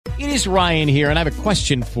It is Ryan here, and I have a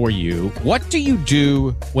question for you. What do you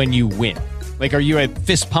do when you win? Like, are you a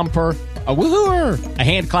fist pumper, a woohooer, a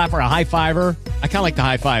hand clapper, a high fiver? I kind of like the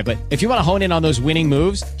high five, but if you want to hone in on those winning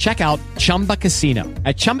moves, check out Chumba Casino.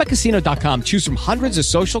 At ChumbaCasino.com, choose from hundreds of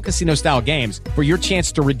social casino-style games for your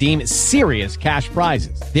chance to redeem serious cash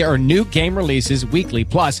prizes. There are new game releases weekly,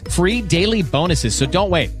 plus free daily bonuses. So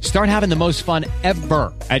don't wait. Start having the most fun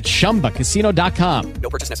ever at ChumbaCasino.com.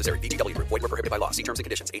 No purchase necessary. DFW. Void where prohibited by law. See terms and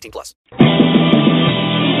conditions. 18+.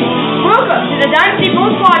 Welcome to the Dynasty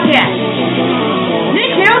Bulls Podcast.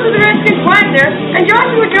 Nick Hales of the Redskins Planter and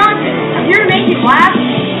Joshua Johnson are here to make you laugh,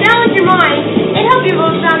 challenge your mind, and help you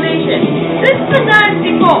build a foundation. This is the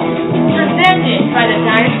Dynasty Bulls, presented by the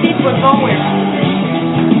Dynasty Football Warehouse.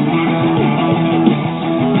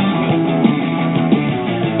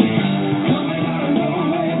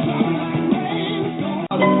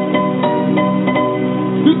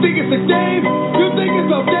 You think it's a game? You think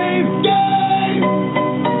it's a game? Game!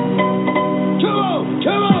 Come on!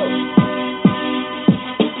 Come on!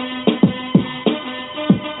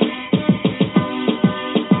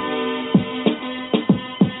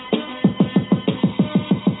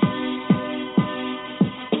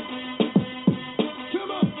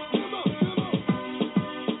 Come on! Come on! Come on!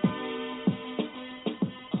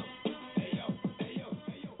 Hey, yo! Hey, yo!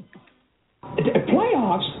 Hey, yo!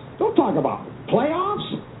 Playoffs? Don't talk about playoffs?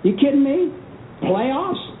 You kidding me?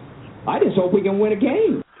 Playoffs? I just hope we can win a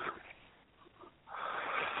game.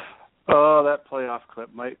 Oh, that playoff clip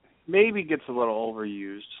maybe gets a little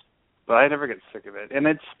overused, but I never get sick of it. And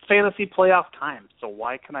it's fantasy playoff time, so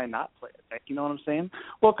why can I not play it? You know what I'm saying?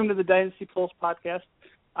 Welcome to the Dynasty Pulse Podcast.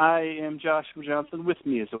 I am Joshua Johnson. With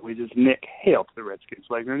me, as always, is Nick Hale to the Redskins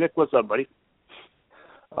Wagner. Nick, what's up, buddy?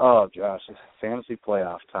 Oh, Josh, it's fantasy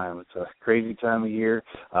playoff time. It's a crazy time of year.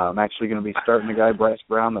 I'm actually going to be starting a guy, Bryce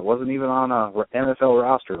Brown, that wasn't even on a NFL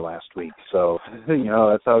roster last week. So,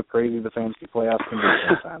 that's how crazy the fantasy playoffs can be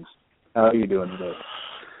sometimes. How are you doing today?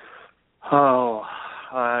 Oh,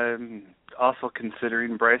 I'm also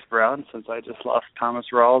considering Bryce Brown since I just lost Thomas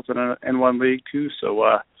Rawls in one league, too. So,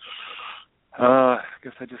 I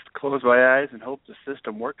guess I just close my eyes and hope the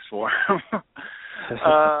system works for him.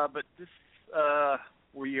 But this...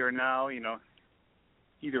 we are now,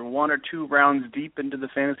 either one or two rounds deep into the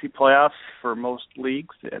fantasy playoffs for most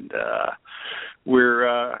leagues, and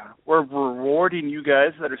we're rewarding you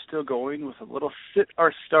guys that are still going with a little sit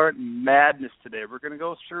or start madness today. We're going to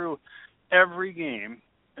go through every game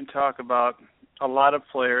and talk about a lot of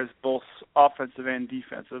players, both offensive and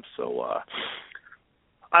defensive. So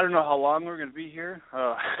I don't know how long we're going to be here,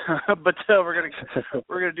 but we're going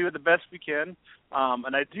to do it the best we can.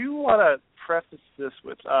 And I do want to preface this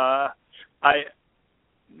with our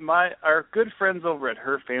good friends over at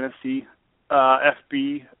Her Fantasy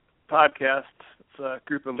FB podcast. It's a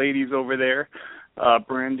group of ladies over there,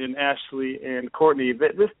 Brandon, Ashley, and Courtney.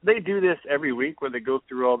 They do this every week where they go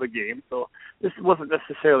through all the games. So this wasn't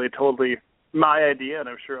necessarily totally my idea, and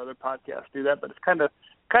I'm sure other podcasts do that, but it's kind of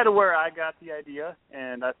where I got the idea,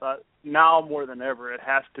 and I thought now more than ever it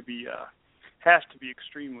has to be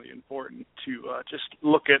extremely important to just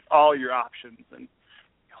look at all your options, and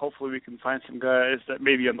hopefully we can find some guys that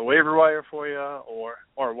may be on the waiver wire for you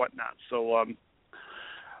or whatnot. So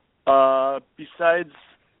besides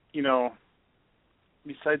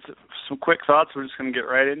some quick thoughts, we're just going to get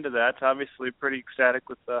right into that. Obviously pretty ecstatic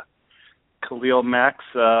with Khalil Mack's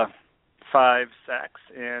 5 sacks,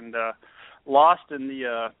 and lost in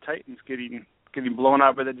the Titans getting blown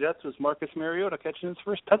out by the Jets was Marcus Mariota catching his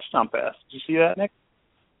first touchdown pass. Did you see that, Nick?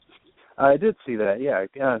 I did see that, yeah.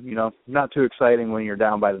 Not too exciting when you're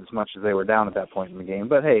down by as much as they were down at that point in the game,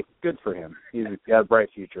 but hey, good for him. He's got a bright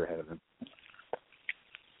future ahead of him.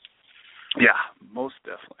 Yeah, most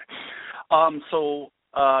definitely. So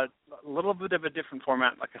a little bit of a different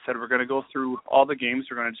format. Like I said, we're going to go through all the games.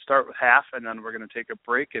 We're going to start with half, and then we're going to take a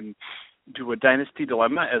break and do a dynasty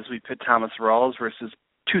dilemma as we pit Thomas Rawls versus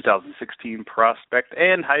 2016 prospect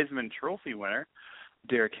and Heisman Trophy winner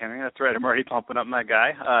Derrick Henry. That's right, I'm already pumping up my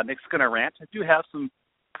guy. Nick's going to rant. I do have some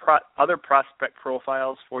other prospect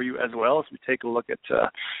profiles for you as well as we take a look at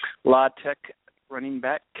La Tech running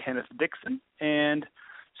back Kenneth Dixon and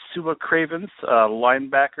Sua Cravens,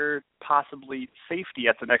 linebacker, possibly safety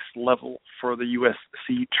at the next level for the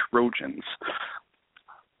USC Trojans.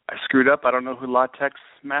 I screwed up. I don't know who La Tech's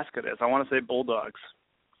mascot is. I want to say Bulldogs.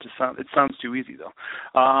 It sounds too easy, though.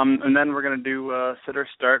 And then we're going to do sit or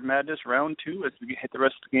start madness round 2 as we hit the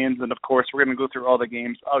rest of the games. And, of course, we're going to go through all the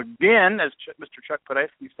games again as Mr. Chuck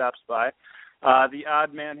Podolsky stops by. The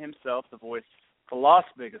odd man himself, the Las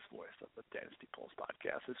Vegas voice of the Dynasty Pulse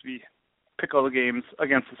podcast, as we pick all the games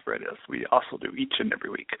against the spread, as we also do each and every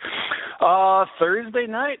week. Thursday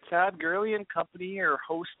night, Todd Gurley and company are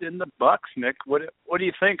hosting the Bucks. Nick, what do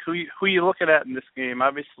you think? Who are you looking at in this game?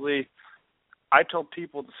 Obviously, I told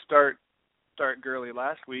people to start Gurley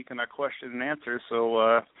last week in our question and answer, so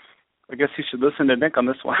I guess you should listen to Nick on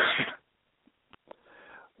this one.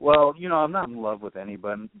 Well, I'm not in love with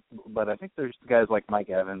anybody, but I think there's guys like Mike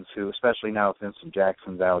Evans who, especially now if Vincent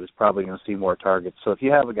Jackson's out, is probably going to see more targets. So if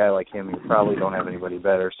you have a guy like him, you probably don't have anybody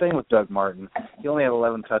better. Same with Doug Martin. He only had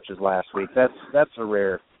 11 touches last week. That's a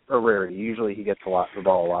rarity. Usually he gets the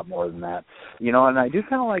ball a lot more than that. And I do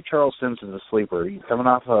kind of like Charles Sims as a sleeper. He's coming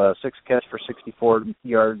off a 6 catch for 64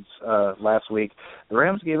 yards last week. The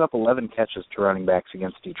Rams gave up 11 catches to running backs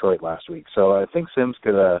against Detroit last week. So I think Sims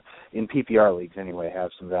could, in PPR leagues anyway,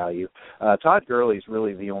 have some value. Todd Gurley is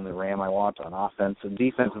really the only Ram I want on offense. And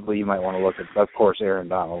defensively, you might want to look at, of course, Aaron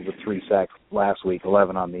Donald with 3 sacks last week,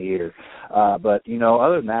 11 on the year. But,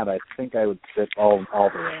 other than that, I think I would sit all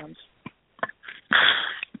the Rams.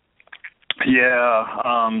 Yeah,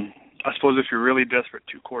 I suppose if you're really desperate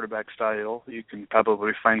to quarterback style, you can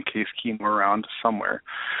probably find Case Keenum around somewhere.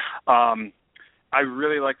 I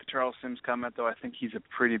really like the Charles Sims comment, though. I think he's a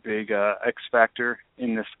pretty big X factor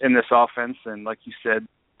in this offense, and like you said,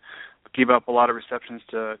 gave up a lot of receptions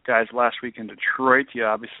to guys last week in Detroit. Yeah,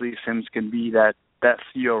 obviously Sims can be that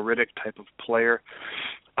Theo Riddick type of player.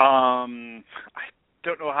 I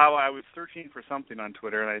don't know how I was searching for something on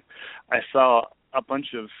Twitter, and I saw a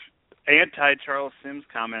bunch of anti-Charles Sims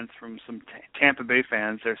comments from some Tampa Bay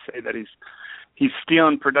fans. They say that he's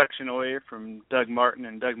stealing production away from Doug Martin,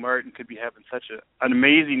 and Doug Martin could be having such an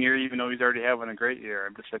amazing year, even though he's already having a great year.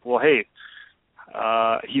 I'm just like, well, hey,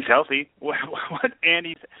 he's healthy. What? And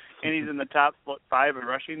he's in the top 5 in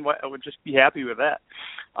rushing. I would just be happy with that.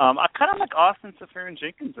 I kind of like Austin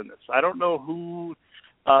Seferian-Jenkins in this. I don't know who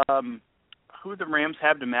the Rams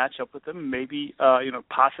have to match up with them. Maybe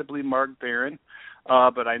possibly Mark Barron.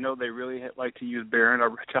 But I know they really like to use Barron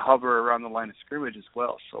to hover around the line of scrimmage as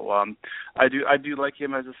well. So I do like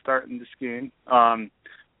him as a start in this game.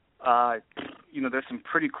 There's some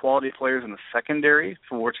pretty quality players in the secondary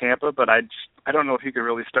for Tampa, but I don't know if you could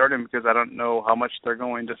really start him because I don't know how much they're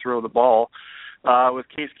going to throw the ball. With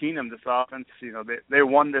Case Keenum, this offense, they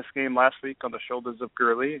won this game last week on the shoulders of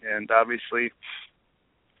Gurley, and obviously,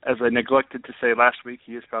 as I neglected to say last week,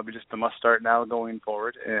 he is probably just a must start now going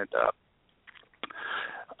forward. And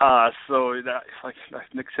so that, like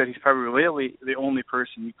Nick said, he's probably really the only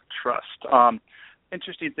person you could trust.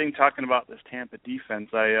 Interesting thing talking about this Tampa defense.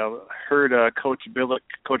 I heard Coach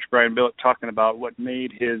Brian Billick, talking about what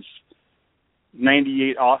made his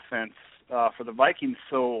 98 offense for the Vikings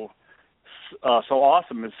so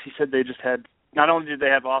awesome. Is he said they just had, not only did they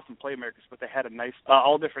have awesome playmakers, but they had a nice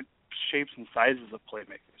all different shapes and sizes of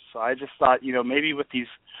playmakers. So I just thought, maybe with these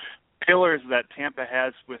pillars that Tampa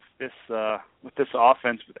has with this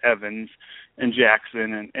offense with Evans and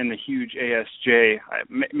Jackson and the huge ASJ,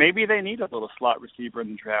 maybe they need a little slot receiver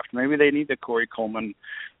in the draft. Maybe they need the Corey Coleman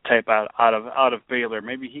type out of Baylor.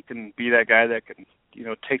 Maybe he can be that guy that can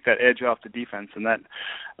take that edge off the defense, and that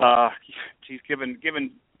he's given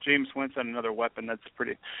James Winston another weapon that's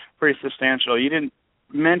pretty substantial. You didn't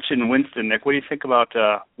mention Winston, Nick. What do you think about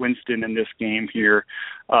Winston in this game here?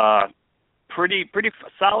 Pretty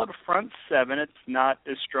solid front seven. It's not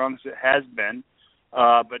as strong as it has been,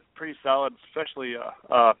 but pretty solid, especially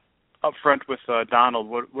up front with Donald.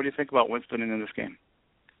 What do you think about Winston in this game?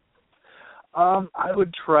 I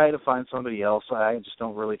would try to find somebody else. I just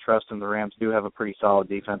don't really trust him. The Rams do have a pretty solid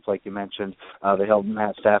defense, like you mentioned. They held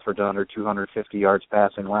Matt Stafford to under 250 yards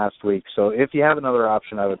passing last week. So if you have another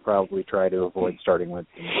option, I would probably try to avoid starting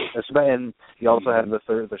Winston. And you also have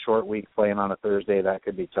the short week playing on a Thursday. That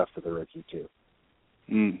could be tough for the rookie too.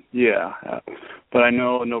 Yeah, but I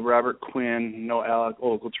know no Robert Quinn, no Alec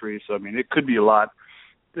Ogletree, so I mean it could be a lot.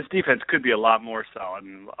 This defense could be a lot more solid,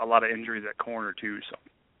 and a lot of injuries at corner too. So,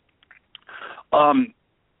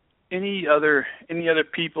 any other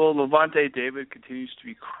people? Levante David continues to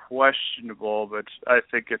be questionable, but I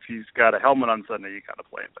think if he's got a helmet on Sunday, you got to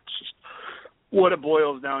play him. That's just what it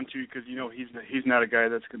boils down to, because he's not a guy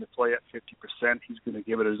that's going to play at 50%. He's going to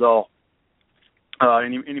give it his all.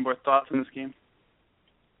 Any more thoughts on this game?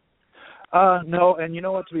 No, and you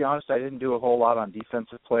know what, to be honest, I didn't do a whole lot on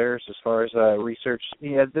defensive players as far as research.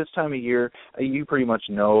 At this time of year, you pretty much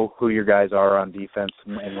know who your guys are on defense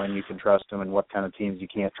and when you can trust them and what kind of teams you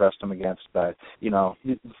can't trust them against. But,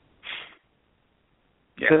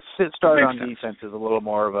 starting on defense is a little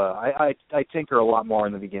more of I tinker a lot more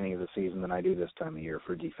in the beginning of the season than I do this time of year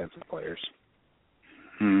for defensive players.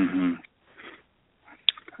 Mm-hmm.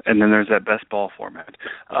 And then there's that best ball format.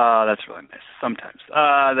 That's really nice sometimes.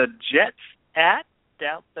 The Jets at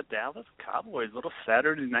the Dallas Cowboys. Little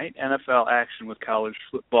Saturday night NFL action with college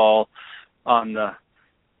football on the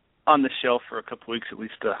shelf for a couple weeks, at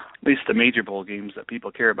least the major bowl games that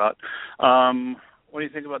people care about. What do you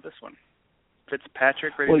think about this one?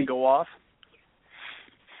 Fitzpatrick ready to go off?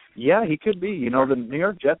 Yeah, he could be. You know, the New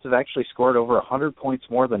York Jets have actually scored over 100 points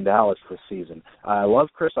more than Dallas this season. I love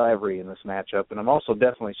Chris Ivory in this matchup, and I'm also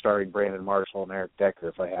definitely starting Brandon Marshall and Eric Decker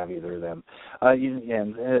if I have either of them.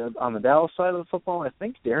 And on the Dallas side of the football, I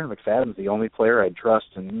think Darren McFadden's the only player I'd trust,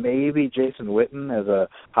 and maybe Jason Witten as a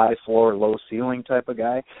high floor, low ceiling type of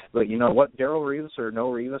guy. But you know what? Darrell Revis or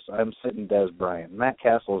no Revis, I'm sitting Des Bryant. Matt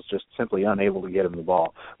Castle is just simply unable to get him the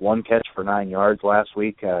ball. 1 catch for 9 yards last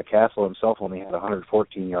week. Castle himself only had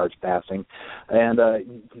 114 yards passing. And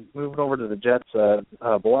moving over to the Jets,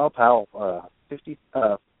 Bilal Powell,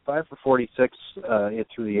 5 for 46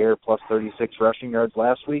 through the air, plus 36 rushing yards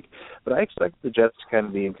last week. But I expect the Jets to kind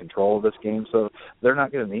of be in control of this game, so they're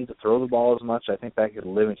not going to need to throw the ball as much. I think that could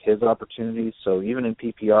limit his opportunities. So even in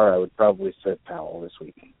PPR, I would probably sit Powell this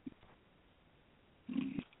week.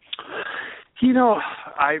 You know,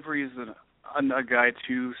 Ivory's a guy,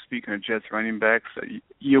 too, speaking of Jets running backs, that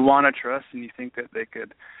you want to trust, and you think that they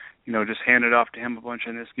could, you know, just hand it off to him a bunch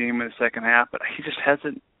in this game in the second half, but he just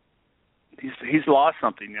hasn't. He's lost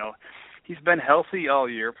something, you know. He's been healthy all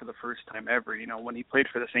year for the first time ever. You know, when he played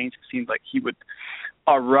for the Saints, it seemed like he would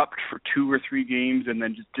erupt for 2 or 3 games and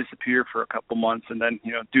then just disappear for a couple months and then,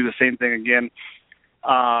 you know, do the same thing again.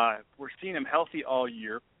 We're seeing him healthy all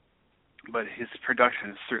year, but his production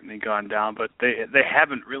has certainly gone down. But they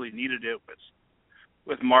haven't really needed it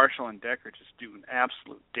with Marshall and Decker just doing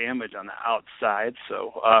absolute damage on the outside.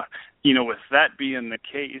 So, you know, with that being the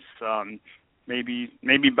case,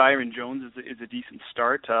 maybe Byron Jones is a decent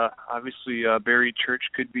start. Obviously, Barry Church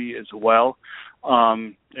could be as well,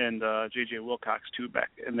 and J.J. Wilcox too back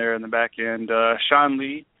in there in the back end. Sean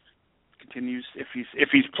Lee continues, if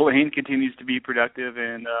he's playing, continues to be productive,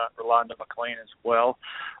 and Rolando McClain as well.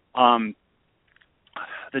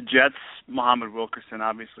 The Jets, Muhammad Wilkerson,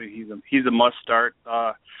 obviously he's a must start.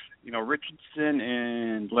 You know, Richardson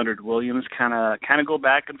and Leonard Williams kind of go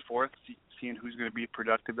back and forth, seeing who's going to be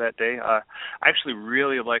productive that day. I actually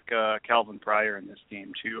really like Calvin Pryor in this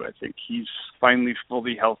game too. I think he's finally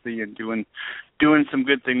fully healthy and doing some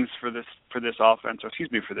good things for this offense, or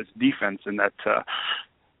excuse me, for this defense. And that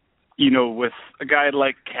you know, with a guy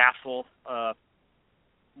like Castle,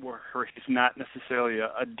 where he's not necessarily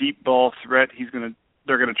a deep ball threat,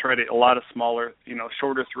 they're going to try a lot of smaller, you know,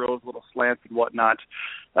 shorter throws, little slants and whatnot.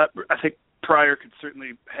 I think Pryor could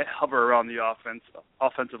certainly hover around the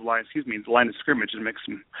offensive line, the line of scrimmage, and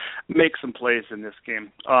make some plays in this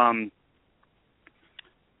game.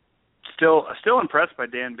 Still impressed by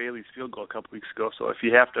Dan Bailey's field goal a couple weeks ago. So if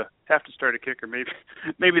you have to start a kicker,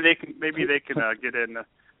 maybe they can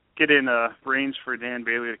get in range for Dan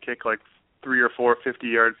Bailey to kick like 3 or 4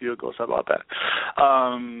 50-yard field goals. How about that?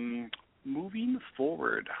 Moving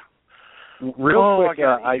forward, real quick,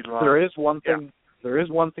 there is one thing. Yeah. There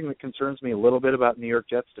is one thing that concerns me a little bit about New York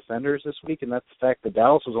Jets defenders this week, and that's the fact that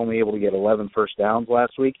Dallas was only able to get 11 first downs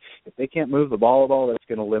last week. If they can't move the ball at all, that's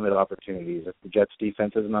going to limit opportunities. If the Jets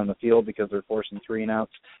defense isn't on the field because they're forcing 3 and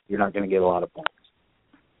outs, you're not going to get a lot of points.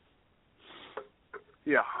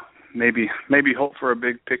 Yeah, maybe hope for a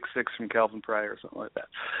big pick 6 from Calvin Pryor or something like that.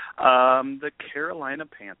 The Carolina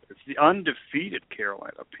Panthers, the undefeated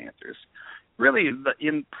Carolina Panthers. Really, the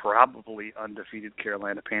improbably undefeated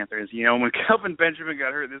Carolina Panthers. You know, when Kelvin Benjamin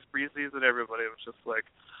got hurt this preseason, everybody was just like,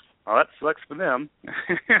 oh, that sucks for them.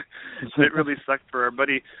 It really sucked for our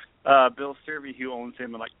buddy Bill Servey, who owns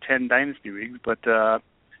him in like 10 Dynasty leagues. But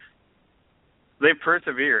they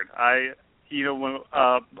persevered. When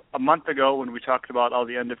a month ago when we talked about all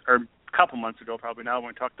the or a couple months ago probably now, when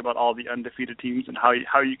we talked about all the undefeated teams and how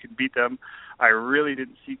you could beat them, I really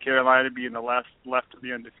didn't see Carolina being the left of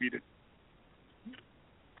the undefeated.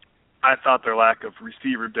 I thought their lack of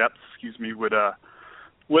receiver depth, would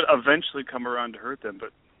eventually come around to hurt them. But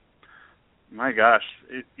my gosh,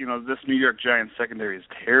 this New York Giants secondary is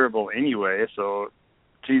terrible anyway. So,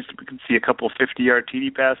 geez, we can see a couple of 50-yard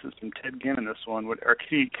TD passes from Ted Ginn in this one, or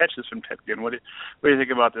TD catches from Ted Ginn. What do you think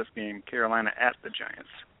about this game, Carolina at the Giants?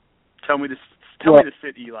 Tell me to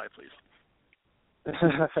sit Eli, please.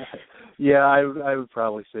 Yeah, I would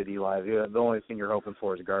probably sit Eli. The only thing you're hoping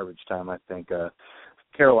for is garbage time, I think.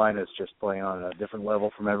 Carolina's just playing on a different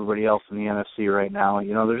level from everybody else in the NFC right now.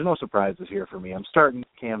 You know, there's no surprises here for me. I'm starting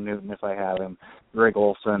Cam Newton if I have him, Greg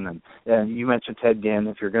Olsen, and you mentioned Ted Ginn.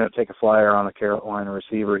 If you're going to take a flyer on a Carolina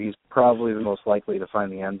receiver, he's probably the most likely to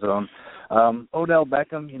find the end zone. Odell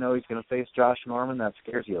Beckham, you know, he's going to face Josh Norman. That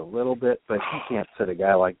scares you a little bit, but he can't sit a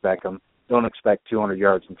guy like Beckham. Don't expect 200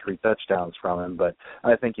 yards and 3 touchdowns from him, but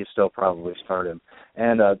I think you still probably start him.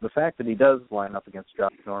 And the fact that he does line up against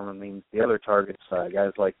Josh Norman means the other targets,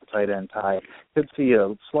 guys like the tight end Ty, could see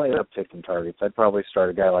a slight uptick in targets. I'd probably start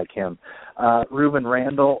a guy like him. Reuben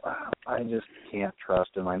Randall, I just can't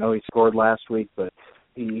trust him. I know he scored last week, but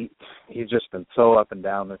he's just been so up and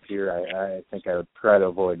down this year. I think I would try to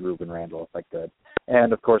avoid Reuben Randall if I could.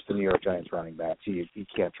 And, of course, the New York Giants running backs. You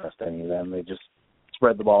can't trust any of them. They just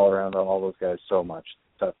spread the ball around on all those guys so much.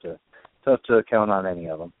 Tough to count on any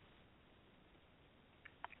of them.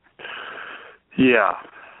 Yeah.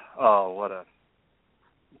 Oh,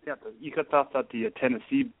 you could thought that the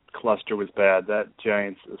Tennessee cluster was bad. That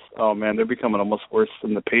Giants is, oh man, they're becoming almost worse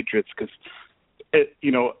than the Patriots because,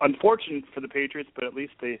 unfortunate for the Patriots, but at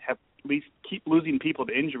least they have keep losing people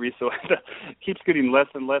to injury, so it keeps getting less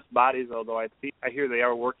and less bodies. Although I hear they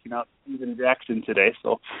are working out Steven Jackson today,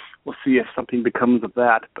 so we'll see if something becomes of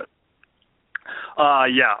that. But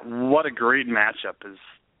yeah, what a great matchup is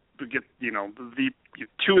to get the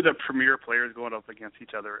two of the premier players going up against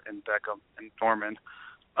each other in Beckham and Norman.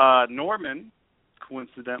 Norman,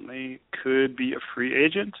 coincidentally, could be a free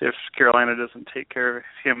agent if Carolina doesn't take care of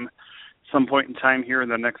him some point in time here in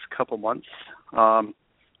the next couple months.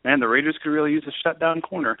 Man, the Raiders could really use a shutdown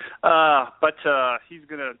corner. But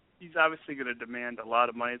he's obviously gonna demand a lot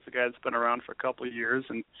of money. It's a guy that's been around for a couple of years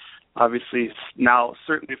and obviously now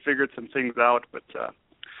certainly figured some things out. But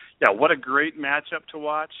yeah, what a great matchup to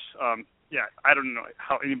watch. Yeah, I don't know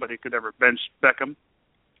how anybody could ever bench Beckham,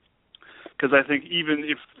 because I think even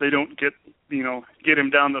if they don't get him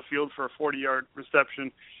down the field for a 40-yard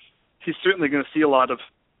reception, he's certainly going to see a lot of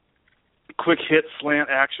quick hit slant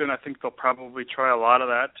action. I think they'll probably try a lot of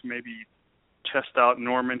that to maybe test out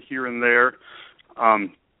Norman here and there.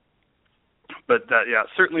 But that, yeah,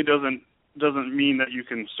 certainly doesn't mean that you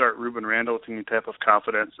can start Reuben Randall with any type of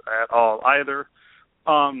confidence at all either.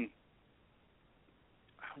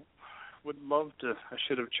 Would love to. I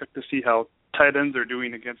should have checked to see how tight ends are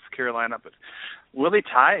doing against Carolina, but Willie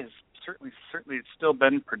Ty has certainly still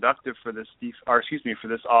been productive for this for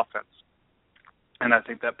this offense, and I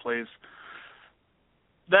think that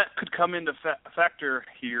could come into factor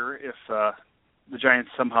here if the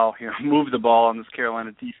Giants somehow move the ball on this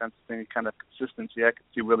Carolina defense with any kind of consistency. I could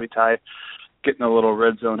see Willie Ty getting a little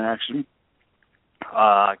red zone action.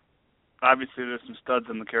 Obviously, there's some studs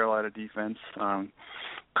in the Carolina defense.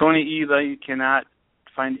 Coney Ely, you cannot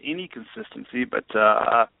find any consistency, but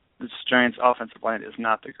this Giants offensive line is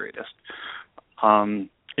not the greatest.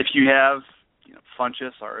 If you have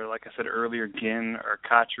Funchess or, like I said earlier, Ginn or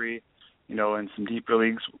Kotry, in some deeper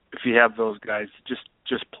leagues, if you have those guys,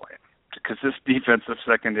 just play them, because this defensive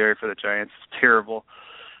secondary for the Giants is terrible.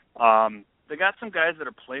 They got some guys that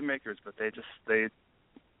are playmakers, but they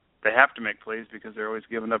have to make plays because they're always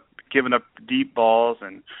giving up deep balls,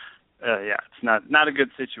 and it's not a good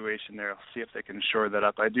situation there. I'll see if they can shore that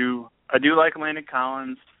up. I do like Landon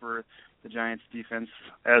Collins for the Giants defense,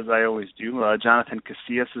 as I always do. Jonathan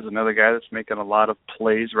Casillas is another guy that's making a lot of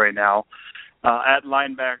plays right now. At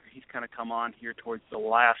linebacker, he's kind of come on here towards the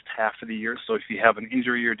last half of the year. So if you have an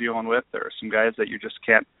injury you're dealing with, there are some guys that you just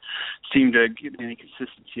can't seem to get any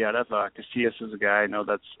consistency out of. Casillas is a guy I know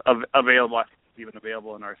that's available. I think he's even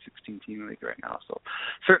available in our 16-team league right now. So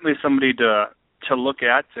certainly somebody to look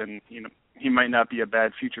at, and he might not be a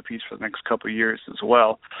bad future piece for the next couple of years as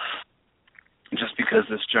well, just because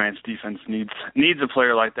this Giants defense needs a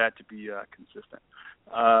player like that to be consistent.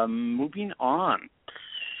 Moving on,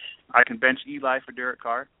 I can bench Eli for Derek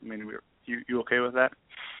Carr. I mean, you okay with that?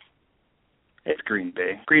 It's Green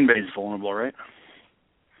Bay. Green Bay's vulnerable, right?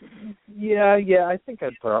 Yeah. I think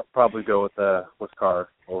I'd probably go with Carr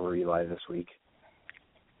over Eli this week.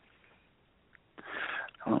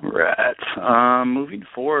 All right. Moving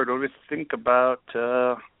forward, what do we think about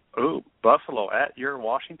Buffalo at your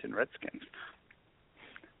Washington Redskins?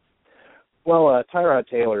 Well, Tyrod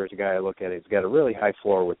Taylor is a guy I look at. He's got a really high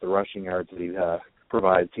floor with the rushing yards that he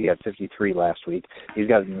provides. He had 53 last week. He's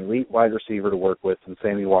got an elite wide receiver to work with in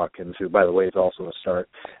Sammy Watkins, who, by the way, is also a start.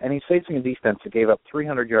 And he's facing a defense that gave up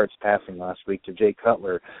 300 yards passing last week to Jay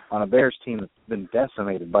Cutler on a Bears team that's been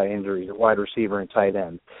decimated by injuries at wide receiver and tight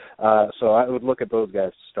end. So I would look at those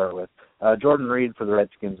guys to start with. Jordan Reed for the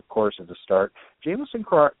Redskins, of course, is a start. Jamison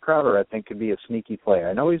Crowder, I think, could be a sneaky play.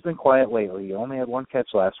 I know he's been quiet lately. He only had one catch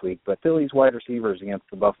last week, but Philly's wide receivers against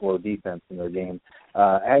the Buffalo defense in their game,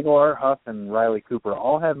 Aguilar, Huff, and Riley Cooper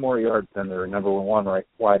all had more yards than their number one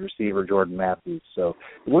wide receiver, Jordan Matthews. So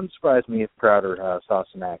it wouldn't surprise me if Crowder saw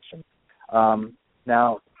some action.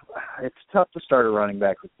 Now, it's tough to start a running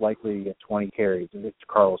back that's likely to get 20 carries if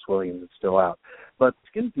Carlos Williams is still out. But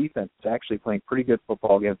Skins' defense is actually playing pretty good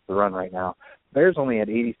football against the run right now. Bears only had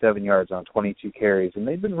 87 yards on 22 carries, and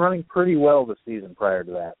they've been running pretty well this season prior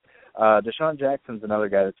to that. Deshaun Jackson's another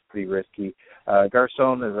guy that's pretty risky.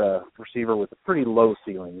 Garcon is a receiver with a pretty low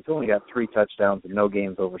ceiling. He's only got 3 touchdowns and no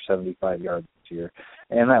games over 75 yards this year.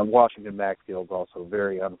 And that Washington backfield is also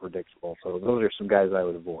very unpredictable. So those are some guys I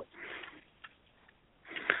would avoid.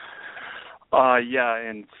 Yeah,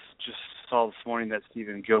 and just saw this morning that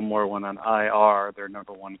Stephen Gilmore went on IR, their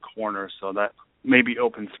number one corner, so that maybe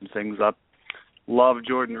opens some things up. Love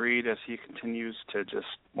Jordan Reed as he continues to just,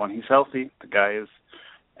 when he's healthy, the guy is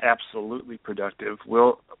absolutely productive.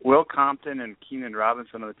 Will Compton and Keenan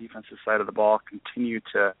Robinson on the defensive side of the ball continue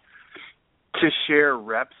to share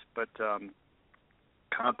reps, but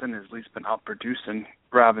Compton has at least been outproducing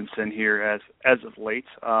Robinson here as of late.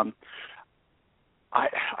 I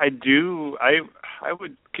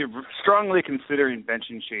would strongly considering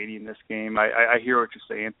benching Shady in this game. I hear what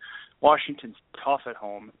you're saying. Washington's tough at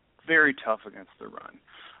home, very tough against the run.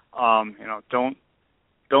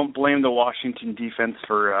 Don't blame the Washington defense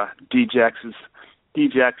for Djax's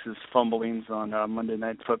fumblings on Monday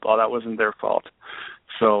Night Football. That wasn't their fault.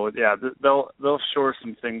 So yeah, they'll shore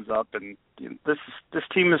some things up, and this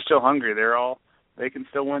team is still hungry. They can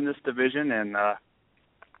still win this division, and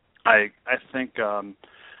I think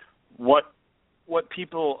what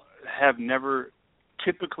people have never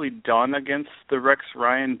typically done against the Rex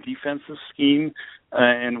Ryan defensive scheme,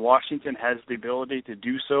 and Washington has the ability to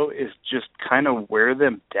do so, is just kind of wear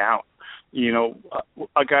them down.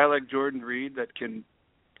 A guy like Jordan Reed that can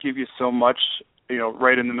give you so much,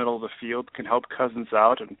 right in the middle of the field, can help Cousins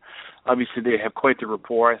out, and obviously they have quite the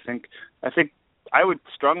rapport. I think I would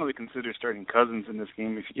strongly consider starting Cousins in this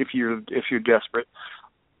game if you're desperate,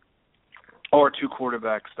 or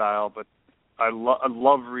 2-quarterback style, but I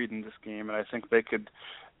love Reed in this game, and I think they could,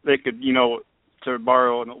 to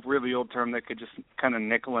borrow a really old term, they could just kind of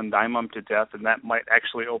nickel and dime them to death, and that might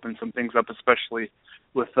actually open some things up, especially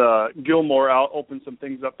with Gilmore out, open some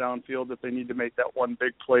things up downfield if they need to make that one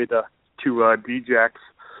big play to Djax.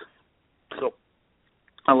 So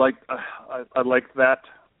I like that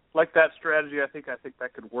strategy. I think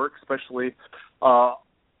that could work, especially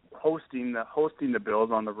hosting the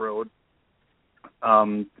Bills on the road.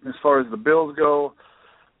 As far as the Bills go,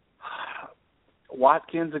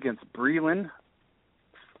 Watkins against Breland,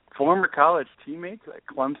 former college teammates at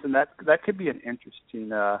Clemson. That could be an interesting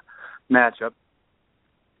matchup.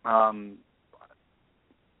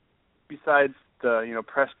 Besides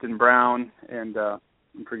Preston Brown and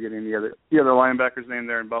I'm forgetting the other linebacker's name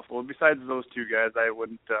there in Buffalo. Besides those two guys, I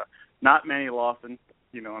wouldn't. Not Manny Lawson.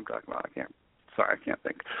 I'm talking about. I can't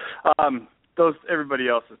think. Everybody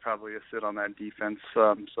else is probably a sit on that defense.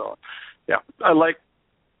 So yeah, I like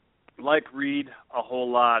Reed a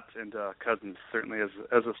whole lot, and Cousins certainly as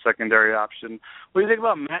a secondary option. What do you think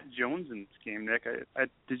about Matt Jones in this game, Nick?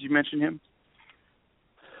 Did you mention him?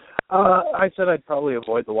 I said I'd probably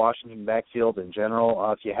avoid the Washington backfield in general.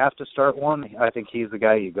 If you have to start one, I think he's the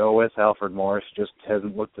guy you go with. Alfred Morris just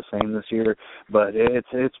hasn't looked the same this year, but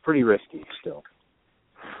it's pretty risky still.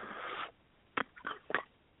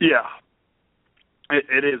 Yeah,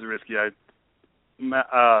 it is risky.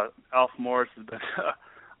 Alf Morris has been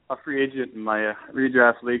a free agent in my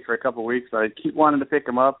redraft league for a couple of weeks. I keep wanting to pick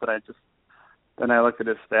him up, but then I looked at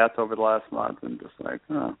his stats over the last month and just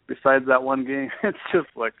besides that one game, it's just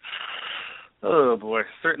like, oh boy,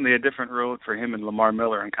 certainly a different road for him and Lamar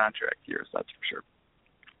Miller in contract years, that's for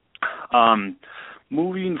sure.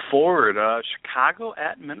 Moving forward, Chicago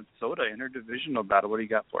at Minnesota, interdivisional battle. What do you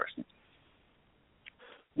got for us?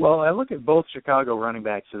 Well, I look at both Chicago running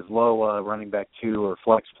backs as low running back 2 or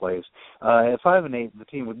flex plays. At 5 and 8, the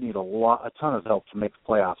team would need a ton of help to make the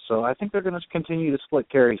playoffs. So I think they're going to continue to split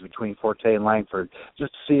carries between Forte and Langford,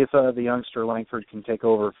 just to see if the youngster Langford can take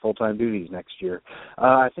over full-time duties next year.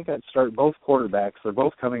 I think I'd start both quarterbacks. They're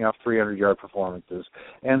both coming off 300-yard performances,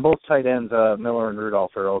 and both tight ends, Miller and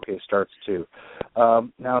Rudolph, are okay starts too.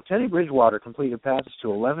 Now, Teddy Bridgewater completed passes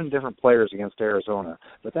to 11 different players against Arizona,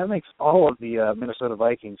 but that makes all of the Minnesota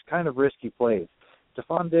Vikings kind of risky plays.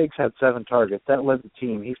 Stephon Diggs had 7 targets. That led the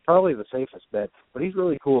team. He's probably the safest bet, but he's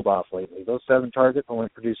really cooled off lately. Those 7 targets only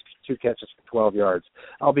produced 2 catches for 12 yards,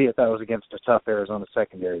 albeit that was against a tough Arizona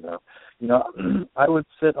secondary, though. I would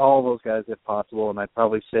sit all those guys if possible, and I'd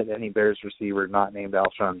probably sit any Bears receiver not named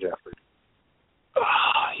Alshon Jeffrey.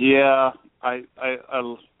 Yeah,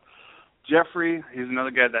 Jeffrey, he's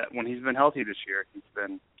another guy that when he's been healthy this year, he's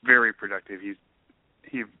been very productive.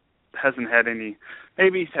 He hasn't had any,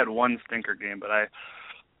 maybe he's had one stinker game, but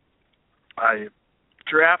I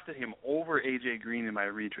drafted him over A.J. Green in my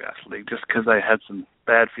redraft league just because I had some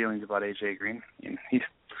bad feelings about A.J. Green.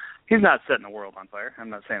 He's not setting the world on fire. I'm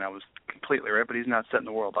not saying I was completely right, but he's not setting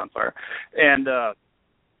the world on fire. And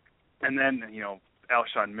then,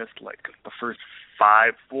 Alshon missed like the first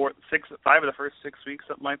 5 of the first 6 weeks,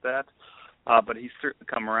 something like that. But he's certainly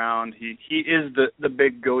come around. He is the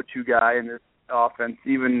big go-to guy in this offense,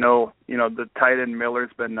 even though the tight end Miller's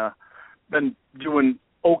been doing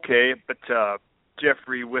okay. But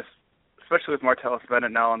Jeffrey, especially with Martellus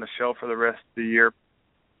Bennett now on the show for the rest of the year,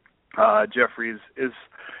 Jeffrey is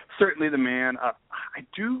certainly the man. I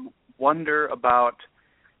do wonder about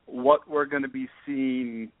what we're going to be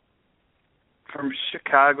seeing from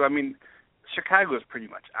Chicago. I mean, Chicago is pretty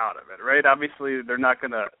much out of it, right? Obviously, they're not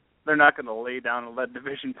going to lay down and let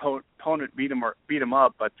division opponent beat them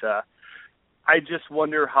up. But I just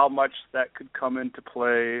wonder how much that could come into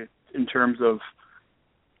play in terms of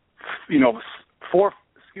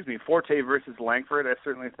Forte versus Langford. I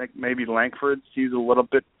certainly think maybe Langford sees a little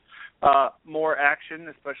bit more action,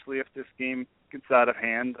 especially if this game gets out of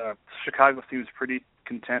hand. Chicago seems pretty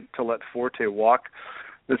content to let Forte walk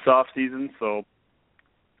this offseason, so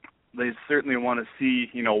they certainly want to see,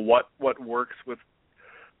 what works with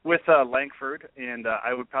Langford, and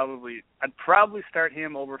I'd probably start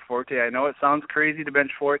him over Forte. I know it sounds crazy to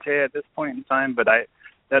bench Forte at this point in time, but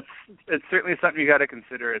it's certainly something you got to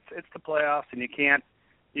consider. It's the playoffs, and you can't.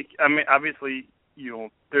 Obviously,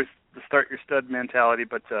 there's the start your stud mentality,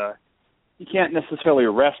 but you can't necessarily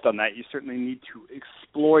rest on that. You certainly need to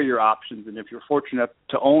explore your options, and if you're fortunate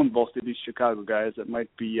to own both of these Chicago guys, it might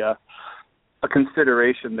be a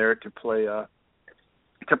consideration there to play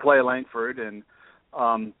Langford, and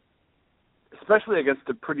especially against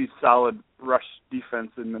a pretty solid rush defense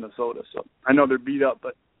in Minnesota. So I know they're beat up,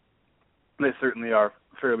 but they certainly are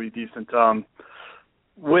fairly decent.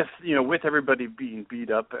 With everybody being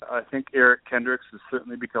beat up, I think Eric Kendricks has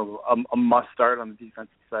certainly become a must start on the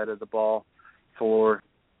defensive side of the ball for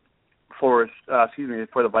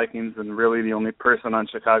the Vikings, and really the only person on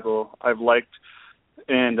Chicago I've liked,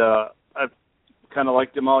 and I've kind of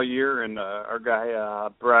liked him all year. And our guy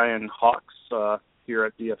Brian Hawks here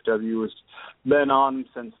at DFW has been on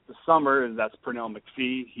since the summer, and that's Pernell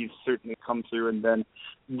McPhee. He's certainly come through and been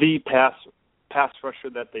the pass rusher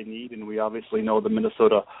that they need, and we obviously know the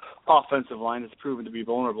Minnesota offensive line has proven to be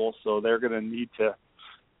vulnerable, so they're going to need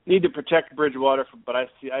to protect Bridgewater. But I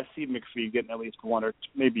see McPhee getting at least 1 or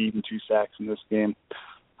maybe even 2 sacks in this game.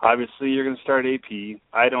 Obviously, you're going to start AP.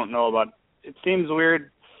 I don't know about. It seems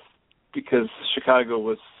weird because Chicago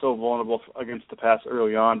was so vulnerable against the pass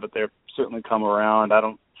early on, but they've certainly come around. I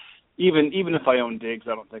don't even if I own Diggs,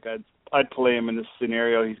 I don't think I'd play him in this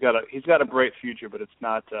scenario. He's got a bright future, but it's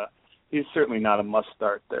not. He's certainly not a must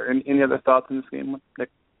start there. Any other thoughts in this game, Nick?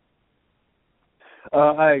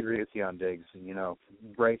 I agree with you on Diggs.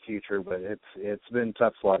 Bright future, but it's been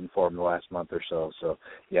tough sledding for him the last month or so. So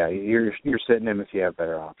yeah, you're sitting him if you have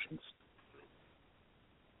better options.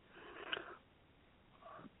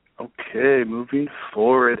 Okay, moving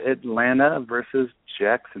forward, Atlanta versus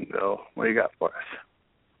Jacksonville. What do you got for us?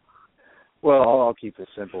 Well, I'll keep it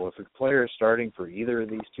simple. If a player is starting for either of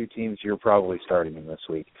these two teams, you're probably starting him this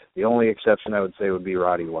week. The only exception I would say would be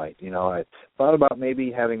Roddy White. I thought about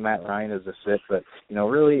maybe having Matt Ryan as a sit, but,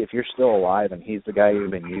 really, if you're still alive and he's the guy you've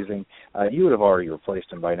been using, you would have already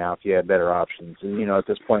replaced him by now if you had better options. And, at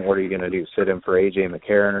this point, what are you going to do? Sit him for A.J.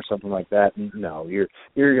 McCarron or something like that? No, you're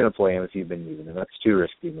going to play him if you've been using him. That's too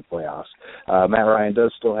risky in the playoffs. Matt Ryan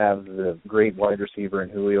does still have the great wide receiver in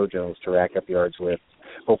Julio Jones to rack up yards with.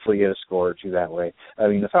 Hopefully get a score or two that way. I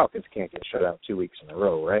mean, the Falcons can't get shut out 2 weeks in a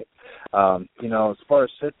row, right? As far as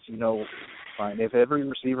sits, fine. If every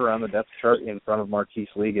receiver on the depth chart in front of Marquise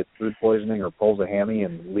Lee gets food poisoning or pulls a hammy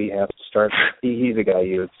and Lee has to start, he's a guy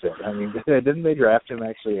you would sit. I mean, didn't they draft him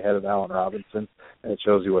actually ahead of Allen Robinson? And it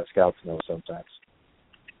shows you what scouts know sometimes.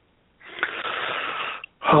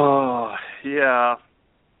 Oh, yeah.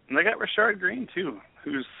 And they got Rashard Green, too,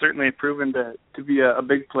 who's certainly proven to be a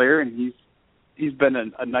big player, and he's been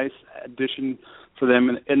a nice addition for them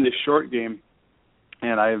in this short game,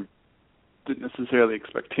 and I didn't necessarily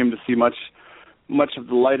expect him to see much much of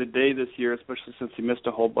the light of day this year, especially since he missed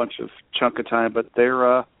a whole bunch of chunk of time. But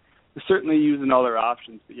they're certainly using all their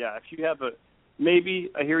options. But yeah, if you have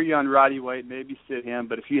maybe I hear you on Roddy White, maybe sit him.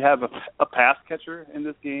 But if you have a pass catcher in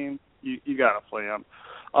this game, you got to play him.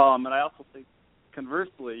 And I also think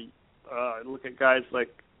conversely, look at guys like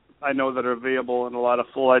I know that are available in a lot of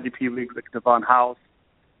full IDP leagues like Devon House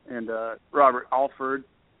and Robert Alford.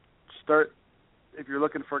 Start if you're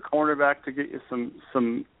looking for a cornerback to get you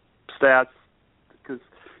some stats, because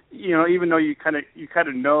even though you kind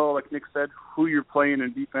of know, like Nick said, who you're playing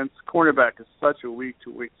in defense, cornerback is such a week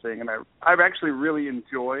to week thing, and I actually really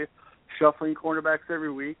enjoy shuffling cornerbacks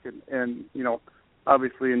every week, and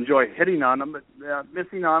obviously enjoy hitting on them, but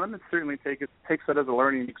missing on them, it certainly takes it as a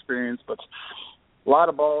learning experience. But a lot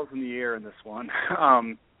of balls in the air in this one.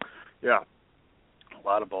 A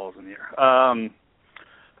lot of balls in the air.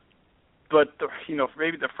 But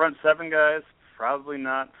maybe the front seven guys, probably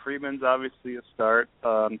not. Freeman's obviously a start.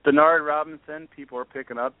 Denard Robinson, people are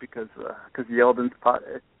picking up because Yeldon's pot.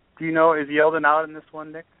 Do you know, is Yeldon out in this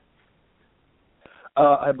one, Nick?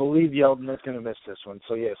 I believe Yeldon is going to miss this one.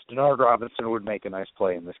 So yes, Denard Robinson would make a nice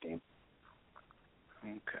play in this game.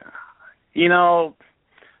 Okay.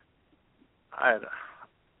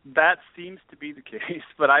 That seems to be the case,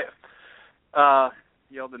 but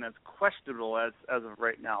Yeldon is questionable as of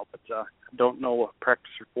right now, but don't know a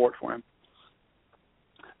practice report for him.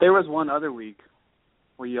 There was one other week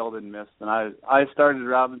where Yeldon missed, and I started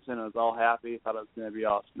Robinson. I was all happy, thought it was going to be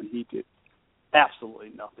awesome, and he did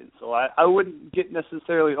absolutely nothing. So I wouldn't get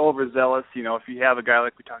necessarily overzealous. If you have a guy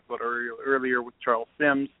like we talked about earlier with Charles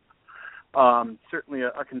Sims, certainly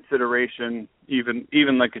a consideration.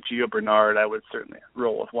 Even like a Gio Bernard, I would certainly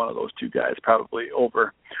roll with one of those two guys, probably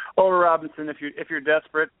over Robinson. If you're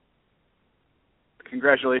desperate,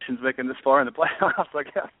 congratulations making this far in the playoffs, I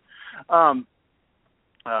guess.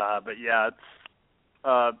 But yeah, it's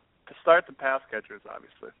to start the pass catchers.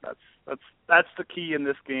 Obviously, that's the key in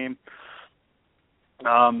this game.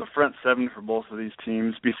 The front seven for both of these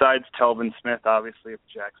teams, besides Telvin Smith, obviously, if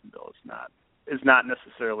Jacksonville is not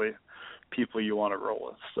necessarily people you want to roll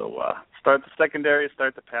with. So start the secondary,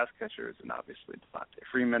 start the pass catchers, and obviously Devontae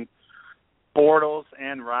Freeman, Bortles,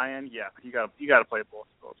 and Ryan. Yeah, you got to play both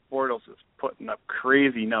of those. Bortles is putting up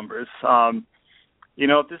crazy numbers.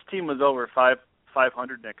 If this team was over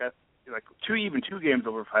 500, Nick, two games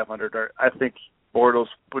over 500, I think Bortles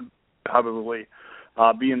would probably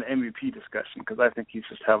be in the MVP discussion, because I think he's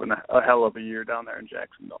just having a hell of a year down there in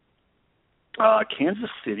Jacksonville. Kansas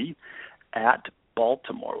City at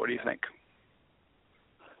Baltimore. What do you think?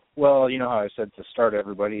 Well, you know how I said to start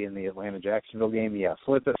everybody in the Atlanta-Jacksonville game? Yeah,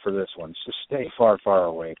 flip it for this one. Just stay far, far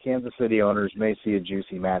away. Kansas City owners may see a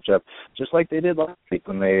juicy matchup, just like they did last week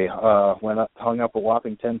when they hung up a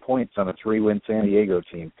whopping 10 points on a 3-win San Diego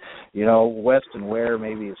team. West and Ware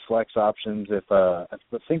maybe as flex options. I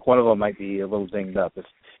think one of them might be a little dinged up.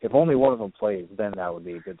 If only one of them plays, then that would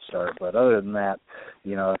be a good start. But other than that,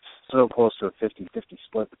 it's so close to a 50-50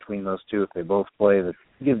 split between those two. If they both play, that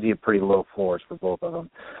gives you pretty low floors for both of them.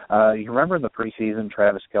 You remember in the preseason,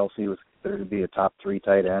 Travis Kelce was considered to be a top 3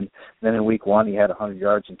 tight end. Then in week 1, he had 100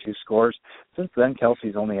 yards and 2 scores. Since then,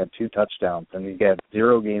 Kelce's only had 2 touchdowns, and he's got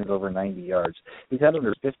 0 games over 90 yards. He's had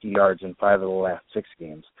under 50 yards in 5 of the last 6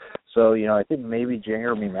 games. So, I think maybe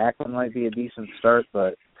Jeremy Maclin might be a decent start,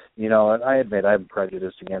 but I admit I'm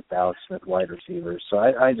prejudiced against Alex Smith wide receivers, so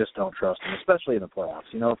I just don't trust him, especially in the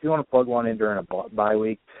playoffs. If you want to plug one in during a bye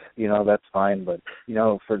week, that's fine, but,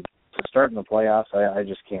 to start in the playoffs, I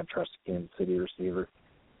just can't trust a Kansas City receiver.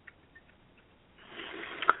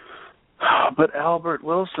 But Albert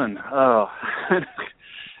Wilson, had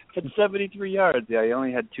 73 yards. Yeah, he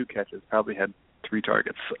only had 2 catches, probably had 3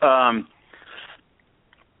 targets.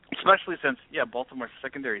 Especially since, Baltimore's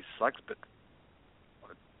secondary sucks, but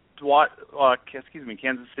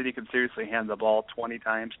Kansas City could seriously hand the ball 20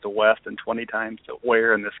 times to West and 20 times to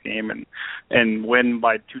Ware in this game and win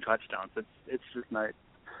by 2 touchdowns. It's just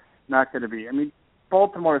not going to be.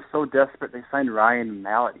 Baltimore is so desperate they signed Ryan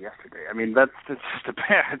Mallett yesterday. That's just a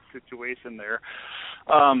bad situation there.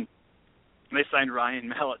 They signed Ryan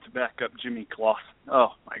Mallett to back up Jimmy Clausen.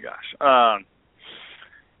 Oh my gosh.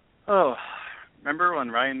 Remember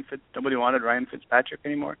when nobody wanted Ryan Fitzpatrick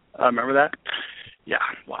anymore? Remember that? Yeah,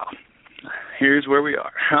 wow. Here's where we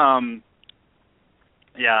are.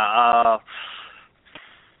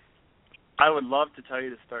 I would love to tell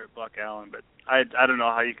you to start Buck Allen, but I don't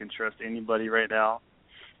know how you can trust anybody right now.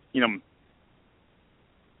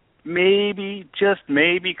 Maybe, just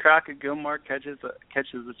maybe, Crockett Gilmore catches a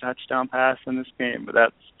touchdown pass in this game, but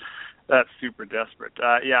that's super desperate.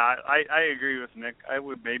 I agree with Nick. I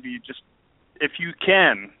would maybe just, if you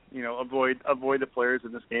can, avoid the players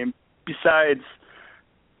in this game. Besides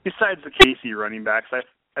the Casey running backs,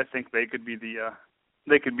 I think they could be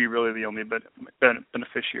really the only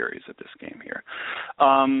beneficiaries of this game here.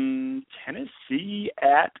 Tennessee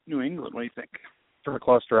at New England. What do you think? For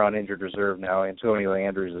McCluster on injured reserve now, Antonio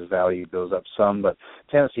Andrews' value goes up some, but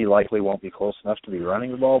Tennessee likely won't be close enough to be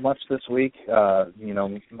running the ball much this week. I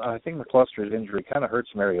think McCluster's injury kind of hurts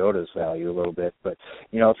Mariota's value a little bit, but,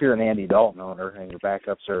 if you're an Andy Dalton owner and your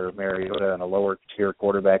backups are Mariota and a lower-tier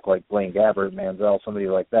quarterback like Blaine Gabbert, Manziel, somebody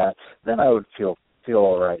like that, then I would feel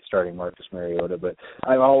all right starting Marcus Mariota, but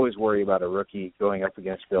I always worry about a rookie going up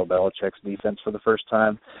against Bill Belichick's defense for the first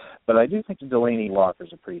time. But I do think Delaney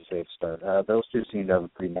Walker's a pretty safe start. Those two seem to have a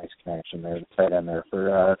pretty nice connection there, the tight end there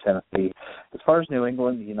for Tennessee. As far as New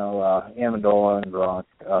England, Amendola and Gronk.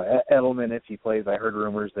 Edelman, if he plays, I heard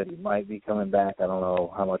rumors that he might be coming back. I don't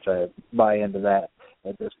know how much I buy into that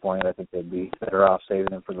at this point. I think they'd be better off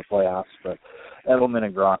saving him for the playoffs. But Edelman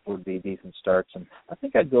and Gronk would be decent starts. And I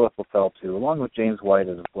think I'd go with LaFell, too, along with James White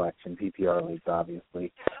as a flex in PPR leagues,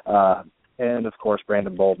 obviously. And, of course,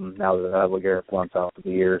 Brandon Bolden, now that LeGarrette Blount's out for the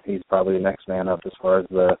year, he's probably the next man up as far as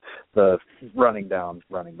the running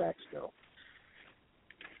backs go.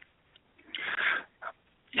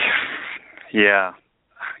 Yeah.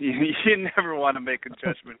 You never want to make a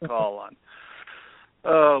judgment call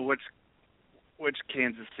on which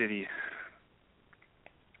Kansas City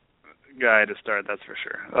guy to start, that's for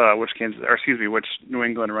sure. Which New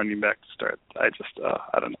England running back to start. I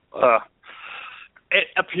don't know. It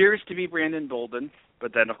appears to be Brandon Bolden,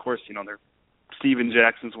 but then, of course, Steven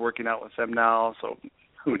Jackson's working out with them now, so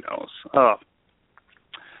who knows?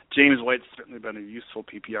 James White's certainly been a useful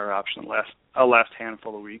PPR option the last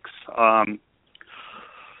handful of weeks.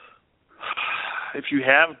 If you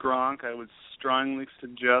have Gronk, I would strongly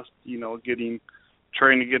suggest,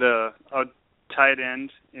 trying to get a tight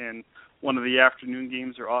end in one of the afternoon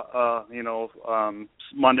games or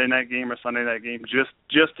Monday night game or Sunday night game,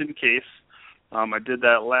 just in case. I did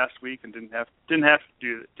that last week and didn't have to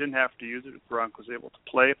use it. Gronk was able to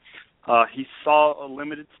play. He saw a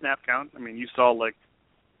limited snap count. I mean, you saw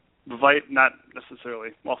not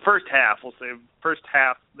necessarily. Well, first half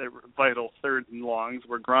they were vital third and longs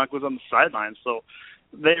where Gronk was on the sidelines. So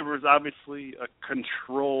there was obviously a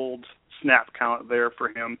controlled snap count there for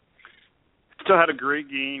him. Still had a great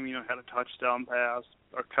game. Had a touchdown pass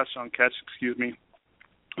or touchdown catch. Excuse me.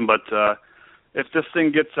 But if this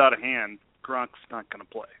thing gets out of hand, Gronk's not going to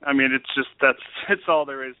play. I mean, it's all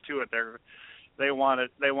there is to it. They want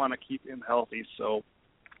to keep him healthy. So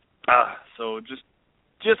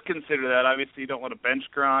just consider that. Obviously, you don't want to bench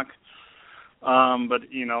Gronk, but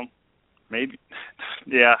maybe,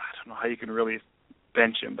 yeah, I don't know how you can really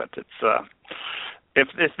bench him, but it's if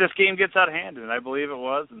this game gets out of hand, and I believe it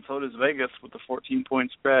was, and so does Vegas with the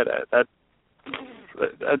 14-point spread,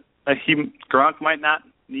 Gronk might not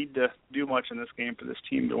need to do much in this game for this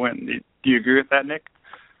team to win. Do you agree with that, Nick?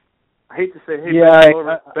 I hate to say,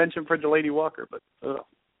 bench him for Delaney Walker, but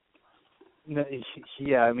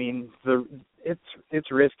yeah, I mean,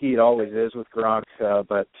 it's risky. It always is with Gronk,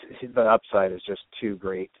 but the upside is just too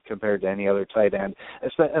great compared to any other tight end.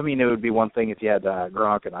 I mean, it would be one thing if you had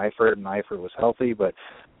Gronk and Eifert was healthy, but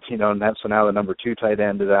so now the number 2 tight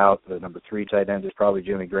end is out. The number 3 tight end is probably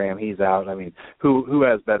Jimmy Graham. He's out. I mean, who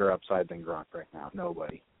has better upside than Gronk right now?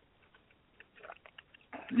 Nobody.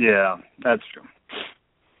 Yeah, that's true.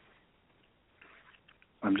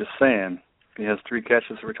 I'm just saying, he has 3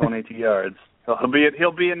 catches for 22 yards.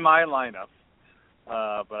 He'll be in my lineup.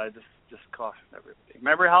 But I just caution everybody.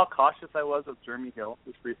 Remember how cautious I was with Jeremy Hill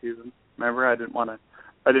this preseason? Remember, I didn't want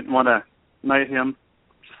to knight him.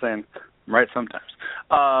 Just saying, I'm right sometimes.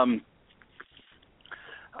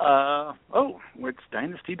 It's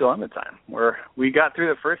Dynasty Dilemma time, where we got through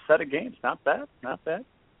the first set of games. Not bad.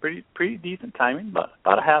 Pretty decent timing, but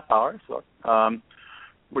about a half hour. So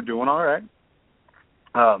we're doing all right.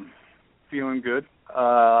 Feeling good.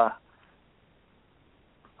 I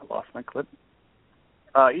lost my clip.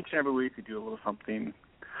 Each and every week we do a little something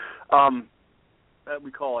that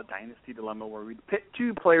we call a Dynasty Dilemma, where we pit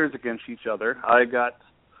 2 players against each other. I got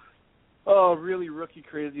really rookie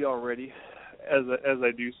crazy already, as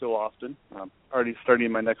I do so often. I'm already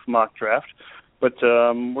starting my next mock draft. But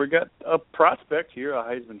we got a prospect here, a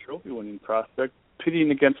Heisman Trophy winning prospect,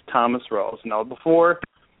 pitting against Thomas Rawls. Now, before,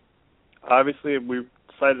 obviously, we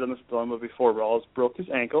decided on this dilemma before Rawls broke his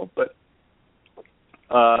ankle, but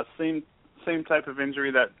same type of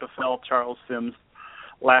injury that befell Charles Sims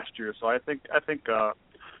last year. So I think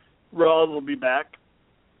Rawls will be back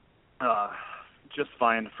just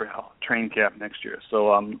fine for training camp next year.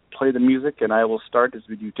 So play the music, and I will start as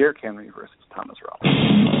we do Derrick Henry versus Thomas Rawls.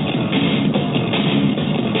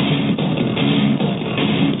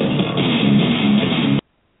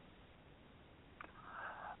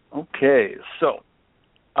 Okay, so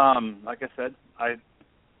like I said, I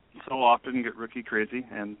so often get rookie crazy,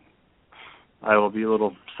 and I will be a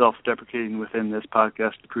little self-deprecating within this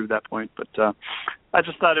podcast to prove that point, but I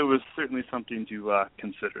just thought it was certainly something to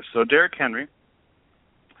consider. So Derrick Henry,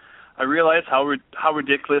 I realize how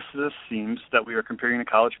ridiculous this seems that we are comparing a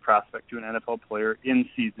college prospect to an NFL player in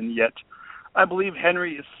season, yet I believe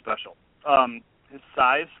Henry is special. His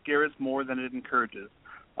size scares more than it encourages.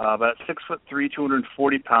 But 6'3",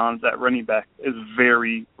 240 pounds, that running back is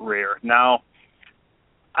very rare. Now,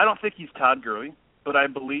 I don't think he's Todd Gurley, but I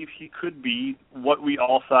believe he could be what we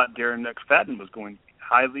all thought Darren McFadden was going to be,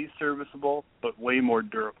 highly serviceable, but way more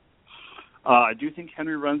durable. I do think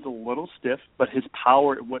Henry runs a little stiff, but his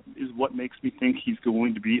power is what makes me think he's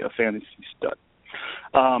going to be a fantasy stud.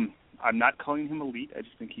 I'm not calling him elite. I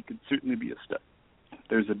just think he could certainly be a stud.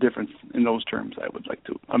 There's a difference in those terms, I would like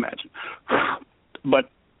to imagine. But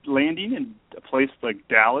landing in a place like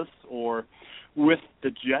Dallas or with the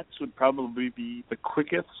Jets would probably be the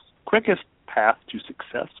quickest path to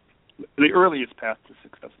success, the earliest path to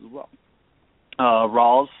success as well.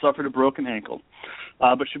 Rawls suffered a broken ankle,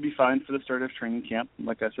 but should be fine for the start of training camp.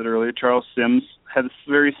 Like I said earlier, Charles Sims had a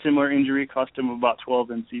very similar injury, cost him about 12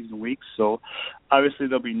 in-season weeks, so obviously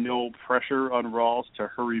there'll be no pressure on Rawls to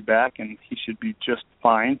hurry back, and he should be just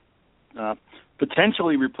fine.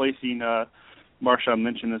 Potentially replacing Marshawn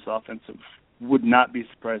Lynch in this offensive. Would not be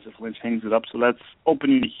surprised if Lynch hangs it up. So that's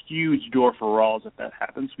opening a huge door for Rawls if that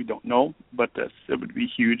happens. We don't know, but it would be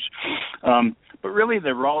huge. But really, the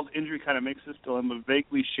Rawls injury kind of makes this dilemma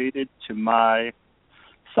vaguely shaded to my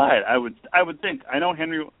side. I would think. I know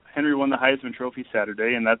Henry won the Heisman Trophy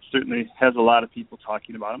Saturday, and that certainly has a lot of people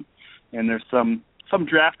talking about him. And there's some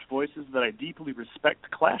draft voices that I deeply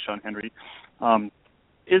respect clash on Henry.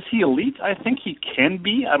 Is he elite? I think he can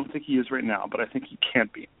be. I don't think he is right now, but I think he can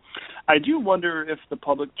be. I do wonder if the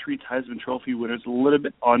public treats Heisman Trophy winners a little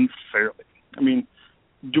bit unfairly. I mean,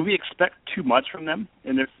 do we expect too much from them?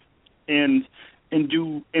 And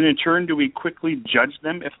in turn, do we quickly judge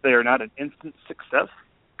them if they are not an instant success?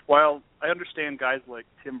 While I understand guys like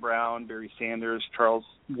Tim Brown, Barry Sanders, Charles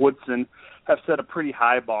Woodson have set a pretty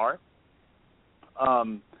high bar,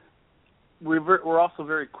 we're also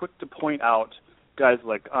very quick to point out guys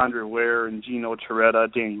like Andre Ware and Gino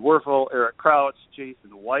Torretta, Danny Werfel, Eric Crouch,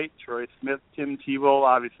 Jason White, Troy Smith, Tim Tebow.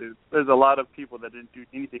 Obviously, there's a lot of people that didn't do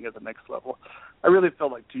anything at the next level. I really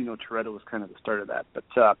felt like Gino Torretta was kind of the start of that. But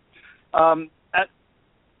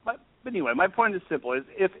anyway, my point is simple: is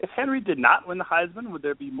if Henry did not win the Heisman, would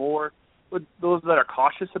those that are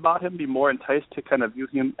cautious about him be more enticed to kind of view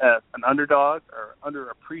him as an underdog or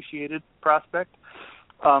underappreciated prospect?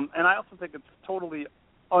 And I also think it's totally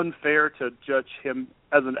unfair to judge him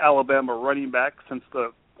as an Alabama running back, since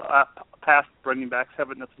the past running backs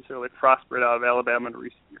haven't necessarily prospered out of Alabama in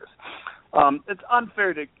recent years. It's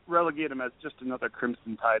unfair to relegate him as just another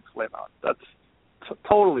Crimson Tide flameout. That's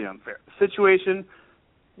totally unfair. The situation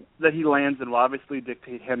that he lands in will obviously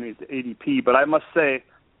dictate Henry's ADP, but I must say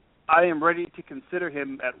I am ready to consider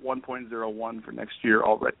him at 1.01 for next year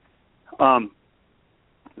already.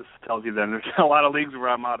 This tells you then there's a lot of leagues where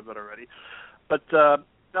I'm out of it already. But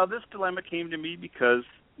now this dilemma came to me because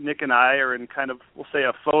Nick and I are in kind of, we'll say,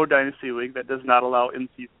 a faux dynasty league that does not allow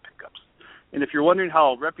in-season pickups. And if you're wondering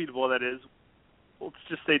how reputable that is, let's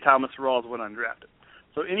just say Thomas Rawls went undrafted.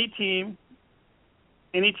 So any team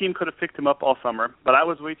could have picked him up all summer, but I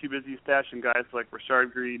was way too busy stashing guys like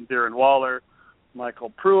Rashard Green, Darren Waller,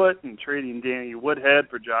 Michael Pruitt, and trading Danny Woodhead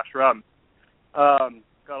for Josh Robinson.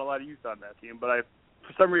 Got a lot of youth on that team, but I,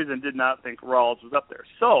 for some reason, did not think Rawls was up there.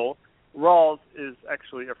 So Rawls is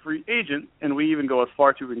actually a free agent, and we even go as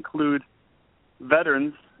far to include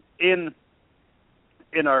veterans in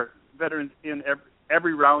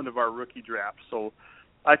every round of our rookie draft. So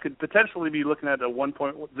I could potentially be looking at a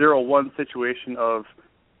 1.01 situation of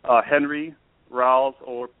Henry, Rawls,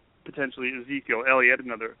 or potentially Ezekiel Elliott,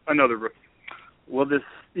 another rookie. Well, this,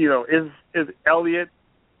 is Elliott,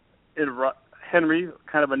 is Henry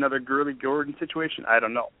kind of another Gurley Gordon situation? I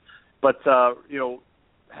don't know, but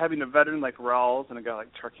having a veteran like Rawls and a guy like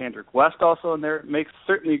Charkandrick West also in there makes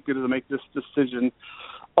certainly good to make this decision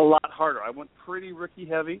a lot harder. I went pretty rookie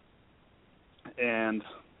heavy, and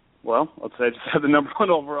let's say I just had the number one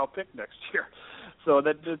overall pick next year, so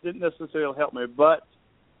that didn't necessarily help me. But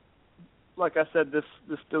like I said, this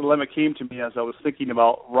dilemma came to me as I was thinking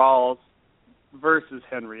about Rawls versus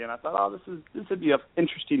Henry, and I thought, this would be an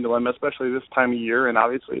interesting dilemma, especially this time of year, and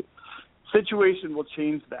obviously situation will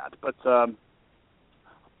change that. But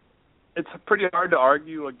it's pretty hard to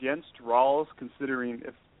argue against Rawls, considering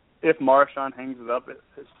if Marshawn hangs it up,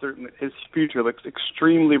 his future looks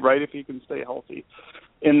extremely bright if he can stay healthy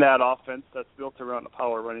in that offense that's built around a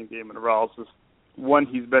power running game. And Rawls is one,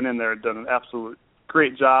 he's been in there and done an absolute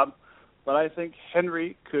great job. But I think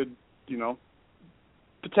Henry could,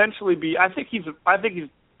 potentially be. I think he's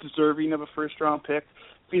deserving of a first round pick.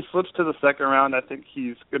 If he slips to the second round, I think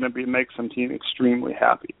he's going to make some team extremely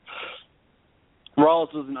happy.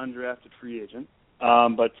 Rawls was an undrafted free agent,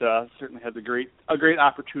 but certainly has a great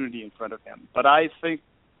opportunity in front of him. But I think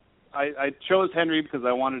I chose Henry because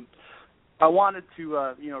I wanted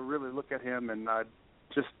to really look at him and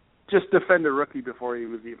just defend a rookie before he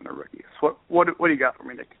was even a rookie. So what do you got for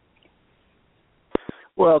me, Nick?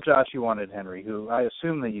 Well, Josh, you wanted Henry, who I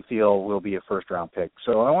assume that you feel will be a first-round pick.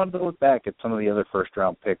 So I wanted to look back at some of the other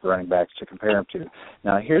first-round pick running backs to compare him to.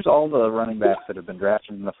 Now, here's all the running backs that have been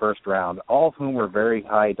drafted in the first round, all of whom were very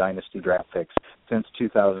high dynasty draft picks since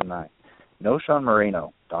 2009. Noshawn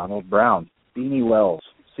Moreno, Donald Brown, Beanie Wells,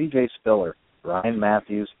 C.J. Spiller, Ryan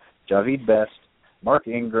Matthews, Javid Best, Mark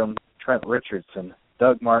Ingram, Trent Richardson,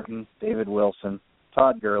 Doug Martin, David Wilson,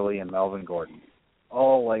 Todd Gurley, and Melvin Gordon.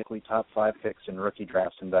 All likely top 5 picks in rookie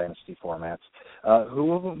drafts and dynasty formats.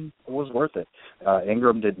 Who of them was worth it?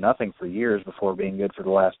 Ingram did nothing for years before being good for the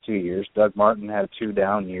last 2 years. Doug Martin had 2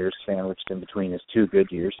 down years sandwiched in between his 2 good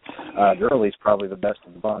years. Gurley's probably the best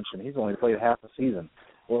of the bunch, and he's only played half a season.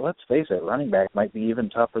 Well, let's face it, running back might be even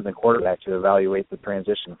tougher than quarterback to evaluate the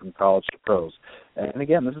transition from college to pros. And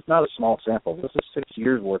again, this is not a small sample. This is 6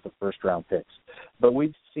 years' worth of first-round picks. But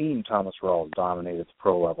we've seen Thomas Rawls dominate at the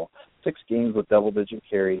pro level. 6 games with double-digit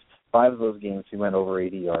carries. 5 of those games he went over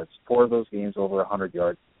 80 yards. 4 of those games over 100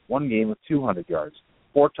 yards. 1 game with 200 yards.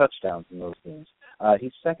 4 touchdowns in those games.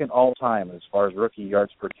 He's second all-time as far as rookie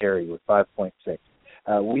yards per carry with 5.6.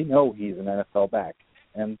 We know he's an NFL back.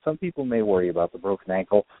 And some people may worry about the broken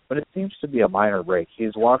ankle, but it seems to be a minor break.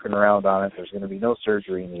 He's walking around on it. There's going to be no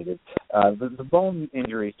surgery needed. The bone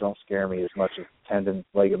injuries don't scare me as much as tendons,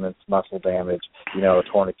 ligaments, muscle damage, a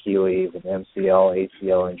torn Achilles, an MCL,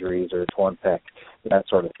 ACL injuries, or a torn pec, that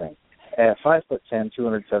sort of thing. At 5'10",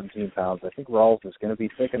 217 pounds, I think Rawls is going to be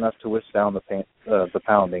thick enough to withstand the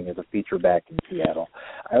pounding as a feature back in Seattle.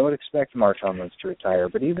 I would expect Marshawn Lynch to retire,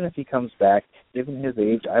 but even if he comes back, given his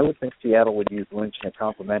age, I would think Seattle would use Lynch in a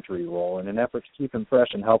complementary role in an effort to keep him fresh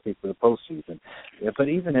and healthy for the postseason. But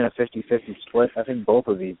even in a 50-50 split, I think both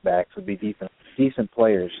of these backs would be decent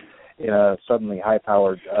players in a suddenly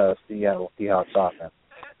high-powered Seattle Seahawks offense.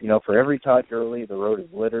 For every Todd Gurley, the road is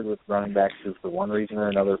littered with running backs who, for one reason or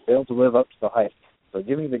another, failed to live up to the hype. So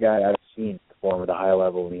give me the guy I've seen perform at a high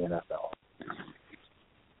level in the NFL.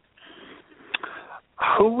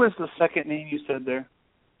 Who was the second name you said there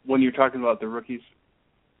when you're talking about the rookies?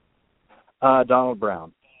 Donald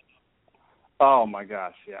Brown. Oh, my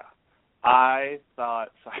gosh, yeah. I thought,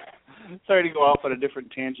 sorry to go off on a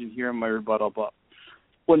different tangent here in my rebuttal, but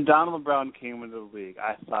when Donald Brown came into the league,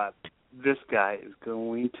 I thought, this guy is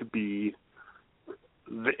going to be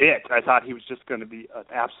it. I thought he was just going to be an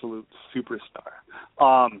absolute superstar.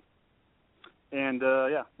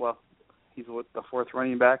 He's the 4th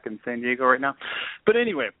running back in San Diego right now. But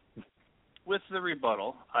anyway, with the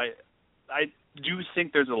rebuttal, I do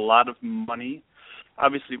think there's a lot of money.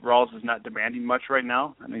 Obviously, Rawls is not demanding much right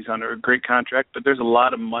now, and he's under a great contract, but there's a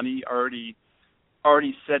lot of money already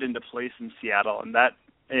set into place in Seattle,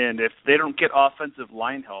 and if they don't get offensive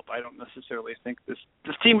line help, I don't necessarily think this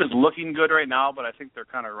team is looking good right now, but I think they're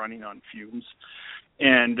kind of running on fumes.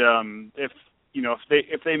 And if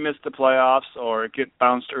they miss the playoffs or get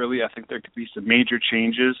bounced early, I think there could be some major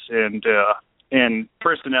changes and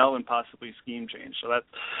personnel and possibly scheme change. So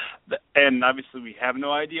and obviously we have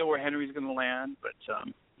no idea where Henry's going to land, but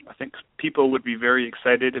I think people would be very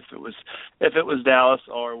excited if it was Dallas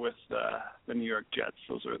or with the New York Jets.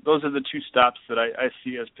 Those are the 2 stops that I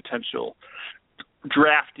see as potential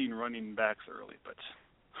drafting running backs early. But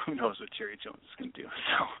who knows what Jerry Jones is going to do?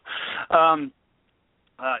 So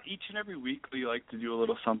each and every week we like to do a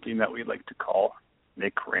little something that we like to call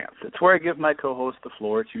Nick Rants. It's where I give my co-host the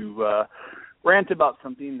floor to rant about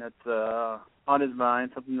something that's on his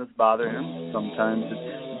mind, something that's bothering him. Sometimes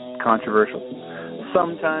it's controversial.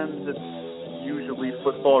 Sometimes it's usually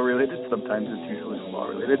football related. Sometimes it's usually football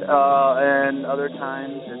related. And other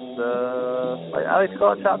times it's, I like to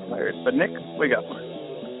call it shots fired. But Nick, what you got for us?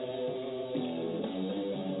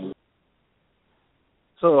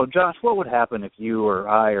 So, Josh, what would happen if you or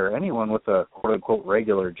I or anyone with a quote-unquote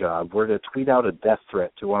regular job were to tweet out a death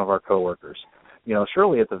threat to one of our coworkers?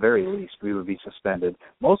 surely at the very least we would be suspended.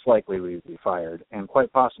 Most likely we would be fired, and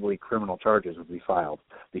quite possibly criminal charges would be filed.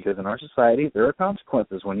 Because in our society, there are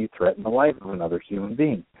consequences when you threaten the life of another human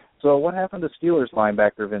being. So what happened to Steelers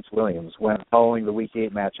linebacker Vince Williams when, following the Week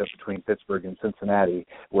 8 matchup between Pittsburgh and Cincinnati,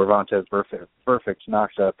 where Vontaze Burfict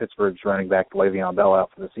knocked Pittsburgh's running back Le'Veon Bell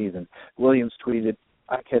out for the season, Williams tweeted,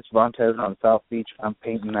 "I catch Vontaze on South Beach, I'm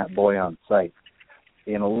painting that boy on sight."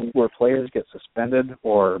 In a league where players get suspended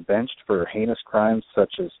or benched for heinous crimes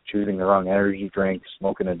such as choosing the wrong energy drink,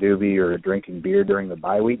 smoking a doobie, or drinking beer during the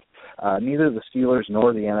bye week, neither the Steelers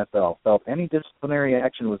nor the NFL felt any disciplinary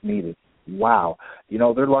action was needed. Wow.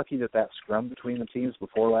 They're lucky that scrum between the teams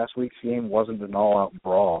before last week's game wasn't an all-out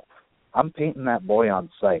brawl. I'm painting that boy on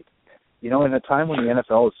sight. In a time when the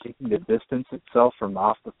NFL is seeking to distance itself from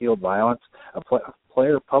off-the-field violence, a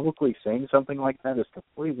player publicly saying something like that is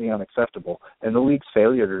completely unacceptable, and the league's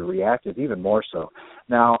failure to react is even more so.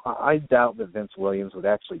 Now, I doubt that Vince Williams would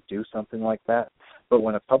actually do something like that, but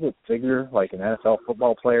when a public figure like an NFL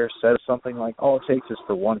football player says something like, all it takes is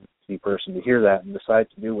for one person to hear that and decide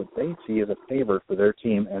to do what they see as a favor for their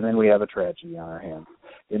team, and then we have a tragedy on our hands.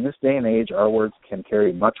 In this day and age, our words can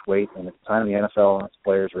carry much weight, and it's time the NFL and its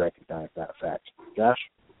players recognize that fact. Josh?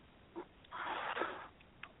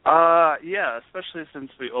 Yeah, especially since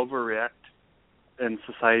we overreact in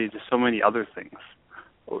society to so many other things.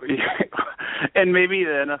 And maybe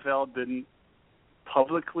the NFL didn't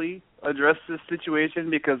publicly address this situation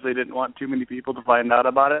because they didn't want too many people to find out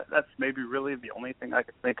about it. That's maybe really the only thing I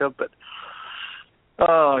could think of. But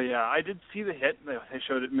oh yeah, I did see the hit. They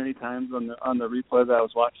showed it many times on the replay that I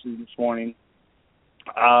was watching this morning.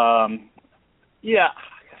 Yeah,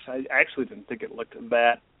 I actually didn't think it looked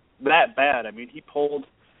that bad. I mean, he pulled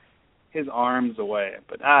his arms away,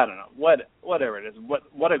 but I don't know whatever it is.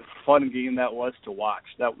 What a fun game that was to watch.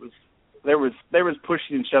 There was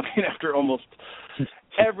pushing and shoving after almost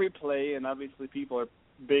every play, and obviously people are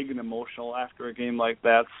big and emotional after a game like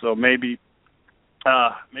that. So maybe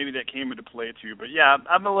that came into play too. But yeah,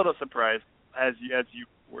 I'm a little surprised, as you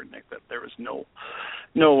were, Nick, that there was no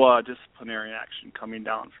disciplinary action coming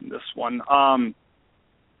down from this one. I'm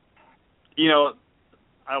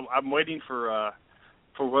waiting for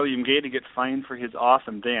William Gay to get fined for his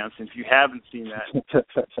awesome dance. And if you haven't seen that,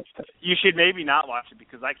 you should maybe not watch it,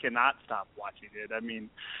 because I cannot stop watching it. I mean,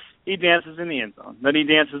 he dances in the end zone, then he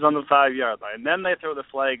dances on the 5-yard line, and then they throw the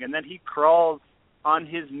flag, and then he crawls on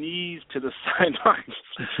his knees to the sideline,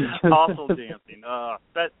 also dancing.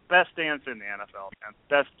 Best dancer in the NFL, man.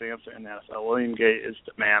 Best dancer in the NFL. William Gay is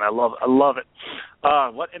the man. I love it.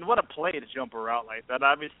 What a play to jump her out like that.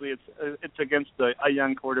 Obviously, it's against a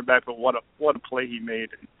young quarterback, but what a play he made,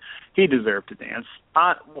 and he deserved to dance.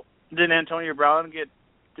 Didn't Antonio Brown get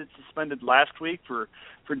suspended last week for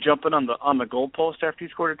jumping on the goalpost after he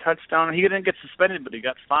scored a touchdown? He didn't get suspended, but he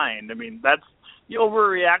got fined. I mean, you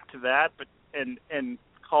overreact to that, but and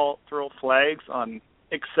throw flags on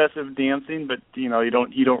excessive dancing, but you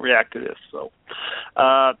don't react to this. So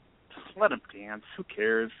just let him dance. Who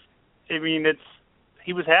cares? I mean,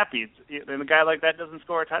 he was happy, and a guy like that doesn't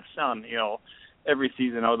score a touchdown, every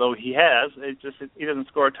season. Although he has, he doesn't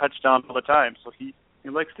score a touchdown all the time. So he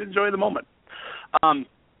likes to enjoy the moment.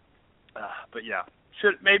 But yeah,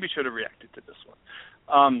 should have reacted to this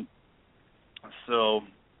one. So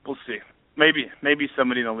we'll see. Maybe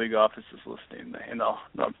somebody in the league office is listening, and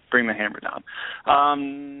they'll bring the hammer down.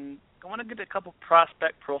 I want to get a couple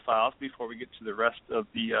prospect profiles before we get to the rest of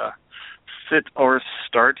the sit or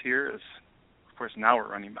start here. Of course, now we're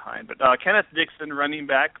running behind. But Kenneth Dixon, running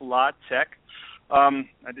back, La Tech. I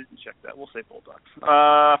didn't check that. We'll say Bulldogs.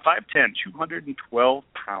 5'10", 212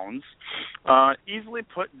 pounds. Easily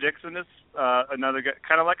put. Dixon is another guy,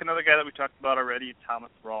 kind of like another guy that we talked about already,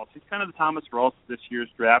 Thomas Rawls. He's kind of the Thomas Rawls of this year's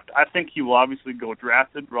draft. I think he will obviously go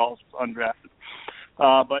drafted. Rawls was undrafted.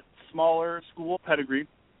 But smaller school pedigree,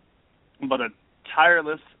 but a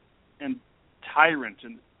tireless and tyrant.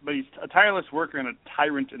 But he's a tireless worker and a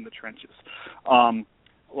tyrant in the trenches.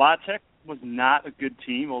 La Tech was not a good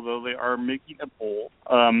team, although they are making a bowl,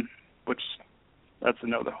 which that's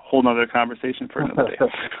another whole other conversation for another day.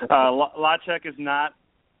 La Tech is not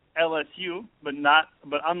LSU, but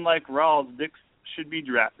unlike Rawls, Dix should be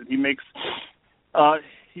drafted. He makes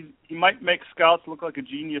he might make scouts look like a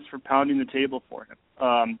genius for pounding the table for him.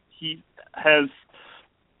 He has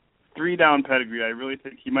 3-down pedigree. I really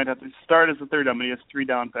think he might have to start as a 3rd down, but he has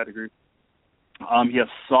 3-down pedigree. He has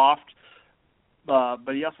soft,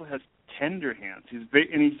 but he also has tender hands. He's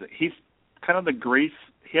kind of the grace.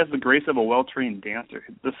 He has the grace of a well-trained dancer.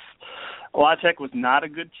 This La Tech was not a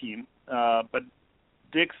good team, but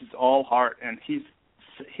Dix is all heart, and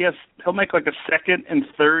he'll make like a 2nd and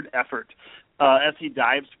 3rd effort as he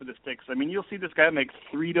dives for the sticks. I mean, you'll see this guy make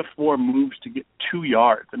 3 to 4 moves to get 2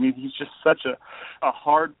 yards. I mean, he's just such a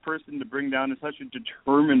hard person to bring down and such a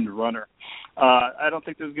determined runner. I don't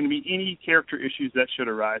think there's going to be any character issues that should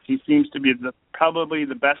arise. He seems to be probably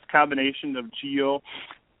the best combination of Gio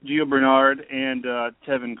Bernard and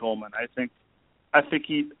Tevin Coleman. I think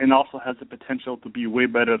he and also has the potential to be way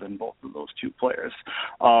better than both of those two players.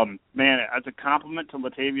 Man, as a compliment to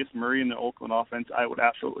Latavius Murray in the Oakland offense, I would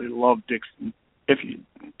absolutely love Dixon.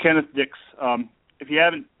 Kenneth Dixon. If you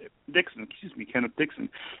haven't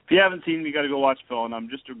seen him, you got to go watch film. I'm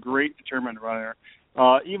just a great determined runner.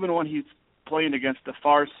 Even when he's playing against a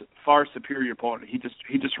far superior opponent, he just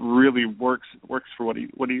really works for what he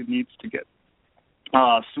needs to get.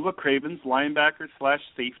 Sua Cravens, linebacker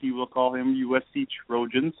 / safety, we'll call him, USC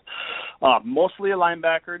Trojans. Mostly a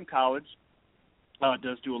linebacker in college.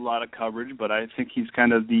 Does do a lot of coverage, but I think he's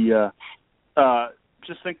kind of the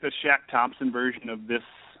Shaq Thompson version of this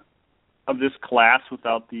class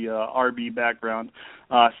without the RB background.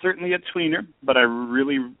 Certainly a tweener, but I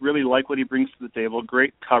really, really like what he brings to the table.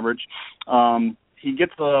 Great coverage. He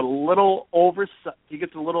gets a little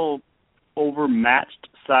overmatched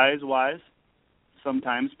size-wise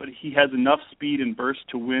sometimes, but he has enough speed and burst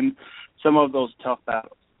to win some of those tough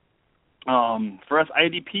battles. For us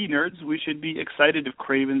IDP nerds, we should be excited if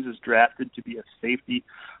Cravens is drafted to be a safety.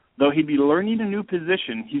 Though he'd be learning a new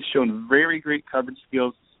position, he's shown very great coverage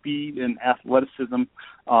skills, speed, and athleticism.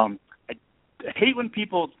 I hate when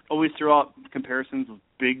people always throw out comparisons with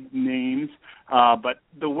big names, but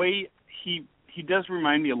the way he does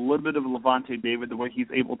remind me a little bit of Levante David, the way he's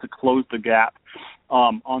able to close the gap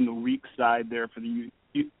on the weak side there for the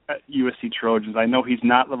USC Trojans. I know he's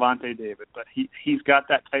not Levante David, but he's got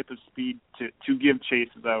that type of speed to give chase,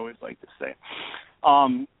 as I always like to say.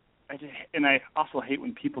 And I also hate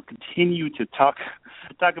when people continue to talk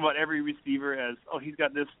about every receiver as, he's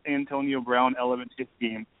got this Antonio Brown element to his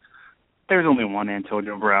game. There's only one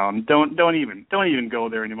Antonio Brown. Don't even go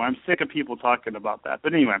there anymore. I'm sick of people talking about that.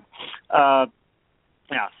 But anyway,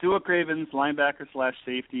 Sua Cravens, linebacker /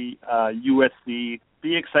 safety, USC.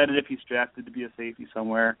 Be excited if he's drafted to be a safety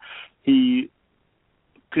somewhere. He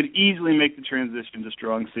could easily make the transition to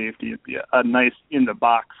strong safety. It'd be a nice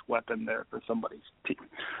in-the-box weapon there for somebody's team.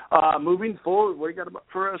 Moving forward, what do you got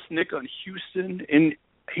for us, Nick, on Houston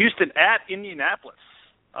at Indianapolis?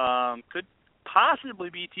 Could possibly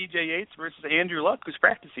be TJ Yates versus Andrew Luck, who's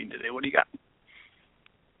practicing today. What do you got?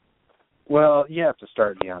 Well, you have to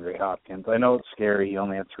start DeAndre Hopkins. I know it's scary. He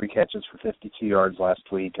only had 3 catches for 52 yards last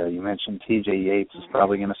week. You mentioned TJ Yates is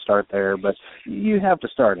probably going to start there, but you have to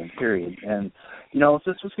start him, period. And, if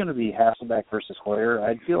this was going to be Hasselbeck versus Hoyer,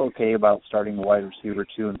 I'd feel okay about starting the wide receiver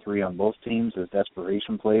 2 and 3 on both teams as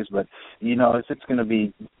desperation plays. But, if it's going to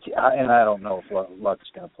be – and I don't know if Luck's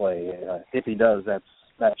going to play. If he does, that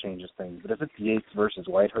changes things. But if it's Yates versus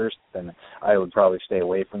Whitehurst, then I would probably stay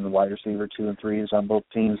away from the wide receiver 2 and 3s on both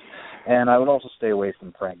teams. And I would also stay away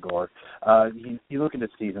from Frank Gore. You look at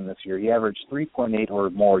his season this year, he averaged 3.8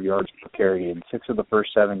 or more yards per carry in 6 of the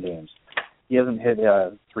first 7 games. He hasn't hit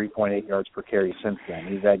 3.8 yards per carry since then.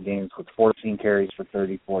 He's had games with 14 carries for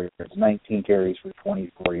 34 yards, 19 carries for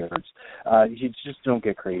 24 yards. You just don't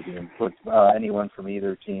get crazy and put anyone from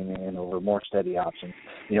either team in over more steady options,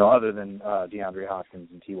 other than DeAndre Hopkins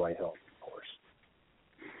and T.Y. Hill, of course.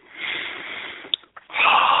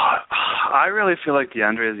 I really feel like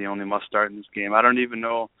DeAndre is the only must start in this game. I don't even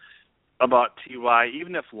know about T.Y.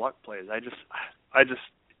 Even if Luck plays, I don't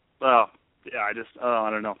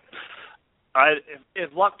know.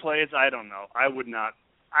 If Luck plays, I don't know. I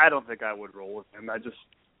don't think I would roll with him.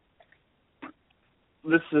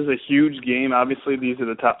 This is a huge game. Obviously, these are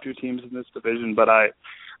the top 2 teams in this division, but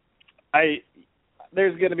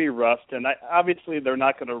there's going to be rust, and obviously they're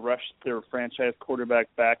not going to rush their franchise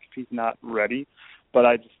quarterback back if he's not ready. But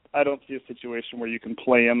I don't see a situation where you can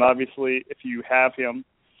play him. Obviously, if you have him,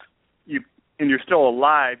 and you're still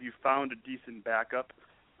alive, you found a decent backup,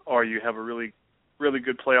 or you have a really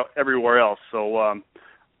good play everywhere else. So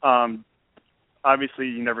obviously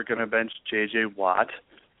you're never going to bench J.J. Watt.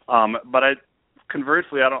 But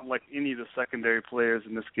conversely, I don't like any of the secondary players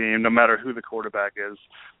in this game, no matter who the quarterback is.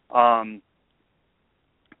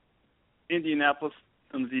 Indianapolis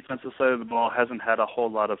on the defensive side of the ball hasn't had a whole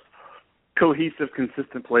lot of cohesive,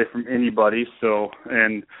 consistent play from anybody.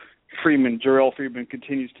 And Jarrell Freeman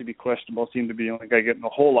continues to be questionable. Seemed to be the only guy getting a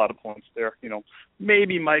whole lot of points there.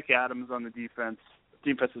 Maybe Mike Adams on the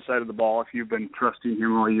defensive side of the ball if you've been trusting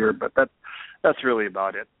him all year, but that's really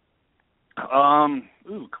about it.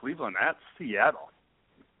 Cleveland at Seattle.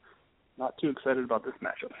 Not too excited about this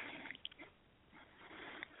matchup.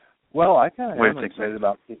 Well, I kind of am excited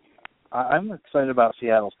about I'm excited about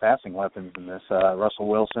Seattle's passing weapons in this. Russell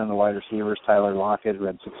Wilson, the wide receivers, Tyler Lockett, who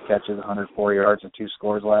had 6 catches, 104 yards, and 2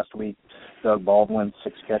 scores last week. Doug Baldwin,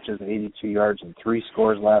 6 catches, 82 yards, and 3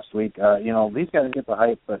 scores last week. These guys get the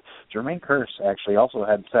hype, but Jermaine Kearse actually also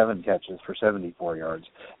had 7 catches for 74 yards.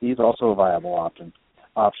 He's also a viable option.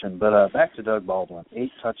 But back to Doug Baldwin.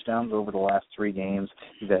 8 touchdowns over the last 3 games.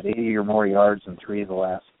 He's had 80 or more yards in 3 of the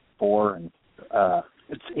last 4, and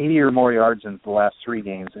it's 80 or more yards in the last 3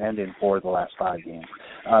 games and in 4 of the last 5 games.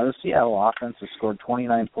 The Seattle offense has scored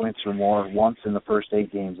 29 points or more once in the first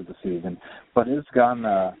 8 games of the season, but it has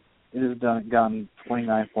gone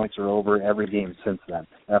 29 points or over every game since then.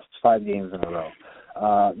 That's 5 games in a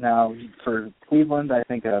row. Now, for Cleveland, I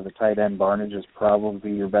think the tight end Barnage is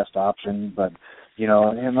probably your best option, but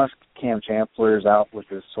unless Cam Chancellor is out with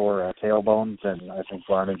his sore tailbone, then I think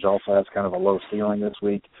Barnage also has kind of a low ceiling this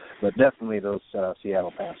week. But definitely those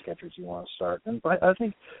Seattle pass catchers you want to start. And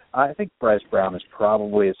I think Bryce Brown is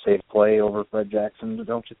probably a safe play over Fred Jackson.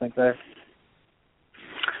 Don't you think there?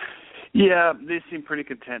 Yeah, they seem pretty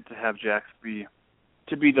content to have Jackson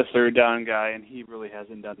to be the third down guy, and he really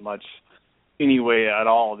hasn't done much anyway at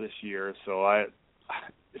all this year. So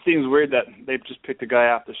it seems weird that they've just picked a guy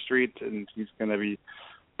off the street and he's going to be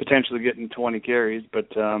potentially getting 20 carries, but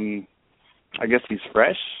I guess he's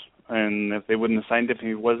fresh, and if they wouldn't have signed him,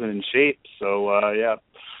 he wasn't in shape. So,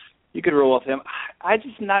 you could roll with him. I'm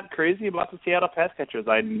just not crazy about the Seattle pass catchers.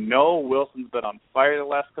 I know Wilson's been on fire the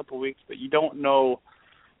last couple of weeks, but you don't know.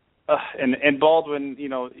 And Baldwin,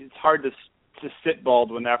 it's hard to sit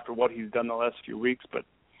Baldwin after what he's done the last few weeks, but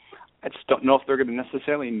I just don't know if they're going to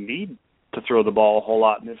necessarily need to throw the ball a whole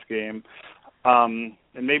lot in this game.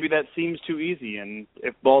 And maybe that seems too easy. And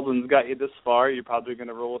if Baldwin's got you this far, you're probably going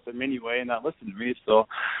to roll with him anyway and not listen to me. So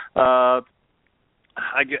I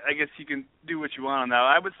guess you can do what you want on that.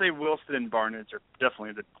 I would say Wilson and Barnage are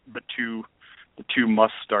definitely the two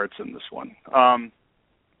must starts in this one.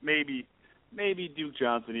 Maybe Duke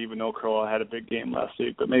Johnson, even though Crowell had a big game last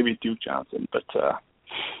week, but maybe Duke Johnson. But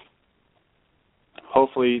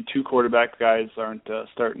hopefully 2 quarterback guys aren't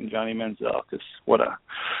starting Johnny Manziel, because what a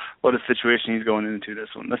situation he's going into this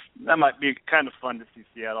one. That might be kind of fun to see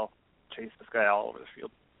Seattle chase this guy all over the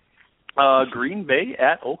field. Green Bay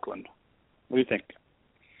at Oakland. What do you think?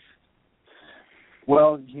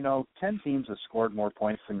 Well, 10 teams have scored more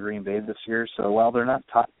points than Green Bay this year, so while they're not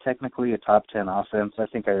technically a top 10 offense, I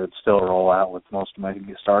think I would still roll out with most of my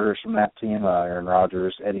starters from that team, Aaron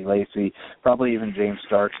Rodgers, Eddie Lacy, probably even James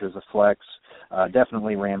Starks as a flex.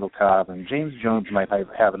 Definitely Randall Cobb, and James Jones might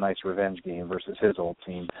have a nice revenge game versus his old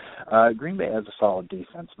team. Green Bay has a solid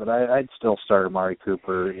defense, but I'd still start Amari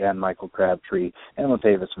Cooper and Michael Crabtree and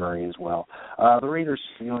Latavius Murray as well. The Raiders'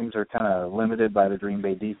 ceilings are kind of limited by the Green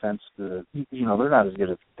Bay defense. They're not as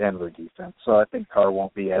good as Denver defense, so I think Carr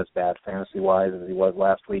won't be as bad fantasy-wise as he was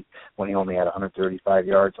last week when he only had 135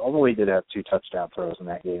 yards, although he did have 2 touchdown throws in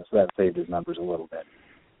that game, so that saved his numbers a little bit.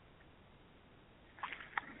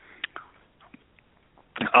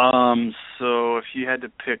 So if you had to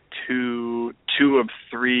pick two of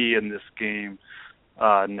 3 in this game,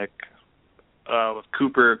 Nick, with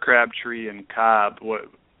Cooper, Crabtree, and Cobb, who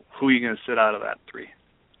are you going to sit out of that 3?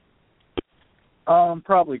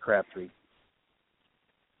 Probably Crabtree.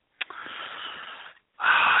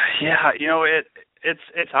 Yeah,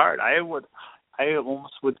 it's hard. I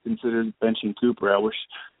almost would consider benching Cooper.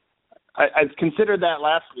 I considered that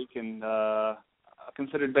last week, and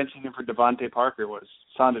considered benching him for Devontae Parker.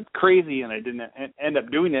 Sounded crazy, and I didn't end up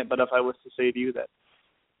doing it. But if I was to say to you that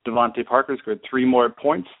Devontae Parker scored 3 more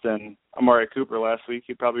points than Amari Cooper last week,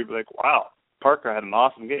 you'd probably be like, wow, Parker had an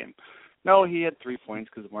awesome game. No, he had 3 points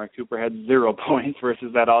because Amari Cooper had 0 points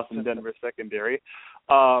versus that awesome Denver secondary,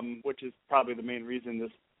 which is probably the main reason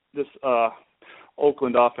this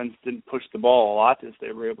Oakland offense didn't push the ball a lot, is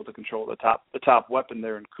they were able to control the top weapon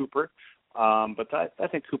there in Cooper. But I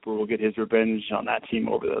think Cooper will get his revenge on that team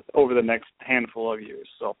over the next handful of years.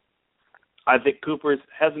 So I think Cooper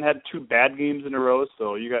hasn't had 2 bad games in a row.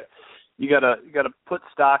 So you gotta put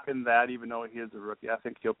stock in that, even though he is a rookie. I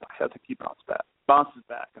think he'll have to keep bounces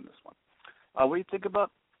back in this one. What do you think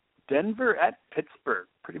about Denver at Pittsburgh?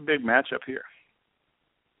 Pretty big matchup here.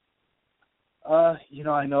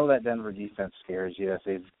 I know that Denver defense scares you.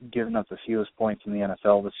 They've given up the fewest points in the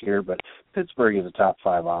NFL this year, but Pittsburgh is a top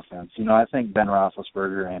 5 offense. I think Ben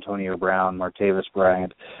Roethlisberger, Antonio Brown, Martavis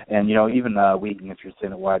Bryant, and, even Wheaton, if you're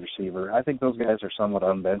thin at wide receiver, I think those guys are somewhat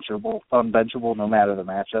unbenchable no matter the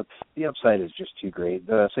matchup. The upside is just too great.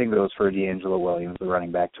 The same goes for D'Angelo Williams, the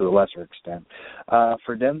running back, to a lesser extent.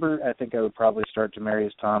 For Denver, I think I would probably start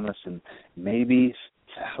Demaryius Thomas and maybe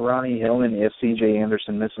Ronnie Hillman if C.J.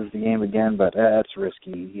 Anderson misses the game again, but that's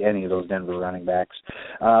risky, any of those Denver running backs.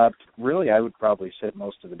 Really, I would probably sit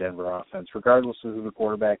most of the Denver offense, regardless of who the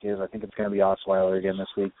quarterback is. I think it's going to be Osweiler again this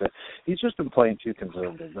week, but he's just been playing too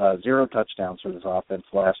conservative. 0 touchdowns for this offense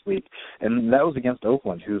last week, and that was against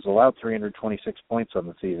Oakland, who's allowed 326 points on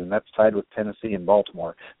the season. That's tied with Tennessee and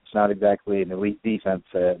Baltimore. It's not exactly an elite defense.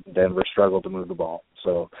 Denver struggled to move the ball.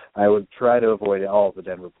 So I would try to avoid all of the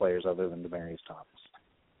Denver players other than Demaryius Thomas.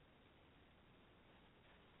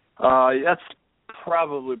 That's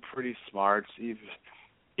probably pretty smart,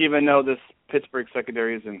 even though this Pittsburgh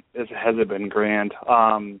secondary hasn't been grand.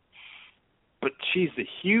 But, geez, the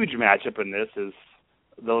huge matchup in this is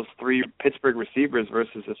those 3 Pittsburgh receivers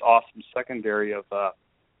versus this awesome secondary of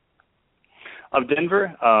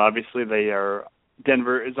Denver. Obviously,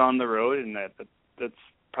 Denver is on the road, and that's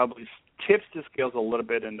probably tips the scales a little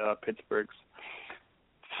bit in Pittsburgh's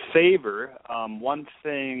favor. One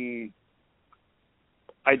thing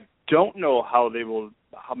I don't know how they will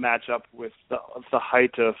match up with the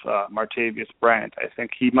height of Martavius Bryant. I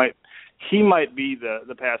think he might be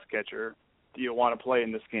the pass catcher you want to play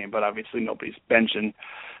in this game, but obviously nobody's benching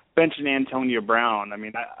Antonio Brown. I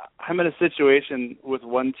mean, I'm in a situation with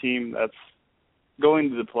one team that's going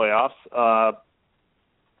to the playoffs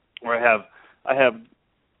where I have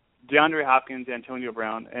DeAndre Hopkins, Antonio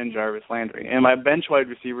Brown, and Jarvis Landry. And my bench wide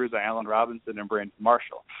receivers are Allen Robinson and Brandon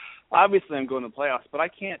Marshall. Obviously, I'm going to the playoffs, but I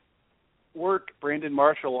can't work Brandon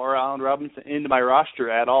Marshall or Allen Robinson into my roster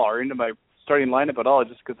at all or into my starting lineup at all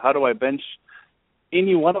just because how do I bench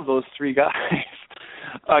any one of those 3 guys?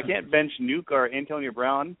 I can't bench Nuke or Antonio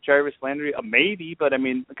Brown. Jarvis Landry, maybe, but, I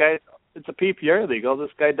mean, the guy, it's a PPR league. All this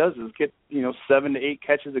guy does is get, 7 to 8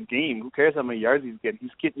 catches a game. Who cares how many yards he's getting?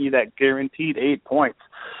 He's getting you that guaranteed 8 points.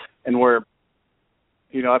 And where,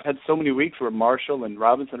 I've had so many weeks where Marshall and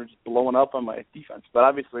Robinson are just blowing up on my defense. But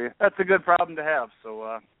obviously, that's a good problem to have.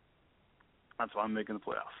 So that's why I'm making the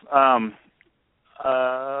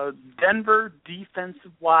playoffs. Denver,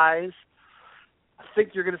 defensive-wise, I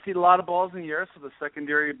think you're going to see a lot of balls in the air, so the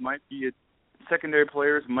secondary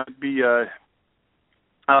players might be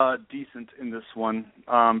decent in this one.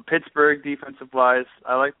 Pittsburgh, defensive-wise,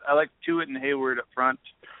 I like Tuitt and Hayward up front.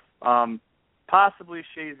 Possibly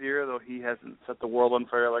Shazier, though he hasn't set the world on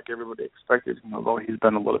fire like everybody expected, although he's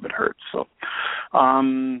been a little bit hurt. So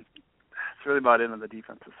that's really about it on the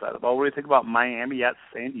defensive side of the ball. What do you think about Miami at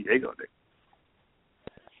San Diego, Dick?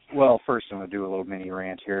 Well, first I'm going to do a little mini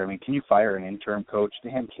rant here. I mean, can you fire an interim coach,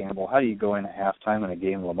 Dan Campbell? How do you go in at halftime in a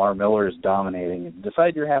game Lamar Miller is dominating and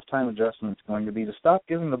decide your halftime adjustment is going to be to stop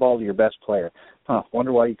giving the ball to your best player?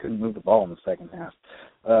 Wonder why you couldn't move the ball in the second half.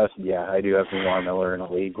 Yeah, I do have Lamar Miller in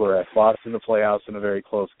a league where I lost in the playoffs in a very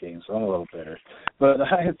close game, so I'm a little bitter. But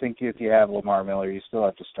I think if you have Lamar Miller, you still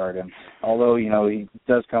have to start him. Although, he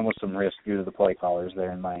does come with some risk due to the play callers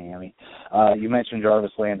there in Miami. You mentioned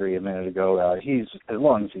Jarvis Landry a minute ago. As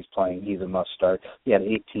long as he's playing, he's a must-start. He had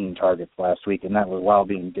 18 targets last week, and that was while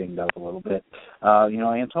being dinged up a little bit.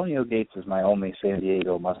 Antonio Gates is my only San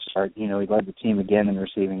Diego must-start. He led the team again in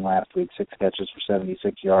receiving last week, 6 catches for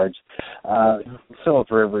 76 yards. Philip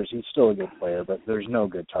Rivers, he's still a good player, but there's no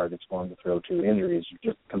good targets for him to throw to. Injuries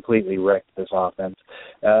just completely wrecked this offense.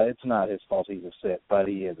 It's not his fault he's a sit, but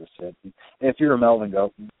he is a sit. If you're a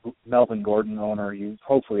Melvin Gordon owner, you've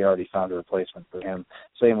hopefully already found a replacement for him.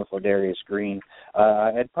 Same with Ladarius Green.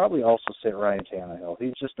 I'd probably also sit Ryan Tannehill.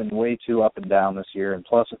 He's just been way too up and down this year, and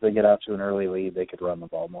plus if they get out to an early lead, they could run the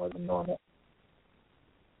ball more than normal.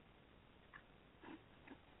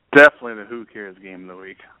 Definitely the who cares game of the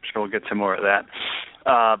week. I'm sure we'll get to more of that.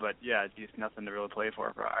 But, yeah, just nothing to really play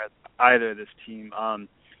for either of this team.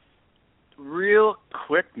 Real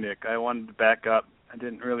quick, Nick, I wanted to back up. I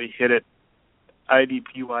didn't really hit it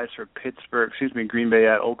IDP-wise for Green Bay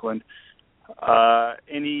at Oakland.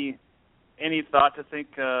 Any thought to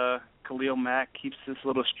think Khalil Mack keeps this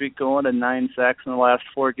little streak going at 9 sacks in the last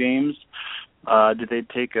 4 games? Did they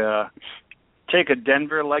take a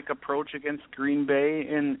Denver-like approach against Green Bay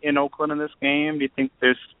in Oakland in this game? Do you think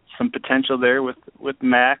there's some potential there with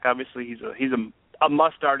Mack? Obviously, he's a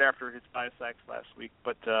must-start after his 5 sacks last week.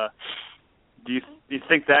 But do you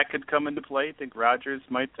think that could come into play? You think Rodgers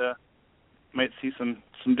might see some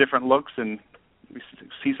different looks and we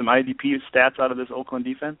see some IDP stats out of this Oakland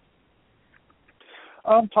defense?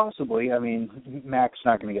 Possibly. I mean, Mack's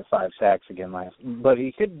not going to get 5 sacks again but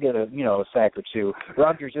he could get a sack or 2.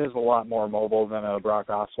 Rodgers is a lot more mobile than Brock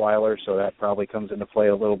Osweiler, so that probably comes into play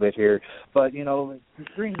a little bit here. But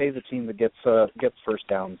Green Bay's a team that gets first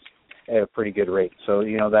downs at a pretty good rate. So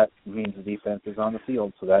that means the defense is on the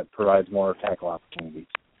field, so that provides more tackle opportunities.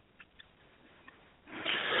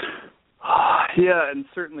 Yeah, and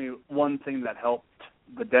certainly one thing that helped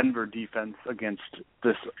the Denver defense against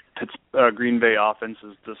this Green Bay offense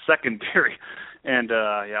is the secondary. And,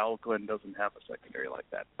 Oakland doesn't have a secondary like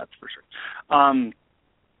that, that's for sure.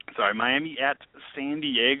 Miami at San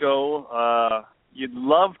Diego. You'd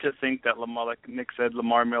love to think that like Nick said,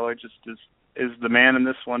 Lamar Miller just is the man in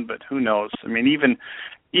this one, but who knows? I mean,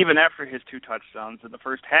 even after his 2 touchdowns in the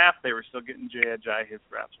first half, they were still getting Jay Ajayi his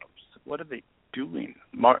reps. What are they doing?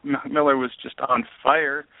 Miller was just on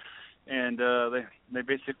fire, and they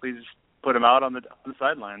basically just put him out on the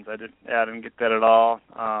sidelines. I didn't get that at all.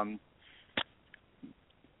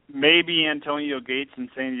 Maybe Antonio Gates in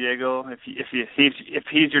San Diego. If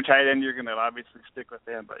he's your tight end, you're going to obviously stick with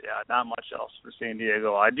him. But yeah, not much else for San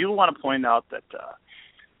Diego. I do want to point out that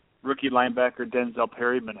rookie linebacker Denzel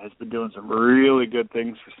Perryman has been doing some really good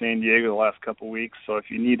things for San Diego the last couple of weeks. So if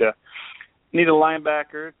you need a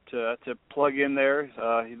linebacker to plug in there,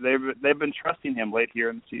 they've been trusting him late here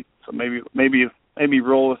in the season. So maybe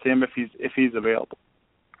roll with him if he's available.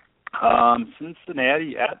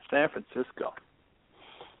 Cincinnati at San Francisco.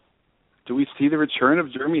 Do we see the return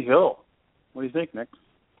of Jeremy Hill? What do you think, Nick?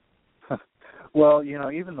 Well,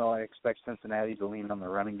 even though I expect Cincinnati to lean on the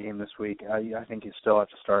running game this week, I think you still have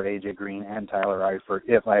to start A.J. Green and Tyler Eifert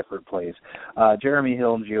if Eifert plays. Jeremy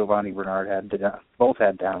Hill and Giovanni Bernard both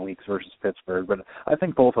had down weeks versus Pittsburgh, but I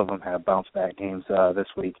think both of them have bounce-back games this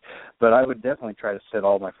week. But I would definitely try to sit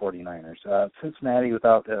all my 49ers. Cincinnati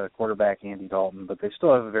without quarterback Andy Dalton, but they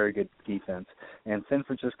still have a very good defense. And San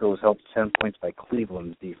Francisco was helped 10 points by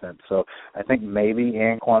Cleveland's defense. So I think maybe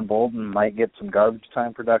Anquan Bolden might get some garbage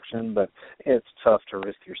time production, but it's tough to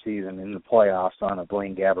risk your season in the playoffs on a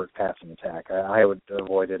Blaine Gabbert passing attack. I would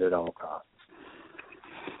avoid it at all costs.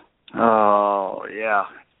 Oh, yeah.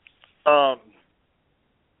 I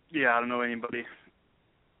don't know anybody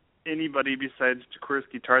besides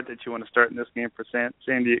Jaquiski Tartt that you want to start in this game for San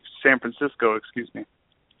Francisco, excuse me.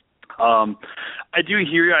 I do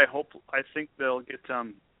hear you. I think they'll get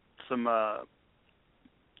some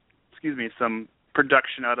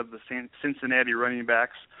production out of the Cincinnati running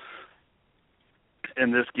backs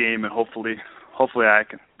in this game, and hopefully I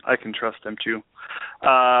can trust them too.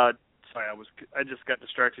 Sorry, I just got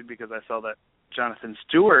distracted because I saw that Jonathan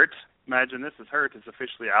Stewart, imagine this is hurt, is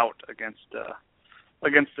officially out against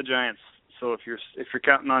the Giants. So if you're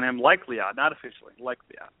counting on him, likely out, not officially,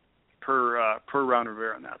 likely out per Ron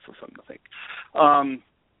Rivera on that. So something to think.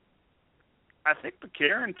 I think the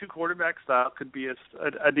Karen 2-quarterback style could be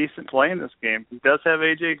a decent play in this game. He does have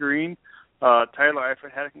A.J. Green. Tyler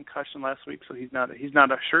Eifert had a concussion last week, so he's not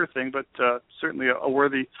a sure thing, but certainly a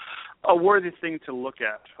worthy thing to look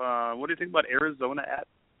at. What do you think about Arizona at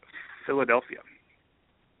Philadelphia?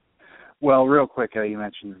 Well, real quick, you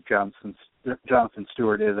mentioned Jonathan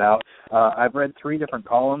Stewart is out. I've read 3 different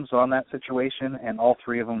columns on that situation, and all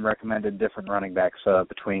 3 of them recommended different running backs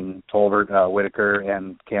between Tolbert, Whitaker,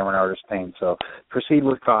 and Cameron Artis-Payne. So proceed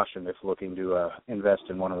with caution if looking to invest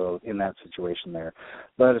in one of those in that situation there.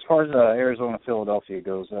 But as far as Arizona-Philadelphia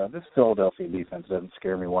goes, this Philadelphia defense doesn't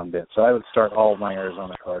scare me one bit. So I would start all of my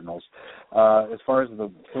Arizona Cardinals. As far as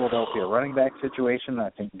the Philadelphia running back situation,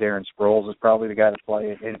 I think Darren Sproles is probably the guy to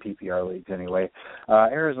play in PPR leagues anyway.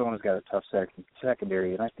 Arizona's got a tough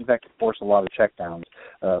secondary, and I think that could force a lot of checkdowns.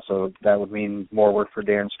 So that would mean more work for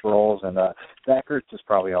Darren Sproles, and Zach Ertz is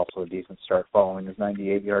probably also a decent start following his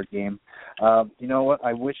 98-yard game. You know what?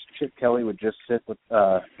 I wish Chip Kelly would just sit with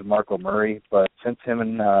DeMarco Murray, but since him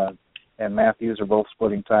and Matthews are both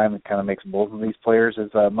splitting time, it kind of makes both of these players as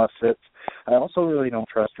must-sits. I also really don't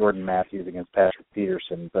trust Jordan Matthews against Patrick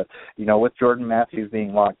Peterson, but, with Jordan Matthews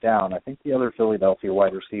being locked down, I think the other Philadelphia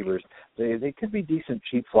wide receivers, they could be decent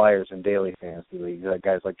cheap flyers in daily fantasy leagues,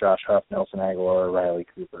 guys like Josh Huff, Nelson Aguilar, or Riley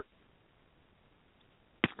Cooper.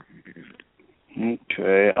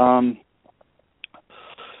 Okay.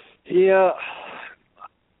 Yeah,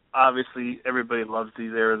 obviously everybody loves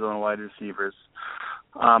these Arizona wide receivers.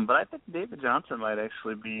 But I think David Johnson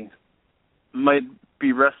might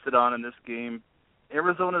be rested on in this game.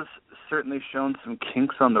 Arizona's certainly shown some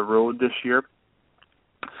kinks on the road this year,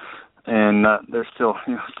 and they're still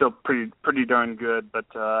pretty darn good. But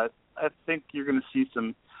I think you're going to see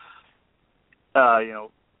some,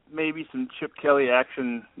 maybe some Chip Kelly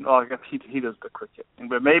action. Well, I guess he does the quick hitting,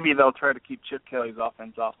 but maybe they'll try to keep Chip Kelly's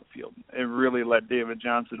offense off the field and really let David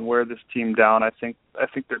Johnson wear this team down. I think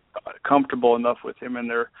they're comfortable enough with him in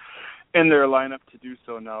their lineup to do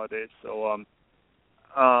so nowadays. So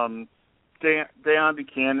Deion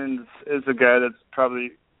Buchanan is a guy that's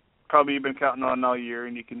probably been counting on all year,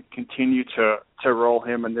 and you can continue to roll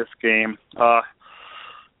him in this game.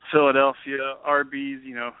 Philadelphia RBs,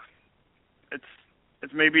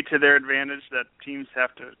 it's maybe to their advantage that teams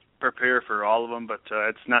have to prepare for all of them, but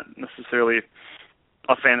it's not necessarily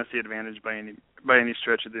a fantasy advantage by any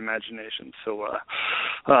stretch of the imagination. So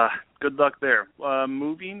good luck there.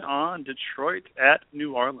 Moving on, Detroit at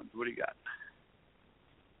New Orleans. What do you got?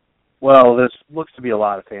 Well, this looks to be a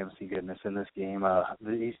lot of fantasy goodness in this game.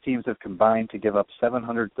 These teams have combined to give up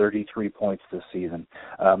 733 points this season.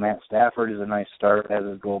 Matt Stafford is a nice start, as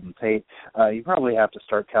is Golden Tate. You probably have to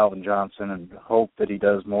start Calvin Johnson and hope that he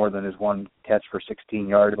does more than his one catch for 16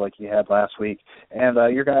 yards like he had last week. And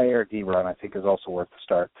your guy, Eric Ebron, I think is also worth the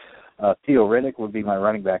start. Theo Riddick would be my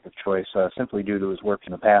running back of choice, simply due to his work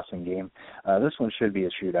in the passing game. This one should be a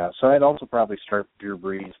shootout. So I'd also probably start Drew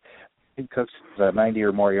Brees. He cooks 90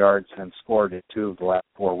 or more yards and scored in 2 of the last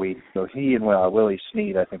 4 weeks. So he and Willie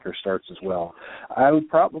Snead, I think, are starts as well. I would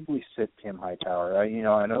probably sit Tim Hightower. I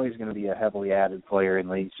know he's going to be a heavily added player in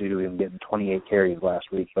leagues due to him getting 28 carries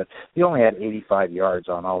last week, but he only had 85 yards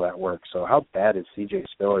on all that work. So how bad is C.J.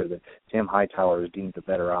 Spiller that Tim Hightower is deemed the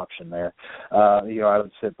better option there? I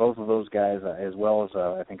would sit both of those guys as well as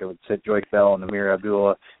I think I would sit Joique Bell and Amir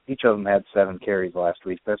Abdullah. Each of them had 7 carries last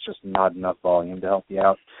week. That's just not enough volume to help you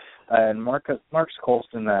out. And Marcus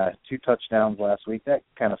Colston, 2 touchdowns last week. That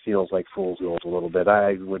kind of feels like fool's gold a little bit.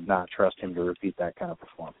 I would not trust him to repeat that kind of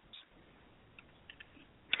performance.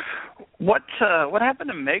 What happened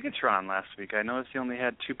to Megatron last week? I noticed he only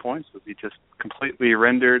had 2 points. Was he just completely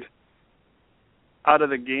rendered out of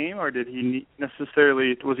the game, or did he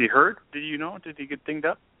was he hurt? Did he get dinged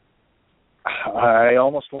up? I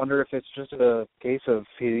almost wonder if it's just a case of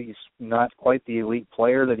he's not quite the elite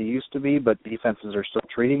player that he used to be, but defenses are still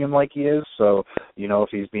treating him like he is. So, if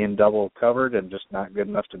he's being double covered and just not good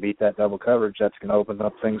enough to beat that double coverage, that's going to open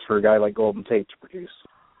up things for a guy like Golden Tate to produce.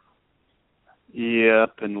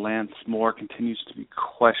 Yep, and Lance Moore continues to be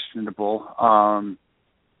questionable.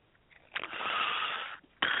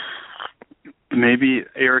 Maybe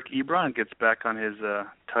Eric Ebron gets back on his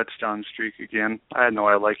touchdown streak again. I know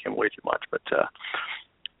I like him way too much, but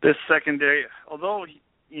this secondary, although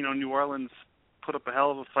New Orleans put up a hell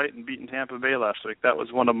of a fight and beaten Tampa Bay last week, that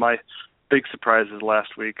was one of my big surprises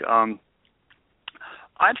last week.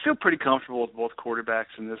 I'd feel pretty comfortable with both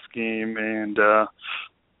quarterbacks in this game, and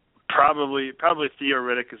probably Theo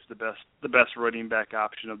Riddick is the best running back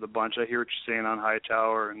option of the bunch. I hear what you're saying on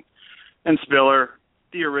Hightower and Spiller.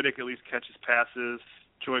 Theo Riddick at least catches passes.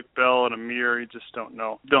 Joique Bell and Amir, you just don't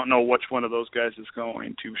know which one of those guys is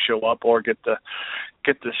going to show up or get the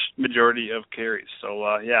majority of carries.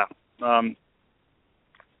 So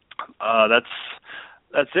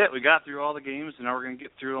that's it. We got through all the games, and now we're going to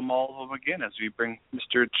get through them all of them again as we bring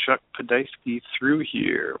Mr. Chuck Podolsky through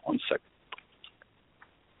here. 1 second.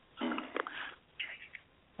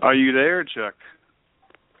 Are you there, Chuck?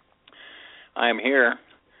 I am here.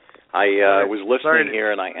 I was listening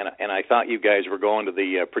here, and I thought you guys were going to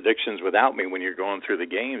the predictions without me when you're going through the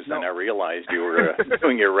games. No. Then I realized you were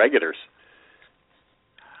doing your regulars.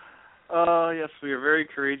 Yes, we were very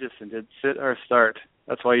courageous and did sit our start.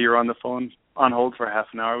 That's why you were on the phone on hold for half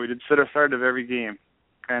an hour. We did sit our start of every game,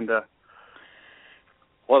 and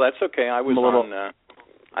well, that's okay. I was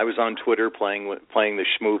on Twitter playing the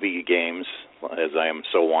schmovie games, as I am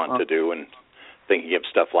so wont to do, and thinking of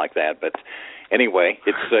stuff like that, but. Anyway,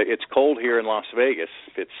 it's cold here in Las Vegas.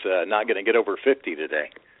 It's not going to get over 50 today.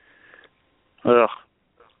 Ugh.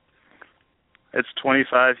 It's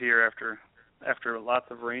 25 here after lots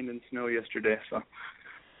of rain and snow yesterday, so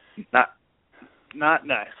not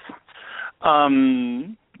nice. I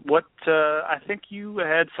think you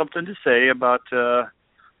had something to say about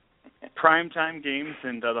primetime games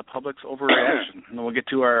and the public's overreaction, and then we'll get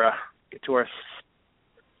to our.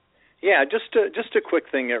 Yeah, just a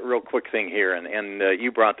real quick thing here, and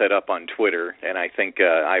you brought that up on Twitter, and I think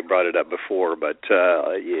I brought it up before, but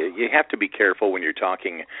you have to be careful when you're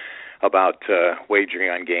talking about wagering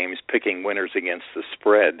on games, picking winners against the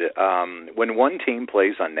spread. When one team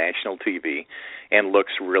plays on national TV and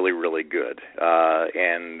looks really, really good,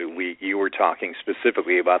 and you were talking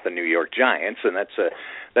specifically about the New York Giants, and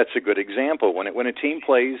that's a good example. When a team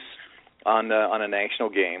plays on a national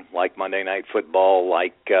game like Monday Night Football,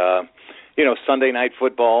 like Sunday Night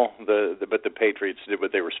Football, but the Patriots did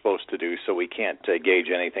what they were supposed to do, so we can't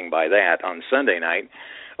gauge anything by that on Sunday night,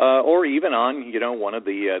 or even on one of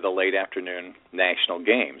the late afternoon national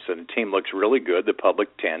games. And the team looks really good. The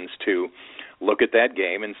public tends to look at that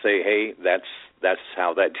game and say, hey, that's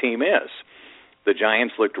how that team is. The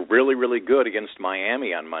Giants looked really, really good against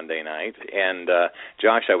Miami on Monday night, and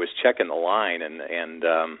Josh, I was checking the line, and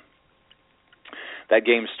that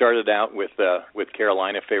game started out with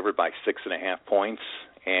Carolina favored by 6.5 points,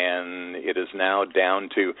 and it is now down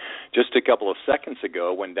to, just a couple of seconds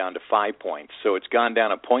ago, went down to 5 points. So it's gone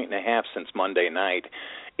down 1.5 points since Monday night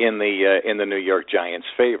in the New York Giants'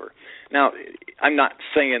 favor. Now, I'm not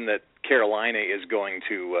saying that Carolina is going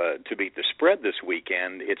to beat the spread this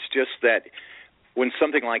weekend. It's just that when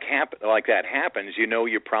something like that happens, you know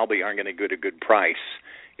you probably aren't going to get a good price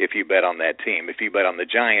if you bet on that team. If you bet on the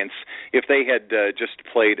Giants, if they had just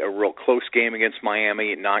played a real close game against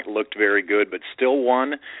Miami, not looked very good, but still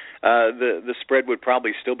won, the spread would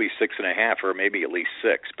probably still be 6.5 or maybe at least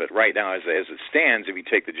 6. But right now, as it stands, if you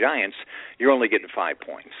take the Giants, you're only getting 5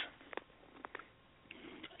 points.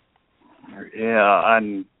 Yeah,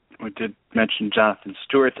 and we did mention Jonathan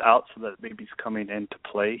Stewart's out, so that maybe he's coming into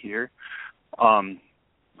play here.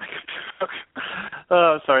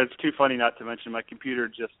 Sorry, it's too funny not to mention. My computer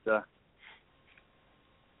just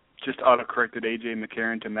auto-corrected A.J.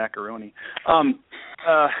 McCarron to macaroni.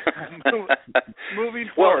 Moving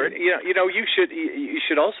forward, well, you know, you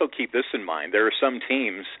should also keep this in mind. There are some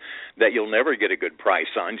teams that you'll never get a good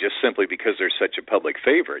price on just simply because they're such a public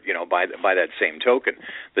favorite. You know, by that same token,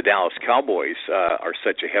 the Dallas Cowboys are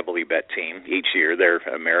such a heavily bet team each year. They're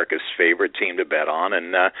America's favorite team to bet on,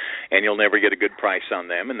 and you'll never get a good price on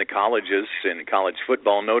them. And the colleges in college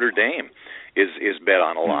football, Notre Dame is bet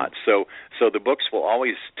on a lot. So the books will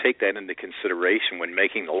always take that into consideration when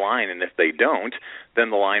making the line, and if they don't, then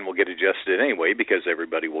the line will get adjusted anyway because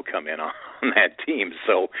everybody will come in on that team.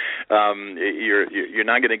 So you're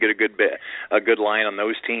not going to get a good line on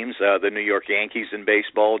those teams. The New York Yankees in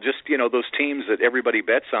baseball, just those teams that everybody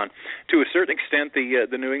bets on. To a certain extent,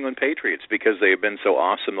 the New England Patriots, because they have been so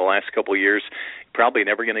awesome the last couple of years, probably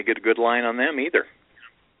never going to get a good line on them either.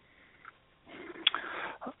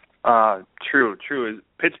 True.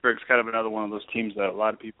 Pittsburgh's kind of another one of those teams that a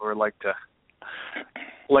lot of people are like to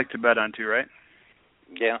bet on too, right?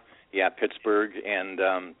 Yeah, Pittsburgh,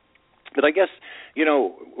 and but I guess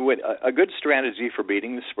a good strategy for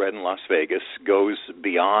beating the spread in Las Vegas goes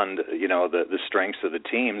beyond the strengths of the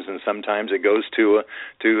teams, and sometimes it goes to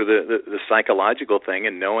the psychological thing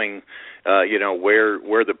and knowing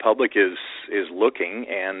where the public is looking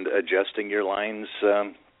and adjusting your lines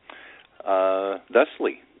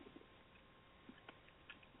thusly.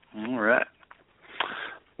 All right.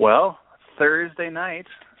 Well, Thursday night,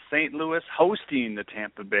 St. Louis hosting the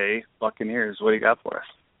Tampa Bay Buccaneers. What do you got for us?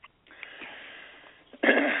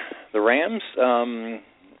 The Rams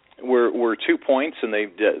were 2 points, and they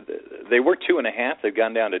were 2.5. They've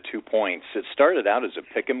gone down to 2 points. It started out as a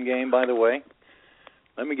pick'em game, by the way.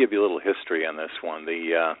 Let me give you a little history on this one.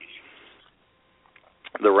 The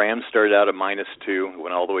Rams started out at -2,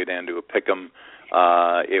 went all the way down to a pick'em.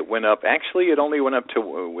 It went up. Actually, it only went up to.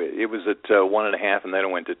 It was at 1.5, and then it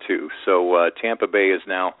went to 2. So Tampa Bay is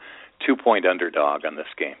now 2-point underdog on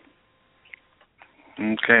this game.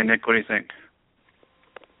 Okay, Nick, what do you think?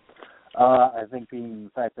 I think the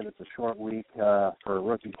fact that it's a short week for a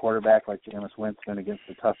rookie quarterback like Jameis Winston against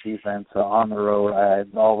a tough defense on the road,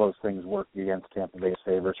 all those things work against Tampa Bay's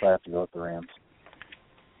favor, so I have to go with the Rams.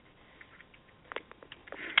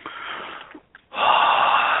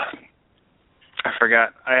 I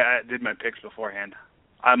forgot. I did my picks beforehand.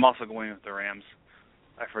 I'm also going with the Rams.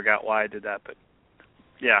 I forgot why I did that, but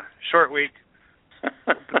yeah, short week.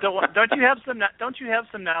 But don't you have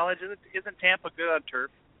some knowledge? Isn't Tampa good on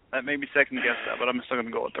turf? That made me second guess that, but I'm still going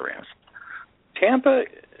to go with the Rams. Tampa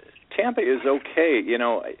is okay.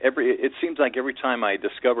 It seems like every time I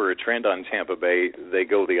discover a trend on Tampa Bay, they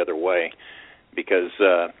go the other way, because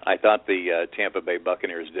I thought the Tampa Bay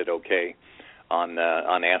Buccaneers did okay on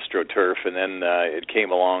AstroTurf, and then it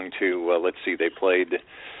came along to let's see, they played.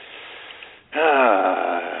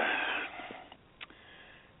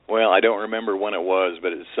 Well, I don't remember when it was,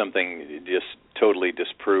 but it's something just totally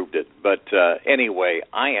disproved it. But anyway,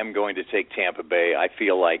 I am going to take Tampa Bay. I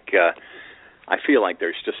feel like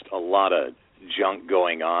there's just a lot of junk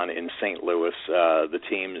going on in St. Louis. The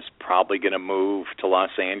team is probably going to move to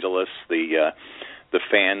Los Angeles. The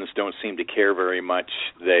fans don't seem to care very much.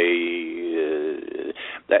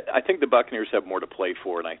 I think the Buccaneers have more to play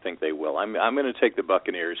for, and I think they will. I'm going to take the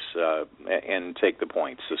Buccaneers and take the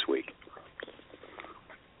points this week.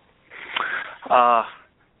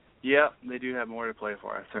 Yeah, they do have more to play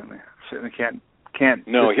for. I certainly can't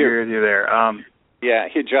disagree with you there. Yeah,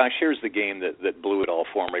 Josh, here's the game that blew it all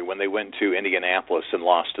for me when they went to Indianapolis and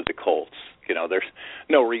lost to the Colts. There's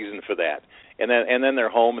no reason for that. and then they're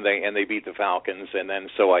home and they beat the Falcons, and then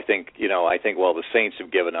so I think well, the Saints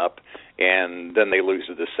have given up, and then they lose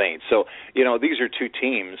to the Saints. So these are two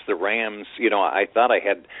teams. The Rams, I thought I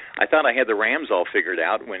had the Rams all figured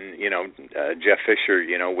out when Jeff Fisher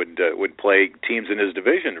would play teams in his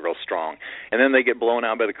division real strong, and then they get blown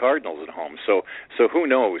out by the Cardinals at home. So who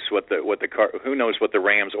knows what the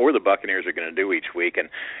Rams or the Buccaneers are going to do each week, and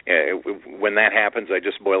when that happens, I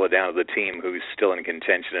just boil it down to the team who's still in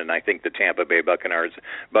contention, and I think the Tampa Bay Buccaneers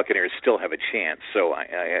still have a chance. So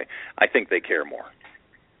I think they care more.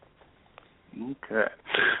 Okay.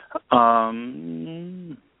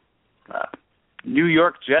 New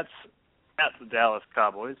York Jets at the Dallas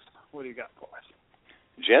Cowboys. What do you got for us?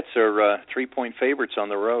 Jets are 3-point favorites on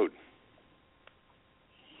the road.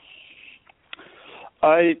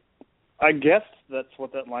 I guess that's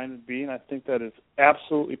what that line would be, and I think that is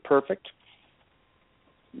absolutely perfect.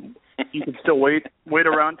 You can still wait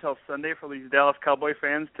around till Sunday for these Dallas Cowboy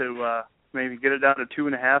fans to maybe get it down to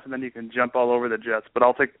 2.5, and then you can jump all over the Jets. But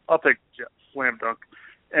I'll take the Jets, slam dunk.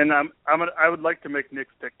 And I would like to make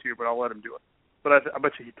Nick's pick too, but I'll let him do it. But I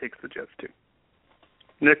bet you he takes the Jets too.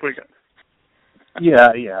 Nick, what do you got?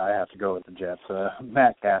 Yeah, I have to go with the Jets.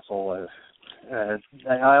 Matt Castle.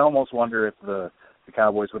 I almost wonder if the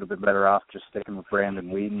Cowboys would have been better off just sticking with Brandon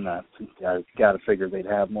Whedon. I got to figure they'd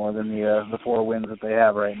have more than the 4 wins that they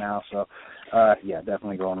have right now. So,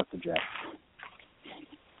 definitely going with the Jets.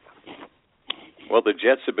 Well, the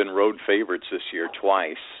Jets have been road favorites this year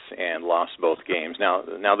twice and lost both games. Now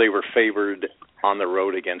they were favored on the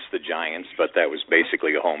road against the Giants, but that was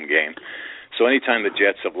basically a home game. So anytime the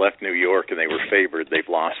Jets have left New York and they were favored, they've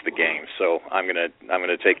lost the game. So I'm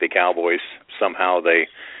gonna take the Cowboys. Somehow they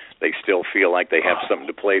still feel like they have something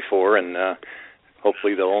to play for, and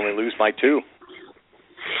hopefully they'll only lose by 2.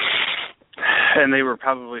 And they were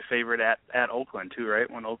probably favored at Oakland too,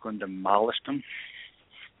 right? When Oakland demolished them.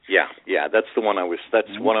 Yeah, that's the one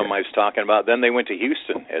one of them I was talking about. Then they went to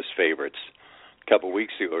Houston as favorites a couple of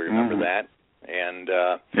weeks ago. Remember that? And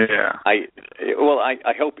I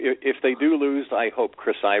hope if they do lose, I hope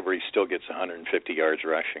Chris Ivory still gets 150 yards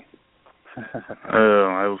rushing.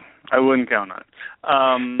 I wouldn't count on it.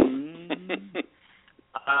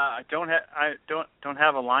 I don't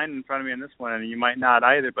have a line in front of me on this one, and you might not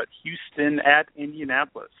either. But Houston at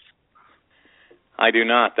Indianapolis. I do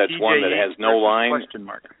not. That's one that has no line. Question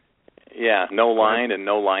mark. Yeah, no line and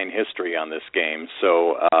no line history on this game.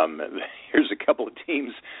 So here's a couple of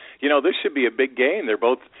teams. This should be a big game. They're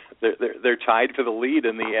tied for the lead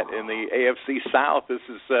in the AFC South. This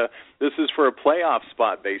is for a playoff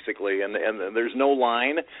spot basically, and there's no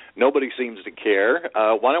line. Nobody seems to care.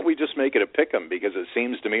 Why don't we just make it a pick'em? Because it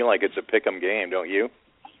seems to me like it's a pick'em game, don't you?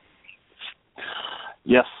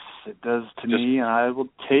 Yes, it does to me, and I will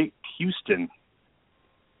take Houston.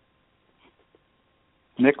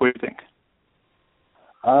 Nick, what do you think?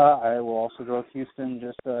 I will also go with Houston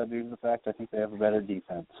just due to the fact I think they have a better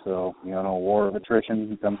defense. So, war of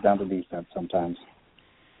attrition comes down to defense sometimes.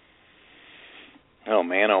 Oh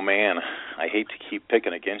man! I hate to keep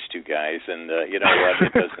picking against you guys, and you know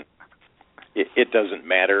what? It doesn't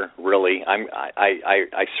matter really.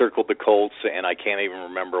 I circled the Colts, and I can't even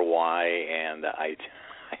remember why, and I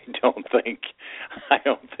don't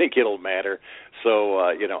think it'll matter. So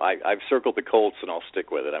I've circled the Colts, and I'll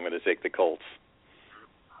stick with it. I'm going to take the Colts.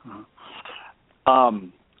 I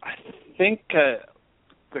think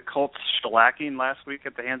the Colts shellacking last week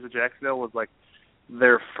at the hands of Jacksonville was like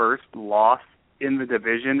their first loss in the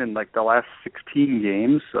division in like the last 16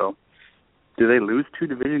 games. So do they lose 2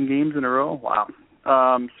 division games in a row? Wow.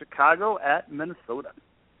 Chicago at Minnesota.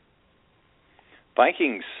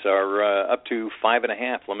 Vikings are up to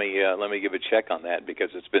 5.5. Let me give a check on that because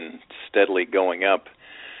it's been steadily going up.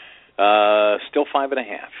 Still 5.5.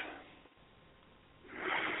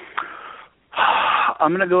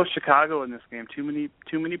 I'm gonna go with Chicago in this game. Too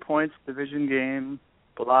many points, division game,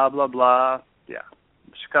 blah blah blah. Yeah,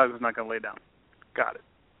 Chicago's not gonna lay down. Got it.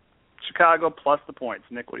 Chicago plus the points.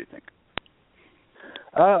 Nick, what do you think?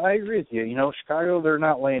 I agree with you. Chicago, they're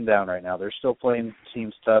not laying down right now. They're still playing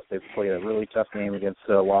teams tough. They've played a really tough game against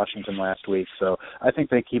Washington last week, so I think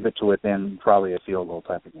they keep it to within probably a field goal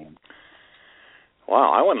type of game.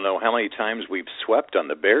 Wow, I want to know how many times we've swept on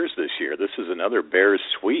the Bears this year. This is another Bears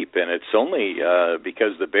sweep, and it's only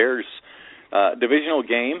because the Bears divisional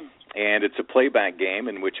game, and it's a playback game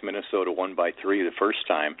in which Minnesota won by 3 the first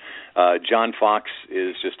time. John Fox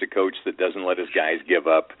is just a coach that doesn't let his guys give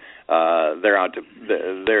up. They're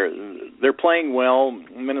playing well.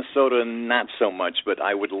 Minnesota not so much, but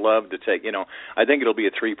I would love to take. I think it'll be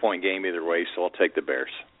a 3-point game either way, so I'll take the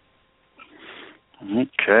Bears.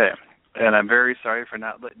 Okay. And I'm very sorry for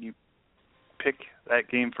not letting you pick that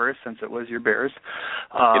game first since it was your Bears.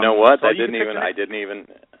 You know what? So I didn't even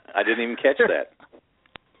catch that.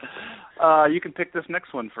 You can pick this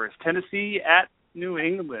next one first. Tennessee at New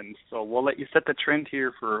England. So we'll let you set the trend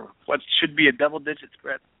here for what should be a double-digit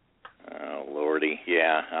spread. Oh, Lordy,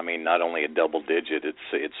 yeah. I mean, not only a double digit,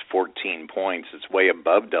 it's 14 points. It's way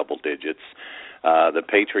above double digits. The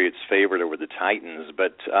Patriots favored over the Titans,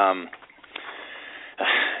 but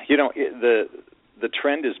the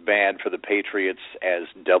trend is bad for the Patriots as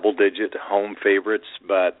double digit home favorites,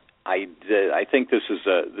 but I think this is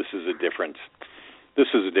a different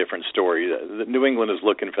story. The New England is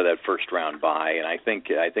looking for that first round bye, and I think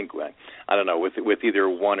I don't know, with either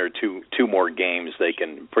one or two more games, they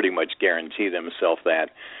can pretty much guarantee themselves that.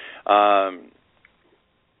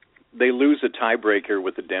 They lose a tiebreaker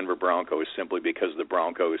with the Denver Broncos simply because the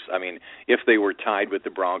Broncos, I mean, if they were tied with the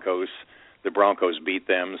Broncos beat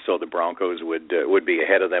them, so the Broncos would be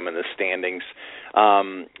ahead of them in the standings.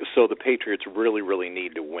 So the Patriots really, really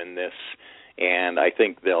need to win this, and I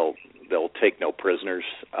think they'll take no prisoners.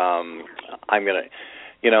 I'm gonna,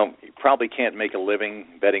 you probably can't make a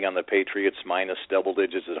living betting on the Patriots minus double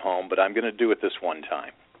digits at home, but I'm gonna do it this one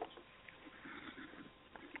time.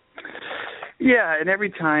 Yeah, and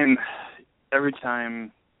every time I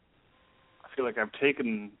feel like I've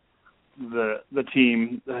taken the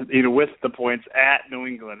team, with the points at New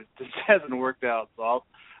England, it just hasn't worked out. So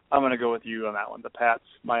I'm going to go with you on that one. The Pats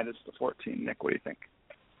minus the 14. Nick, what do you think?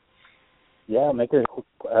 Yeah, make it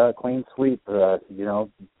a clean sweep.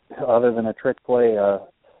 Other than a trick play,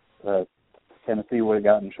 Tennessee would have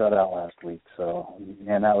gotten shut out last week. So,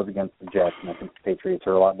 and that was against the Jets. And I think the Patriots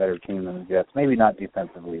are a lot better team than the Jets. Maybe not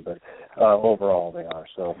defensively, but overall they are.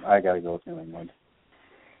 So I got to go with New England.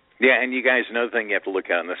 Yeah, and you guys, another thing you have to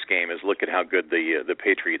look at in this game is look at how good the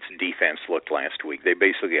Patriots defense looked last week. They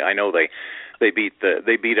basically, I know they beat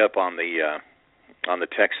up on the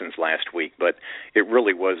Texans last week, but it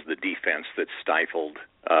really was the defense that stifled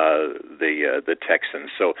the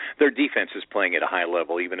Texans. So their defense is playing at a high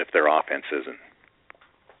level, even if their offense isn't.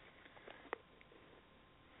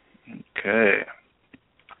 Okay.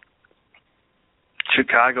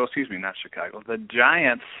 The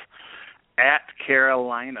Giants at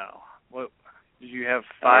Carolina. What did you have?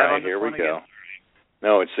 5 All right, on this here we one go. again?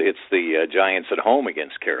 No, it's the Giants at home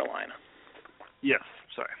against Carolina. Yes,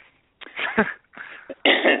 sorry.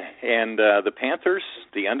 And the Panthers,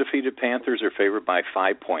 the undefeated Panthers, are favored by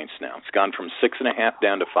 5 points now. It's gone from 6.5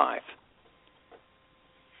 down to 5.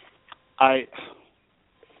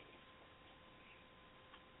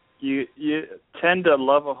 You tend to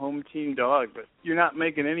love a home team dog, but you're not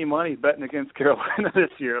making any money betting against Carolina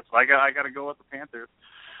this year. So I got to go with the Panthers.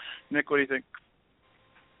 Nick, what do you think?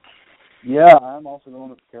 Yeah, I'm also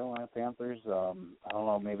going with the Carolina Panthers. I don't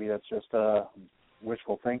know, maybe that's just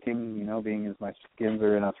wishful thinking, being as my Skins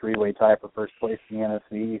are in a 3-way tie for first place in the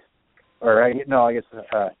NFC East.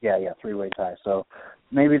 Three-way tie. So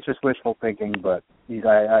maybe it's just wishful thinking, but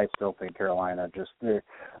I still think Carolina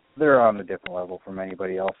they're on a different level from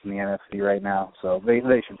anybody else in the NFC right now. So they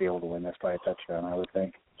should be able to win this by a touchdown, I would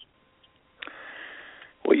think.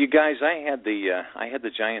 Well, you guys, I had the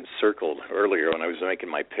Giants circled earlier when I was making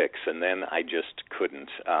my picks, and then I just couldn't.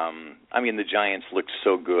 The Giants looked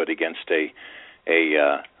so good against a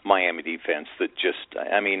Miami defense that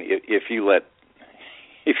if you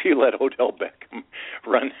let Odell Beckham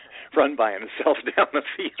run by himself down the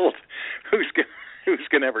field, who's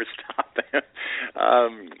going to ever stop that?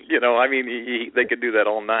 They could do that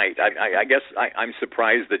all night. I guess I'm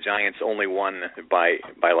surprised the Giants only won by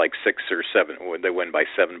like 6 or 7. They win by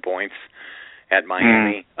 7 points at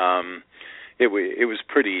Miami. It was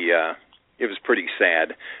pretty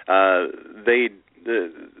sad.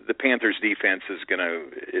 The Panthers defense is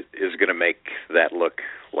gonna make that look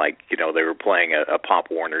like they were playing a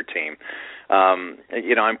Pop Warner team.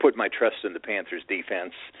 I'm putting my trust in the Panthers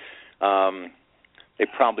defense. They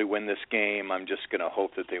probably win this game. I'm just going to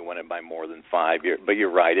hope that they win it by more than 5. But you're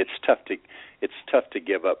right. It's tough to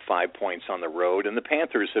give up 5 points on the road, and the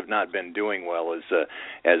Panthers have not been doing well as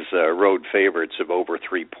road favorites of over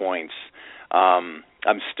 3 points. I'm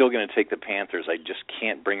still going to take the Panthers. I just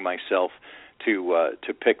can't bring myself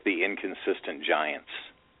to pick the inconsistent Giants.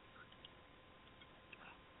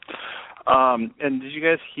 And did you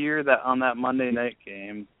guys hear that on that Monday night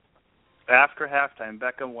game? After halftime,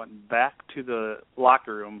 Beckham went back to the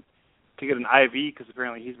locker room to get an IV because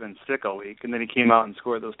apparently he's been sick all week, and then he came out and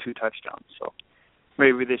scored those 2 touchdowns. So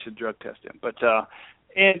maybe they should drug test him. But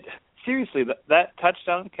and seriously, that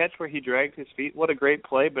touchdown catch where he dragged his feet, what a great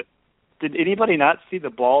play. But did anybody not see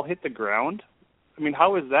the ball hit the ground? I mean,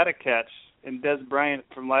 how is that a catch? And Des Bryant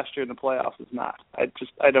from last year in the playoffs is not.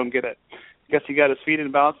 I don't get it. guess he got his feet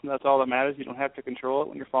in bounds, and that's all that matters. You don't have to control it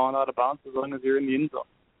when you're falling out of bounds as long as you're in the end zone.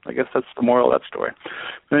 I guess that's the moral of that story.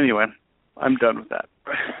 But anyway, I'm done with that.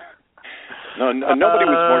 No, nobody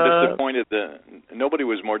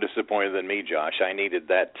was more disappointed than me, Josh. I needed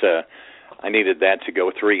that to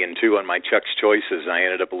go 3-2 on my Chuck's choices, and I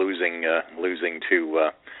ended up losing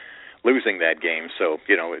that game. So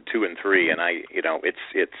 2-3, and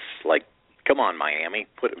it's like, come on, Miami,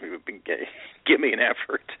 give me an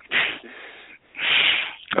effort.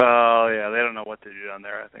 Oh yeah, they don't know what to do down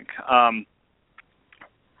there, I think.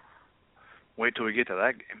 Wait till we get to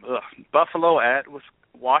that game. Buffalo at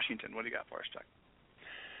Washington. What do you got for us, Chuck?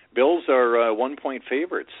 Bills are 1-point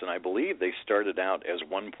favorites, and I believe they started out as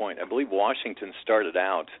 1 point. I believe Washington started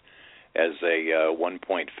out as a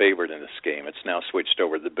 1-point favorite in this game. It's now switched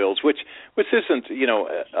over to the Bills, which isn't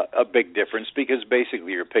a big difference, because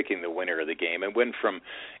basically you're picking the winner of the game. It went from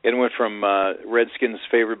Redskins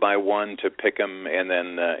favored by 1 to Pick'em, and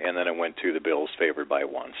then it went to the Bills favored by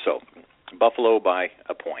 1. So Buffalo by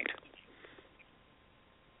a point.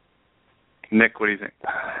 Nick, what do you think?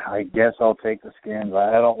 I guess I'll take the Skins.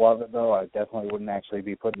 I don't love it, though. I definitely wouldn't actually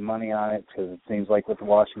be putting money on it, because it seems like with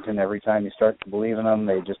Washington, every time you start to believe in them,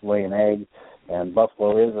 they just lay an egg. And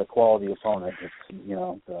Buffalo is a quality opponent.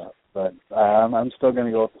 But I'm still going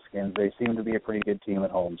to go with the Skins. They seem to be a pretty good team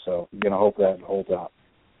at home, so I'm going to hope that holds out.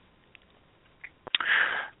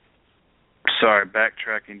 Sorry,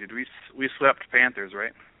 backtracking. Did we swept Panthers,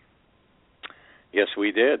 right? Yes,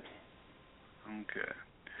 we did. Okay.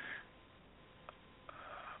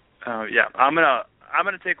 Yeah, I'm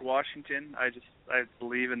gonna take Washington. I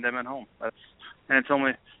believe in them at home.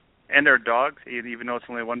 And they're dogs. Even though it's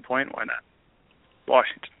only 1 point, why not?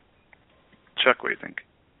 Washington. Chuck, what do you think?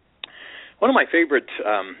 One of my favorite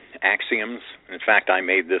axioms, in fact, I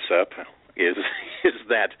made this up, is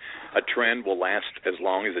that a trend will last as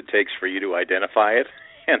long as it takes for you to identify it,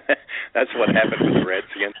 and that's what happened with the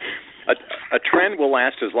Redskins. A trend will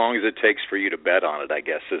last as long as it takes for you to bet on it, I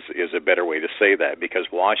guess, is a better way to say that, because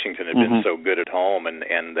Washington had been so good at home, and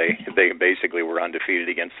they basically were undefeated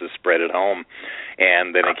against the spread at home.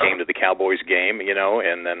 And then it came to the Cowboys game,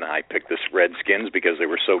 and then I picked the Redskins because they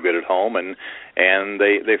were so good at home, and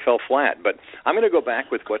they fell flat. But I'm going to go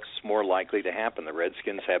back with what's more likely to happen. The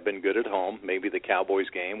Redskins have been good at home. Maybe the Cowboys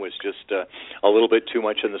game was just a little bit too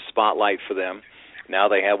much in the spotlight for them. Now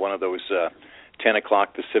they have one of those 10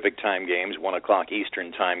 o'clock Pacific time games, 1 o'clock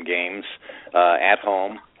Eastern time games at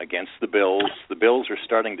home against the Bills. The Bills are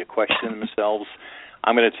starting to question themselves.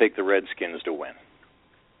 I'm going to take the Redskins to win.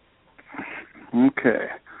 Okay.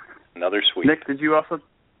 Another sweep. Nick, did you also?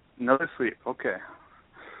 Another sweep. Okay.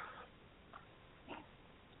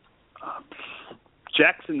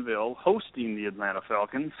 Jacksonville hosting the Atlanta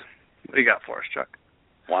Falcons. What do you got for us, Chuck?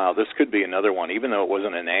 Wow, this could be another one. Even though it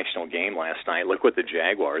wasn't a national game last night, look what the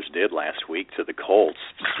Jaguars did last week to the Colts,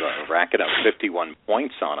 racking up 51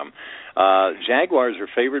 points on them. Jaguars are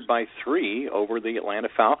favored by 3 over the Atlanta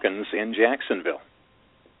Falcons in Jacksonville.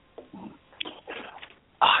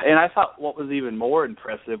 And I thought what was even more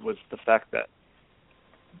impressive was the fact that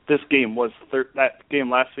this game was that game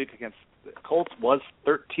last week against the Colts was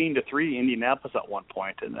 13-3 Indianapolis at one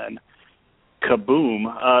point, and then kaboom,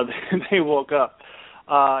 they woke up.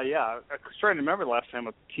 I was trying to remember the last time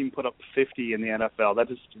a team put up 50 in the NFL. That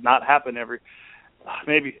just did not happen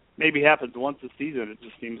maybe happens once a season, it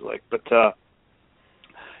just seems like. But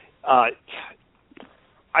I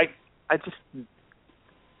just, it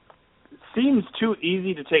seems too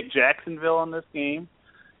easy to take Jacksonville in this game,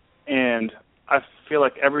 and I feel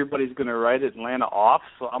like everybody's going to write Atlanta off,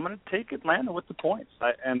 so I'm going to take Atlanta with the points.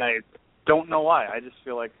 I don't know why. I just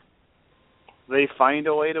feel like they find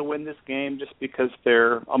a way to win this game just because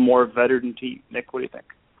they're a more veteran team. Nick, what do you think?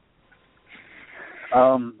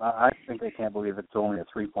 I think I can't believe it's only a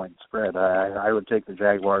 3-point spread. I would take the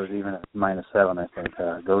Jaguars even at -7. I think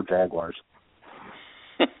go Jaguars.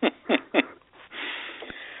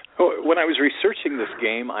 When I was researching this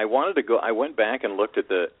game, I went back and looked at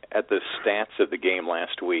the stats of the game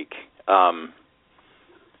last week.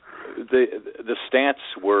 The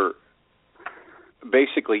stats were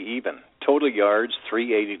basically even. Total yards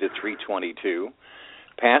 380 to 322.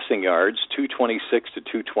 Passing yards 226 to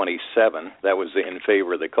 227. That was in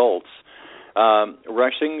favor of the Colts.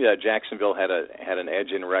 Rushing, Jacksonville had an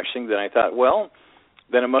edge in rushing. Then I thought, well,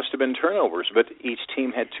 then it must have been turnovers. But each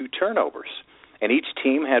team had 2 turnovers, and each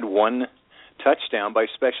team had 1 touchdown by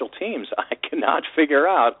special teams. I cannot figure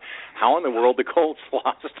out how in the world the Colts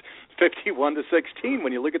lost 51-16.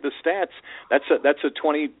 When you look at the stats, that's a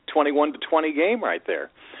 21-20 game right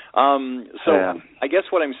there. I guess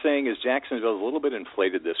what I'm saying is Jacksonville is a little bit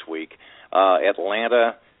inflated this week.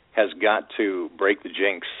 Atlanta has got to break the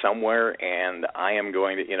jinx somewhere, and I am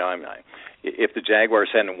going to, if the Jaguars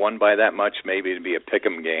hadn't won by that much, maybe it'd be a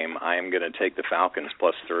pick'em game. I am going to take the Falcons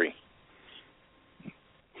 +3.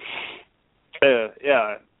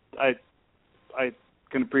 I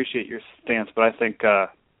can appreciate your stance, but I think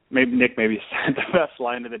maybe Nick said the best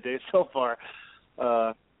line of the day so far.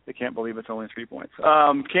 I can't believe it's only 3 points.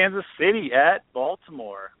 Kansas City at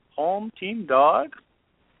Baltimore, home team dog.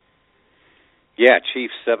 Yeah,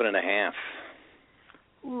 Chiefs 7.5.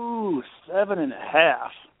 Ooh, 7.5.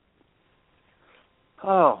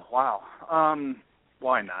 Oh wow.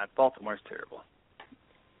 Why not? Baltimore's terrible.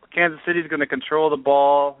 Kansas City's going to control the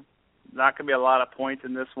ball. Not going to be a lot of points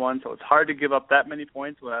in this one, so it's hard to give up that many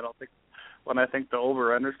points when I think the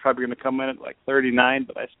over-under is probably going to come in at like 39,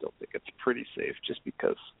 but I still think it's pretty safe just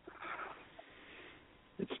because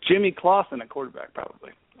it's Jimmy Clausen at quarterback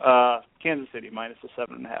probably. Kansas City minus the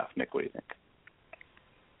 7.5. Nick, what do you think?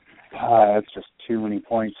 That's just too many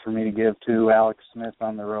points for me to give to Alex Smith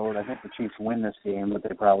on the road. I think the Chiefs win this game, but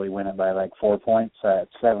they probably win it by like 4 points. At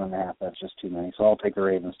 7.5, that's just too many, so I'll take the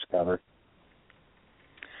Ravens to cover.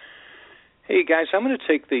 Hey, guys, I'm going to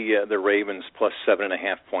take the Ravens plus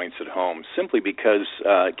 7.5 points at home simply because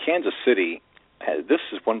Kansas City, this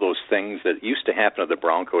is one of those things that used to happen to the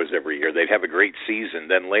Broncos every year. They'd have a great season.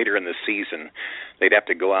 Then later in the season, they'd have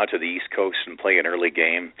to go out to the East Coast and play an early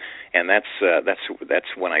game. And that's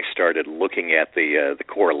when I started looking at the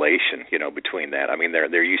correlation, between that. I mean,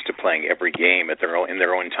 they're used to playing every game in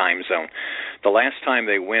their own time zone. The last time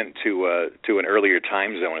they went to an earlier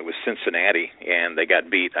time zone, it was Cincinnati, and they got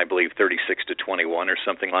beat, I believe, 36-21 or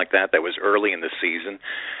something like that. That was early in the season.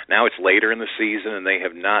 Now it's later in the season, and they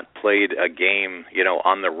have not played a game,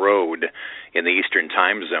 on the road in the Eastern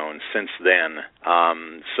time zone since then.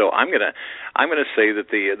 So I'm gonna say that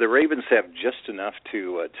the Ravens have just enough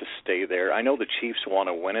to stay there. I know the Chiefs want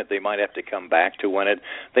to win it. They might have to come back to win it.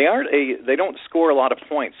 They don't score a lot of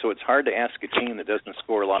points, so it's hard to ask a team that doesn't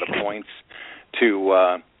score a lot of points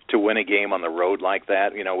to win a game on the road like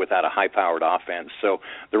that, without a high-powered offense. So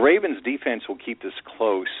the Ravens' defense will keep this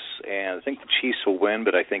close, and I think the Chiefs will win,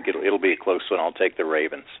 but I think it'll be a close one. I'll take the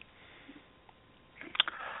Ravens.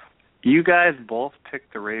 You guys both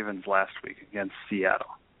picked the Ravens last week against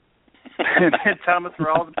Seattle. And Thomas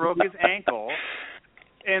Rawls broke his ankle.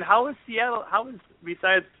 And how is Seattle,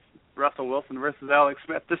 besides Russell Wilson versus Alex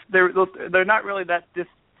Smith, they're not really that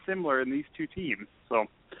dissimilar in these two teams. So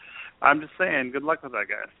I'm just saying, good luck with that,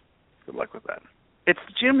 guys. Good luck with that. It's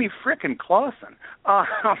Jimmy frickin' Clausen.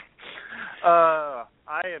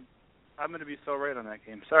 I'm going to be so right on that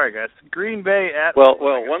game. Sorry, guys. Green Bay at... Well,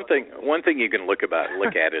 one thing you can look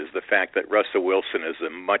at is the fact that Russell Wilson is a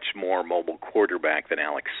much more mobile quarterback than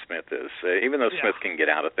Alex Smith is, even though Smith can get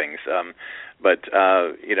out of things. But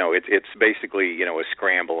it's basically, a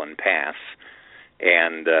scramble and pass,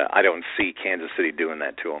 and I don't see Kansas City doing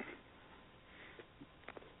that to him.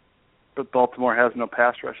 But Baltimore has no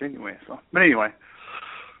pass rush anyway. But anyway,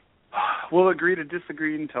 we'll agree to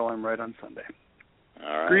disagree until I'm right on Sunday. All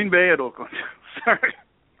right. Green Bay at Oakland. Sorry.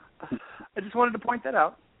 I just wanted to point that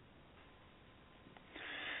out.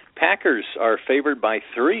 Packers are favored by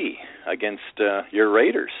 3 against your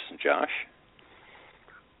Raiders, Josh.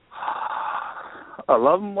 I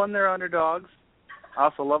love them when they're underdogs. I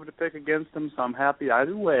also love to pick against them, so I'm happy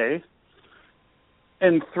either way.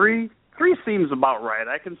 And 3 seems about right.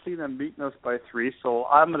 I can see them beating us by 3, so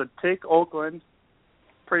I'm going to take Oakland.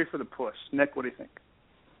 Pray for the push. Nick, what do you think?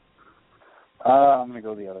 I'm going to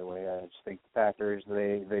go the other way. I just think the Packers,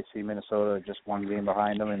 they see Minnesota just one game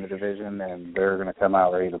behind them in the division, and they're going to come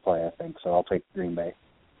out ready to play, I think. So I'll take Green Bay.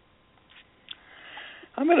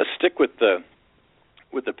 I'm going to stick with the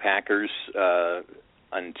Packers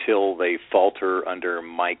until they falter under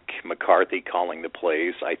Mike McCarthy calling the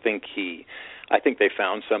plays. I think they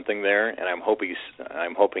found something there, and I'm hoping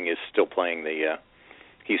he's still playing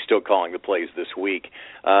he's still calling the plays this week.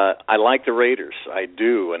 I like the Raiders, I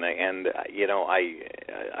do, and I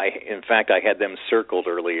in fact I had them circled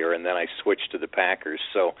earlier, and then I switched to the Packers.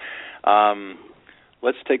 So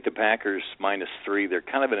let's take the Packers -3. They're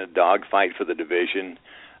kind of in a dogfight for the division.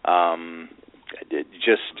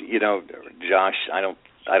 Josh, I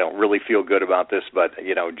don't really feel good about this, but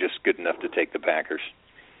just good enough to take the Packers.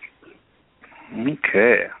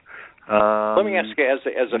 Okay. Let me ask you, as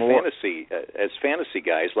fantasy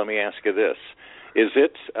guys, let me ask you this: is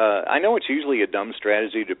it? I know it's usually a dumb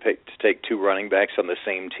strategy to take 2 running backs on the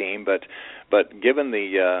same team, but given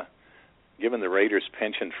the Raiders'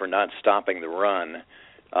 penchant for not stopping the run,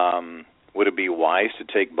 would it be wise to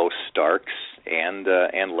take both Starks and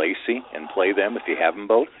Lacey and play them if you have them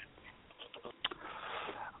both?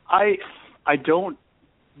 I don't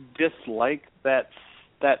dislike that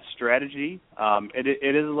strategy.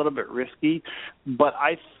 It is a little bit risky, but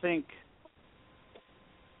I think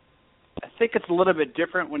it's a little bit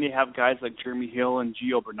different when you have guys like Jeremy Hill and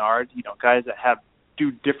Gio Bernard, guys that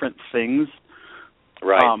do different things.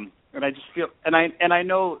 Right. And I just feel, and I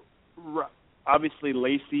know, obviously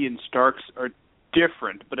Lacey and Starks are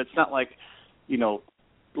different, but it's not like,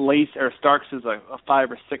 Lacey or Starks is a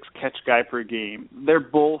 5 or 6 catch guy per game. They're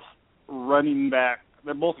both running back.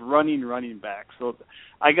 They're both running back. So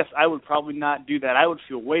I guess I would probably not do that. I would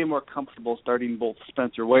feel way more comfortable starting both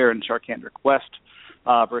Spencer Ware and Sharkander Quest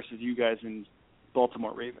versus you guys in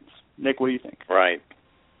Baltimore Ravens. Nick, what do you think? Right.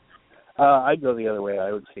 I'd go the other way.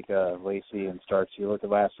 I would take Lacey and Starks. You look at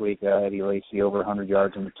last week, Eddie Lacey over 100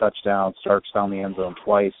 yards in the touchdown. Starks found the end zone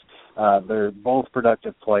twice. They're both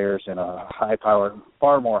productive players in a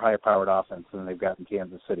far more high-powered offense than they've got in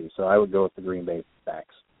Kansas City. So I would go with the Green Bay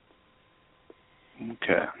backs.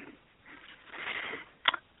 Okay.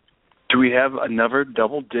 Do we have another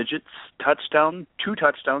double digits touchdown, 2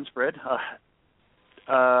 touchdown spread?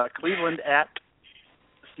 Cleveland at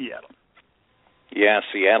Seattle. Yeah,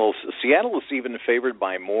 Seattle is even favored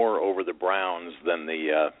by more over the Browns than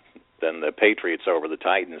the Patriots over the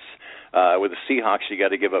Titans. With the Seahawks, you got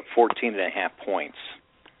to give up 14.5 points.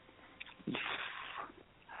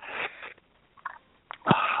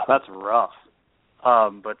 That's rough.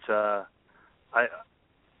 But I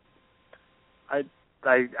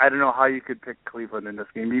don't know how you could pick Cleveland in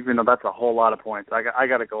this game, even though that's a whole lot of points. I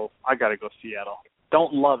gotta go Seattle.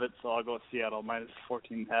 Don't love it, so I'll go Seattle minus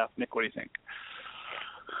 14.5. Nick, what do you think?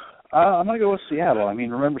 I'm going to go with Seattle. I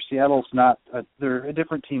mean, remember, Seattle's they're a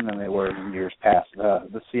different team than they were in years past.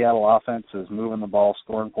 The Seattle offense is moving the ball,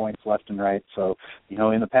 scoring points left and right. So,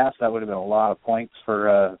 in the past, that would have been a lot of points for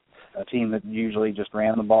a team that usually just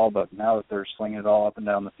ran the ball. But now that they're slinging it all up and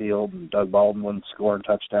down the field and Doug Baldwin's scoring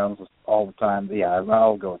touchdowns all the time, yeah,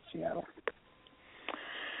 I'll go with Seattle.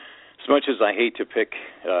 As much as I hate to pick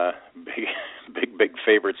big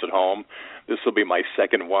favorites at home, this will be my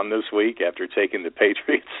second one this week after taking the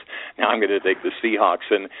Patriots. Now I'm going to take the Seahawks,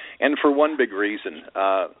 and for one big reason.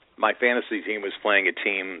 My fantasy team was playing a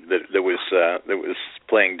team that was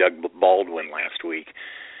playing Doug Baldwin last week,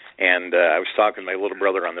 and I was talking to my little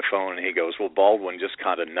brother on the phone, and he goes, "Well, Baldwin just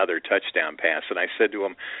caught another touchdown pass," and I said to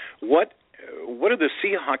him, "What are the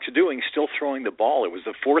Seahawks doing still throwing the ball?" It was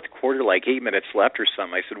the fourth quarter, like 8 minutes left or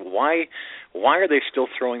something. I said, why are they still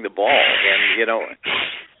throwing the ball?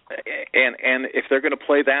 And and if they're going to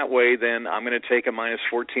play that way, then I'm going to take a minus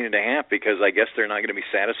 14.5 because I guess they're not going to be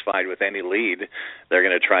satisfied with any lead. They're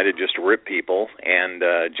going to try to just rip people, and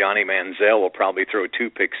Johnny Manziel will probably throw 2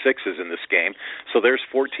 pick sixes in this game. So there's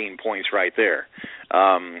 14 points right there.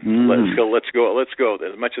 Let's go.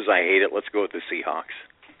 As much as I hate it, let's go with the Seahawks.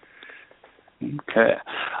 Okay.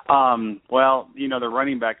 Well, the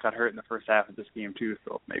running back got hurt in the first half of this game too,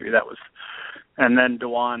 so maybe that was. And then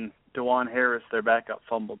DeJuan Harris, their backup,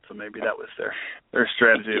 fumbled, so maybe that was their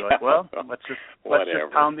strategy. Yeah. Like, well, let's just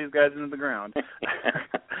pound these guys into the ground.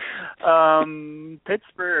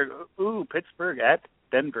 Pittsburgh at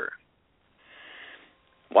Denver.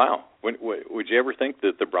 Wow. Would you ever think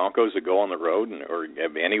that the Broncos would go on the road or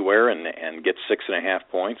anywhere and get 6.5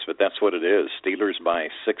 points? But that's what it is. Steelers by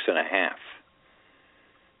 6.5.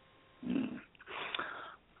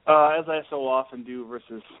 As I so often do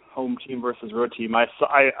versus home team versus road team, I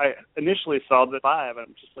initially saw the 5, and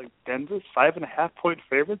I'm just like, Denver's 5.5 point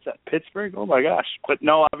favorites at Pittsburgh? Oh my gosh. But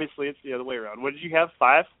no, obviously it's the other way around. What did you have,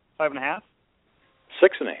 5? 5.5?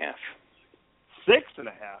 6.5. 6.5.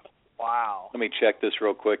 Wow. Let me check this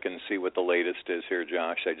real quick and see what the latest is here,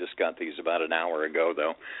 Josh. I just got these about an hour ago,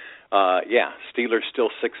 though. Yeah, Steelers still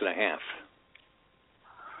 6.5.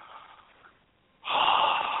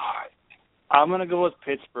 I'm going to go with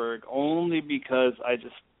Pittsburgh only because I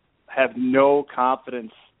just have no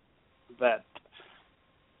confidence that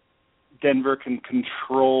Denver can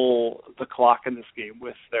control the clock in this game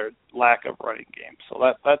with their lack of running game. So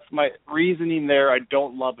that's my reasoning there. I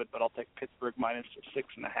don't love it, but I'll take Pittsburgh minus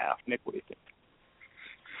 6.5. Nick, what do you think?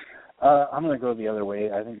 I'm going to go the other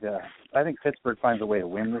way. I think Pittsburgh finds a way to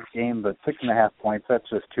win this game, but 6.5 points, that's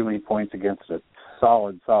just too many points against a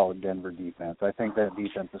solid Denver defense. I think that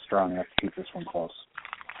defense is strong enough to keep this one close.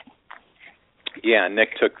 Yeah, Nick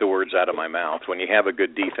took the words out of my mouth. When you have a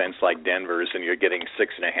good defense like Denver's and you're getting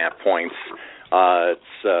 6.5 points,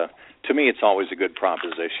 to me it's always a good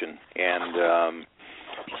proposition. And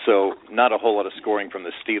so not a whole lot of scoring from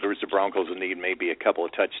the Steelers. The Broncos will need maybe a couple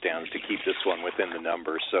of touchdowns to keep this one within the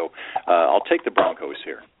numbers. So I'll take the Broncos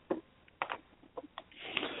here.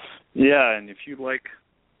 Yeah, and if you like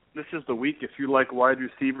this is the week if you like wide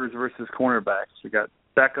receivers versus cornerbacks. We got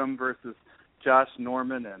Beckham versus Josh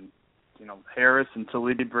Norman, and Harris and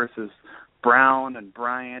Talib versus Brown and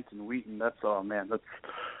Bryant and Wheaton. That's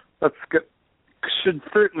good. Should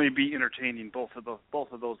certainly be entertaining, both of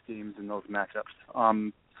those games and those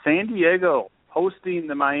matchups. San Diego hosting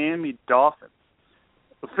the Miami Dolphins.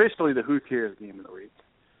 Officially the Who Cares game of the week.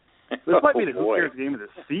 This might be the Who Cares game of the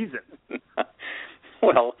season.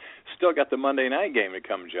 Well, still got the Monday night game to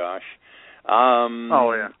come, Josh.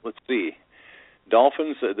 Let's see.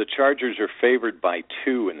 Dolphins, the Chargers are favored by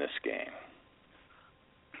 2 in this game.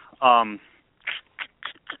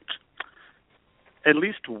 At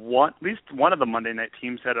least one of the Monday night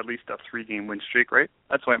teams had at least a 3-game win streak, right?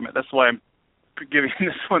 That's why I'm giving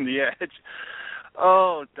this one the edge.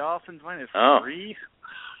 Oh, Dolphins -3.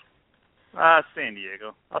 San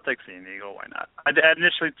Diego. I'll take San Diego. Why not? I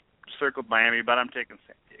initially circled Miami, but I'm taking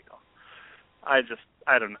San Diego. I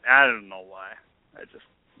don't know why.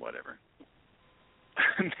 Whatever.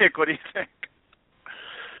 Nick, what do you think?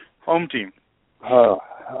 Home team. Oh,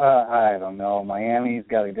 I don't know. Miami's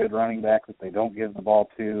got a good running back that they don't give the ball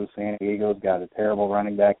to. San Diego's got a terrible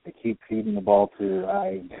running back they keep feeding the ball to.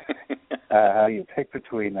 How do you pick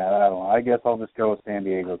between that? I don't know. I guess I'll just go with San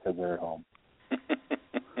Diego because they're at home.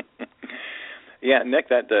 Yeah, Nick,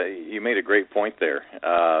 that you made a great point there.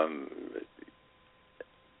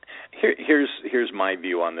 Here's my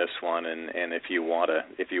view on this one, and if you want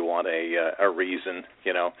a reason,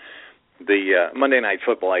 the Monday Night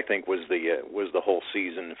Football, I think, was the whole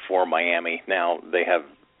season for Miami. Now they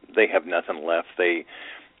have nothing left. They,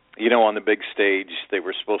 on the big stage, they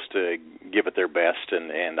were supposed to give it their best,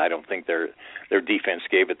 and I don't think their defense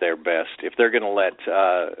gave it their best. If they're going to let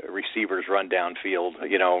receivers run downfield,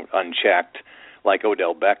 unchecked, like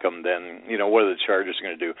Odell Beckham, then what are the Chargers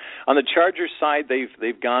going to do? On the Chargers side,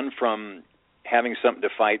 they've gone from having something to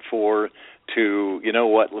fight for to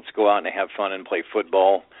let's go out and have fun and play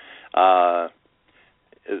football.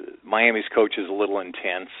 Miami's coach is a little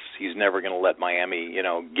intense. He's never going to let Miami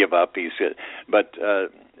give up. But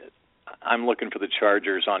I'm looking for the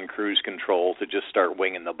Chargers on cruise control to just start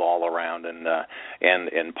winging the ball around and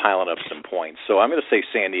piling up some points. So I'm going to say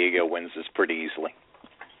San Diego wins this pretty easily.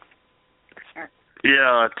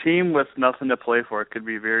 Yeah, a team with nothing to play for could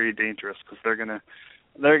be very dangerous because they're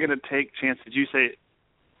gonna take chances. Did you say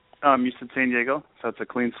you said San Diego? So it's a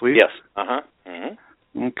clean sweep. Yes.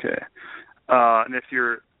 Mm-hmm. Okay. And if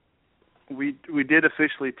we did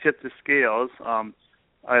officially tip the scales. I'm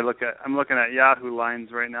looking at Yahoo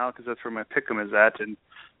lines right now because that's where my pick'em is at, and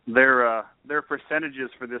their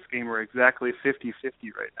percentages for this game are exactly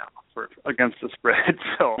 50-50 right now against the spread.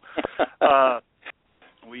 So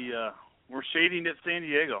we're shading at San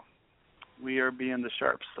Diego. We are being the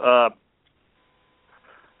sharps.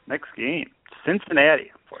 Next game,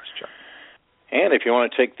 Cincinnati, of course, Chuck. And if you want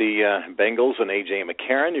to take the Bengals and A.J.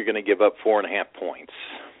 McCarron, you're going to give up 4.5 points.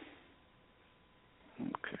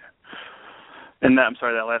 Okay. And I'm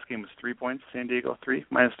sorry, that last game was 3 points. San Diego, -3,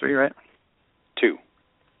 right? 2.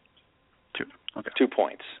 Okay. 2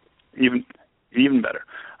 points. Even better.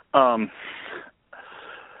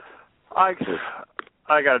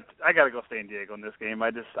 I gotta go San Diego in this game.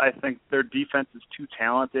 I think their defense is too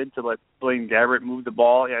talented to let Blaine Gabbert move the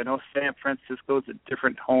ball. Yeah, I know San Francisco is a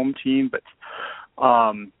different home team, but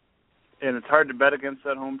and it's hard to bet against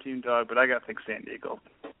that home team, dog. But I gotta think San Diego.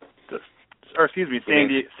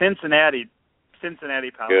 Cincinnati.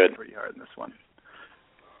 Cincinnati pounded pretty hard in this one,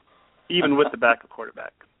 even with the backup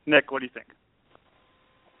quarterback. Nick, what do you think?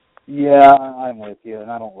 Yeah, I'm with you,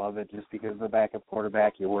 and I don't love it just because the backup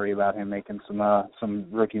quarterback, you worry about him making some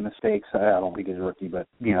rookie mistakes. I don't think he's a rookie, but,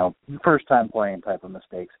 first time playing type of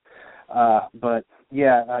mistakes. But,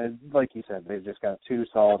 yeah, like you said, they've just got too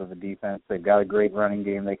solid of a defense. They've got a great running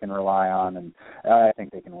game they can rely on, and I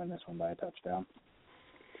think they can win this one by a touchdown.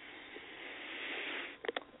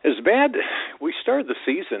 As bad, we started the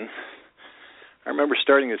season. I remember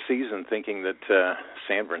starting the season thinking that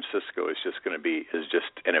San Francisco is just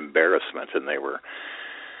an embarrassment, and they were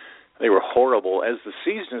horrible. As the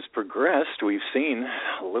season has progressed, we've seen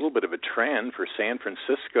a little bit of a trend for San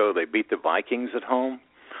Francisco. They beat the Vikings at home.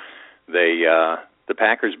 The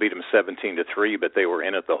Packers beat them 17-3, but they were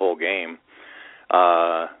in it the whole game.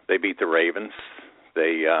 They beat the Ravens.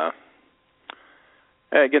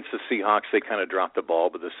 Against the Seahawks, they kind of dropped the ball,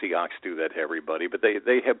 but the Seahawks do that to everybody. But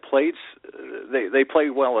they have played. They play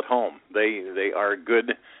well at home. They are a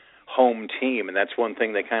good home team, and that's one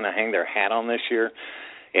thing they kind of hang their hat on this year.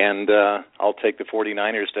 And I'll take the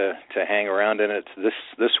 49ers to hang around in it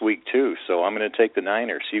this week too. So I'm going to take the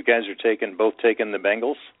Niners. You guys are both taking the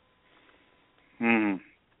Bengals.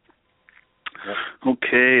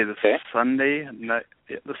 Okay, Sunday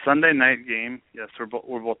night game. Yes,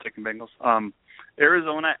 we're both taking Bengals.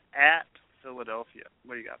 Arizona at Philadelphia.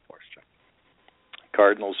 What do you got for us, Chuck?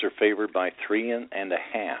 Cardinals are favored by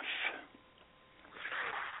 3.5.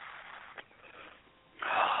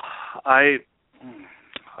 I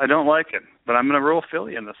don't like it, but I'm going to roll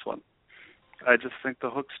Philly in this one. I just think the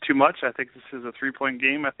hook's too much. I think this is a 3-point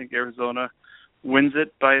game. I think Arizona wins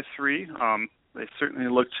it by 3. They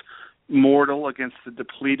certainly looked mortal against the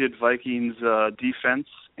depleted Vikings defense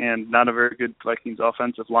and not a very good Vikings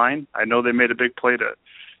offensive line. I know they made a big play to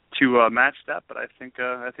match that, but I think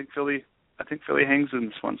Philly hangs in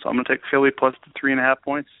this one. So I'm going to take Philly plus the 3.5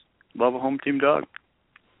 points. Love a home team dog.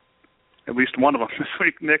 At least one of them this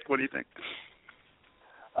week. Nick, what do you think?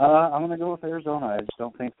 I'm going to go with Arizona. I just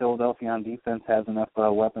don't think Philadelphia on defense has enough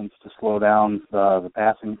weapons to slow down the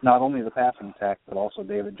passing, not only the passing attack, but also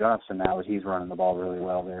David Johnson now as he's running the ball really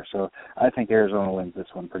well there. So I think Arizona wins this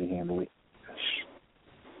one pretty handily.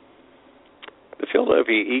 The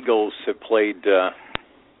Philadelphia Eagles have played.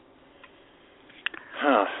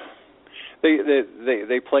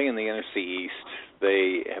 They play in the NFC East.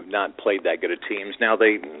 They have not played that good of teams. Now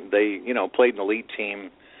they played an elite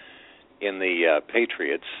team in the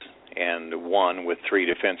Patriots and won with 3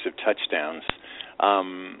 defensive touchdowns.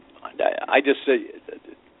 I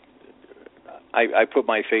put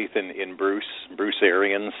my faith in Bruce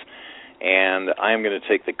Arians, and I'm going to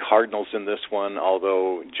take the Cardinals in this one.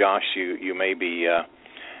 Although Josh, you may be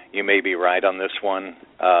right on this one.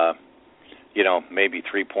 Maybe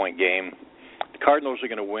 3-point game. The Cardinals are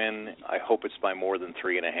going to win. I hope it's by more than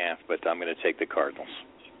 3.5, but I'm going to take the Cardinals.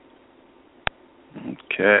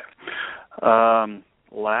 Okay.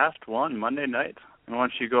 Last one, Monday night. I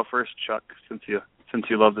want you to go first, Chuck, since you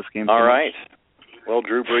love this game. All right. Well,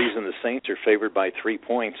 Drew Brees and the Saints are favored by 3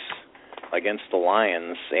 points against the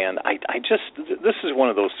Lions, and this is one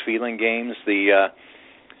of those feeling games, where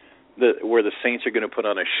the Saints are going to put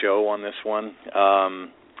on a show on this one.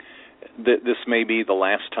 This may be the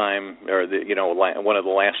last time, or one of the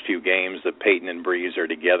last few games that Peyton and Brees are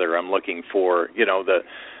together. I'm looking for,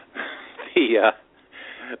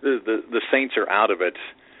 the Saints are out of it,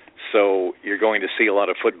 so you're going to see a lot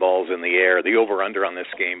of footballs in the air. The over-under on this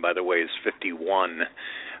game, by the way, is 51,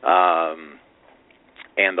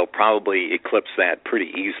 and they'll probably eclipse that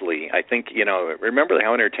pretty easily. I think, remember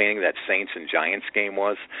how entertaining that Saints and Giants game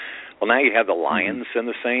was? Well, now you have the Lions and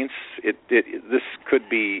the Saints. This could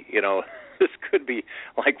be,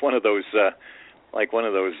 like one of those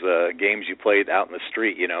games you played out in the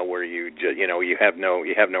street, where you have no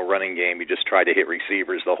running game. You just try to hit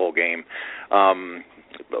receivers the whole game.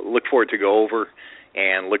 Look for it to go over,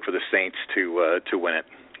 and look for the Saints to win it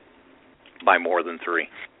by more than 3.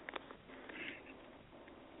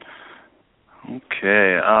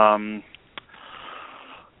 Okay.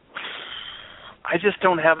 I just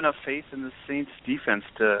don't have enough faith in the Saints defense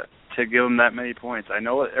to give them that many points. I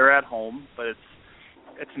know they're at home, but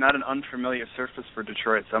it's not an unfamiliar surface for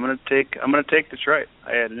Detroit. So I'm going to take Detroit.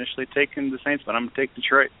 I had initially taken the Saints, but I'm going to take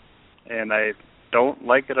Detroit, and I don't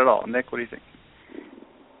like it at all. Nick, what do you think?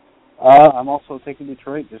 I'm also taking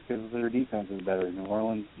Detroit just because their defense is better. New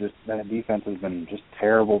Orleans, that defense has been just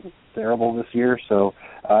terrible this year. So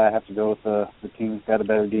I have to go with the team that's got a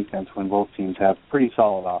better defense when both teams have pretty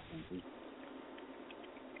solid offenses.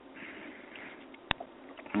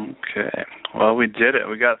 Okay. Well, we did it.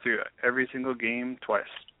 We got through every single game twice,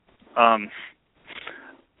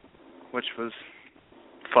 which was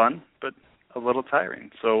fun, but a little tiring.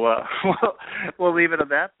 So we'll leave it at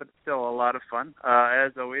that, but still a lot of fun.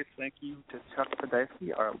 As always, thank you to Chuck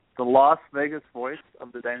Dynasty, the Las Vegas voice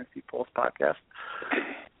of the Dynasty Pulse podcast.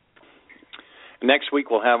 Next week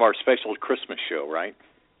we'll have our special Christmas show, right?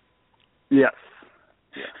 Yes.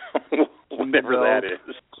 Whatever that is.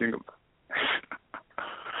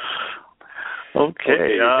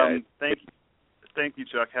 Okay. Thank you,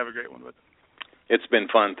 Chuck. Have a great one with it. It's been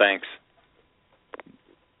fun. Thanks.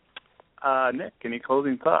 Nick, any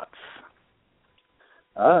closing thoughts?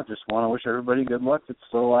 Just want to wish everybody good luck. It's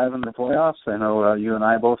still alive in the playoffs. I know you and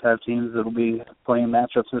I both have teams that will be playing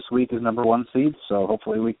matchups this week as number 1 seeds, so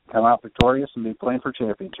hopefully we can come out victorious and be playing for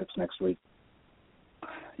championships next week.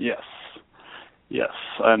 Yes,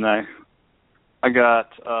 and I got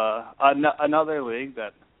another league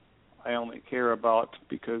that I only care about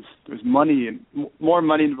because there's more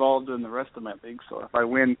money involved in the rest of my league. So if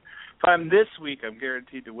I'm this week, I'm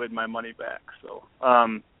guaranteed to win my money back. So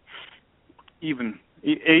even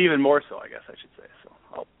more so, I guess I should say. So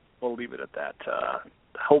we'll leave it at that.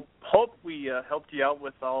 Hope we helped you out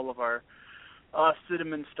with all of our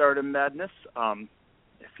cinnamon stardom madness.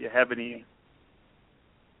 If you have any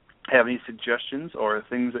have any suggestions or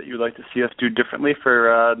things that you'd like to see us do differently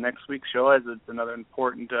for next week's show, as it's another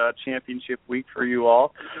important championship week for you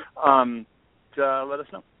all, let us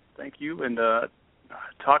know. Thank you, and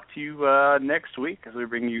talk to you next week as we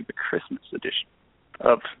bring you the Christmas edition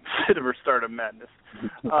of Silver Stardom Madness.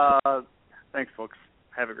 Thanks, folks.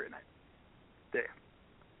 Have a great night. Day.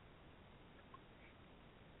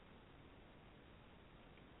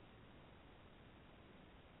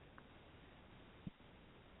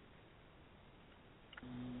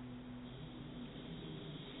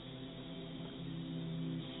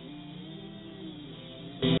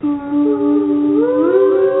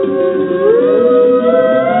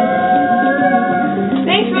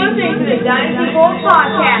 Thanks for listening to the Dynasty Bowl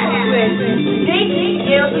podcast with JT,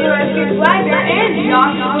 Gilson Rescue Wagner, and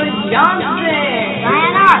Joshua Johnson.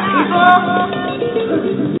 Sayonara, people.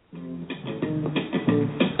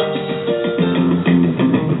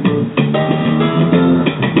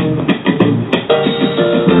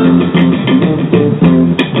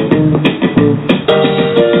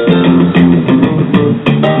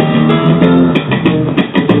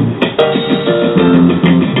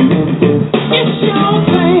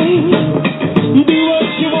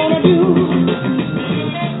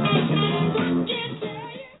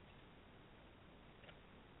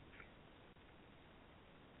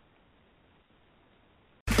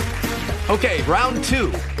 Okay, round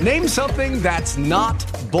two. Name something that's not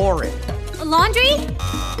boring. A laundry?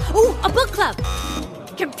 Ooh, a book club.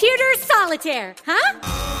 Computer solitaire, huh?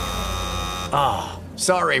 Ah, oh,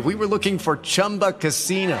 sorry, we were looking for Chumba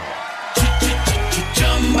Casino.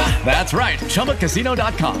 That's right,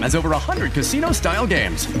 ChumbaCasino.com has over 100 casino-style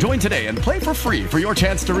games. Join today and play for free for your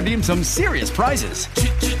chance to redeem some serious prizes.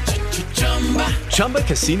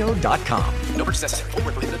 ChumbaCasino.com. No purchase necessary. Void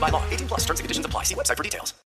where prohibited by law. 18+ terms and conditions apply. See website for details.